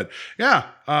that. But yeah,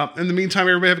 in the meantime,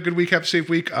 everybody have a good week. Have a safe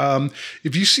week.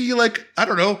 If you see a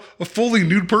fully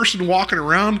nude person walking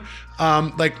around,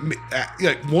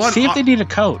 see if they need a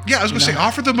coat. Yeah, I was going to say,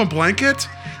 offer them a blanket.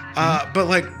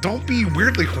 But don't be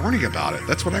weirdly horny about it.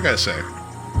 That's what I got to say.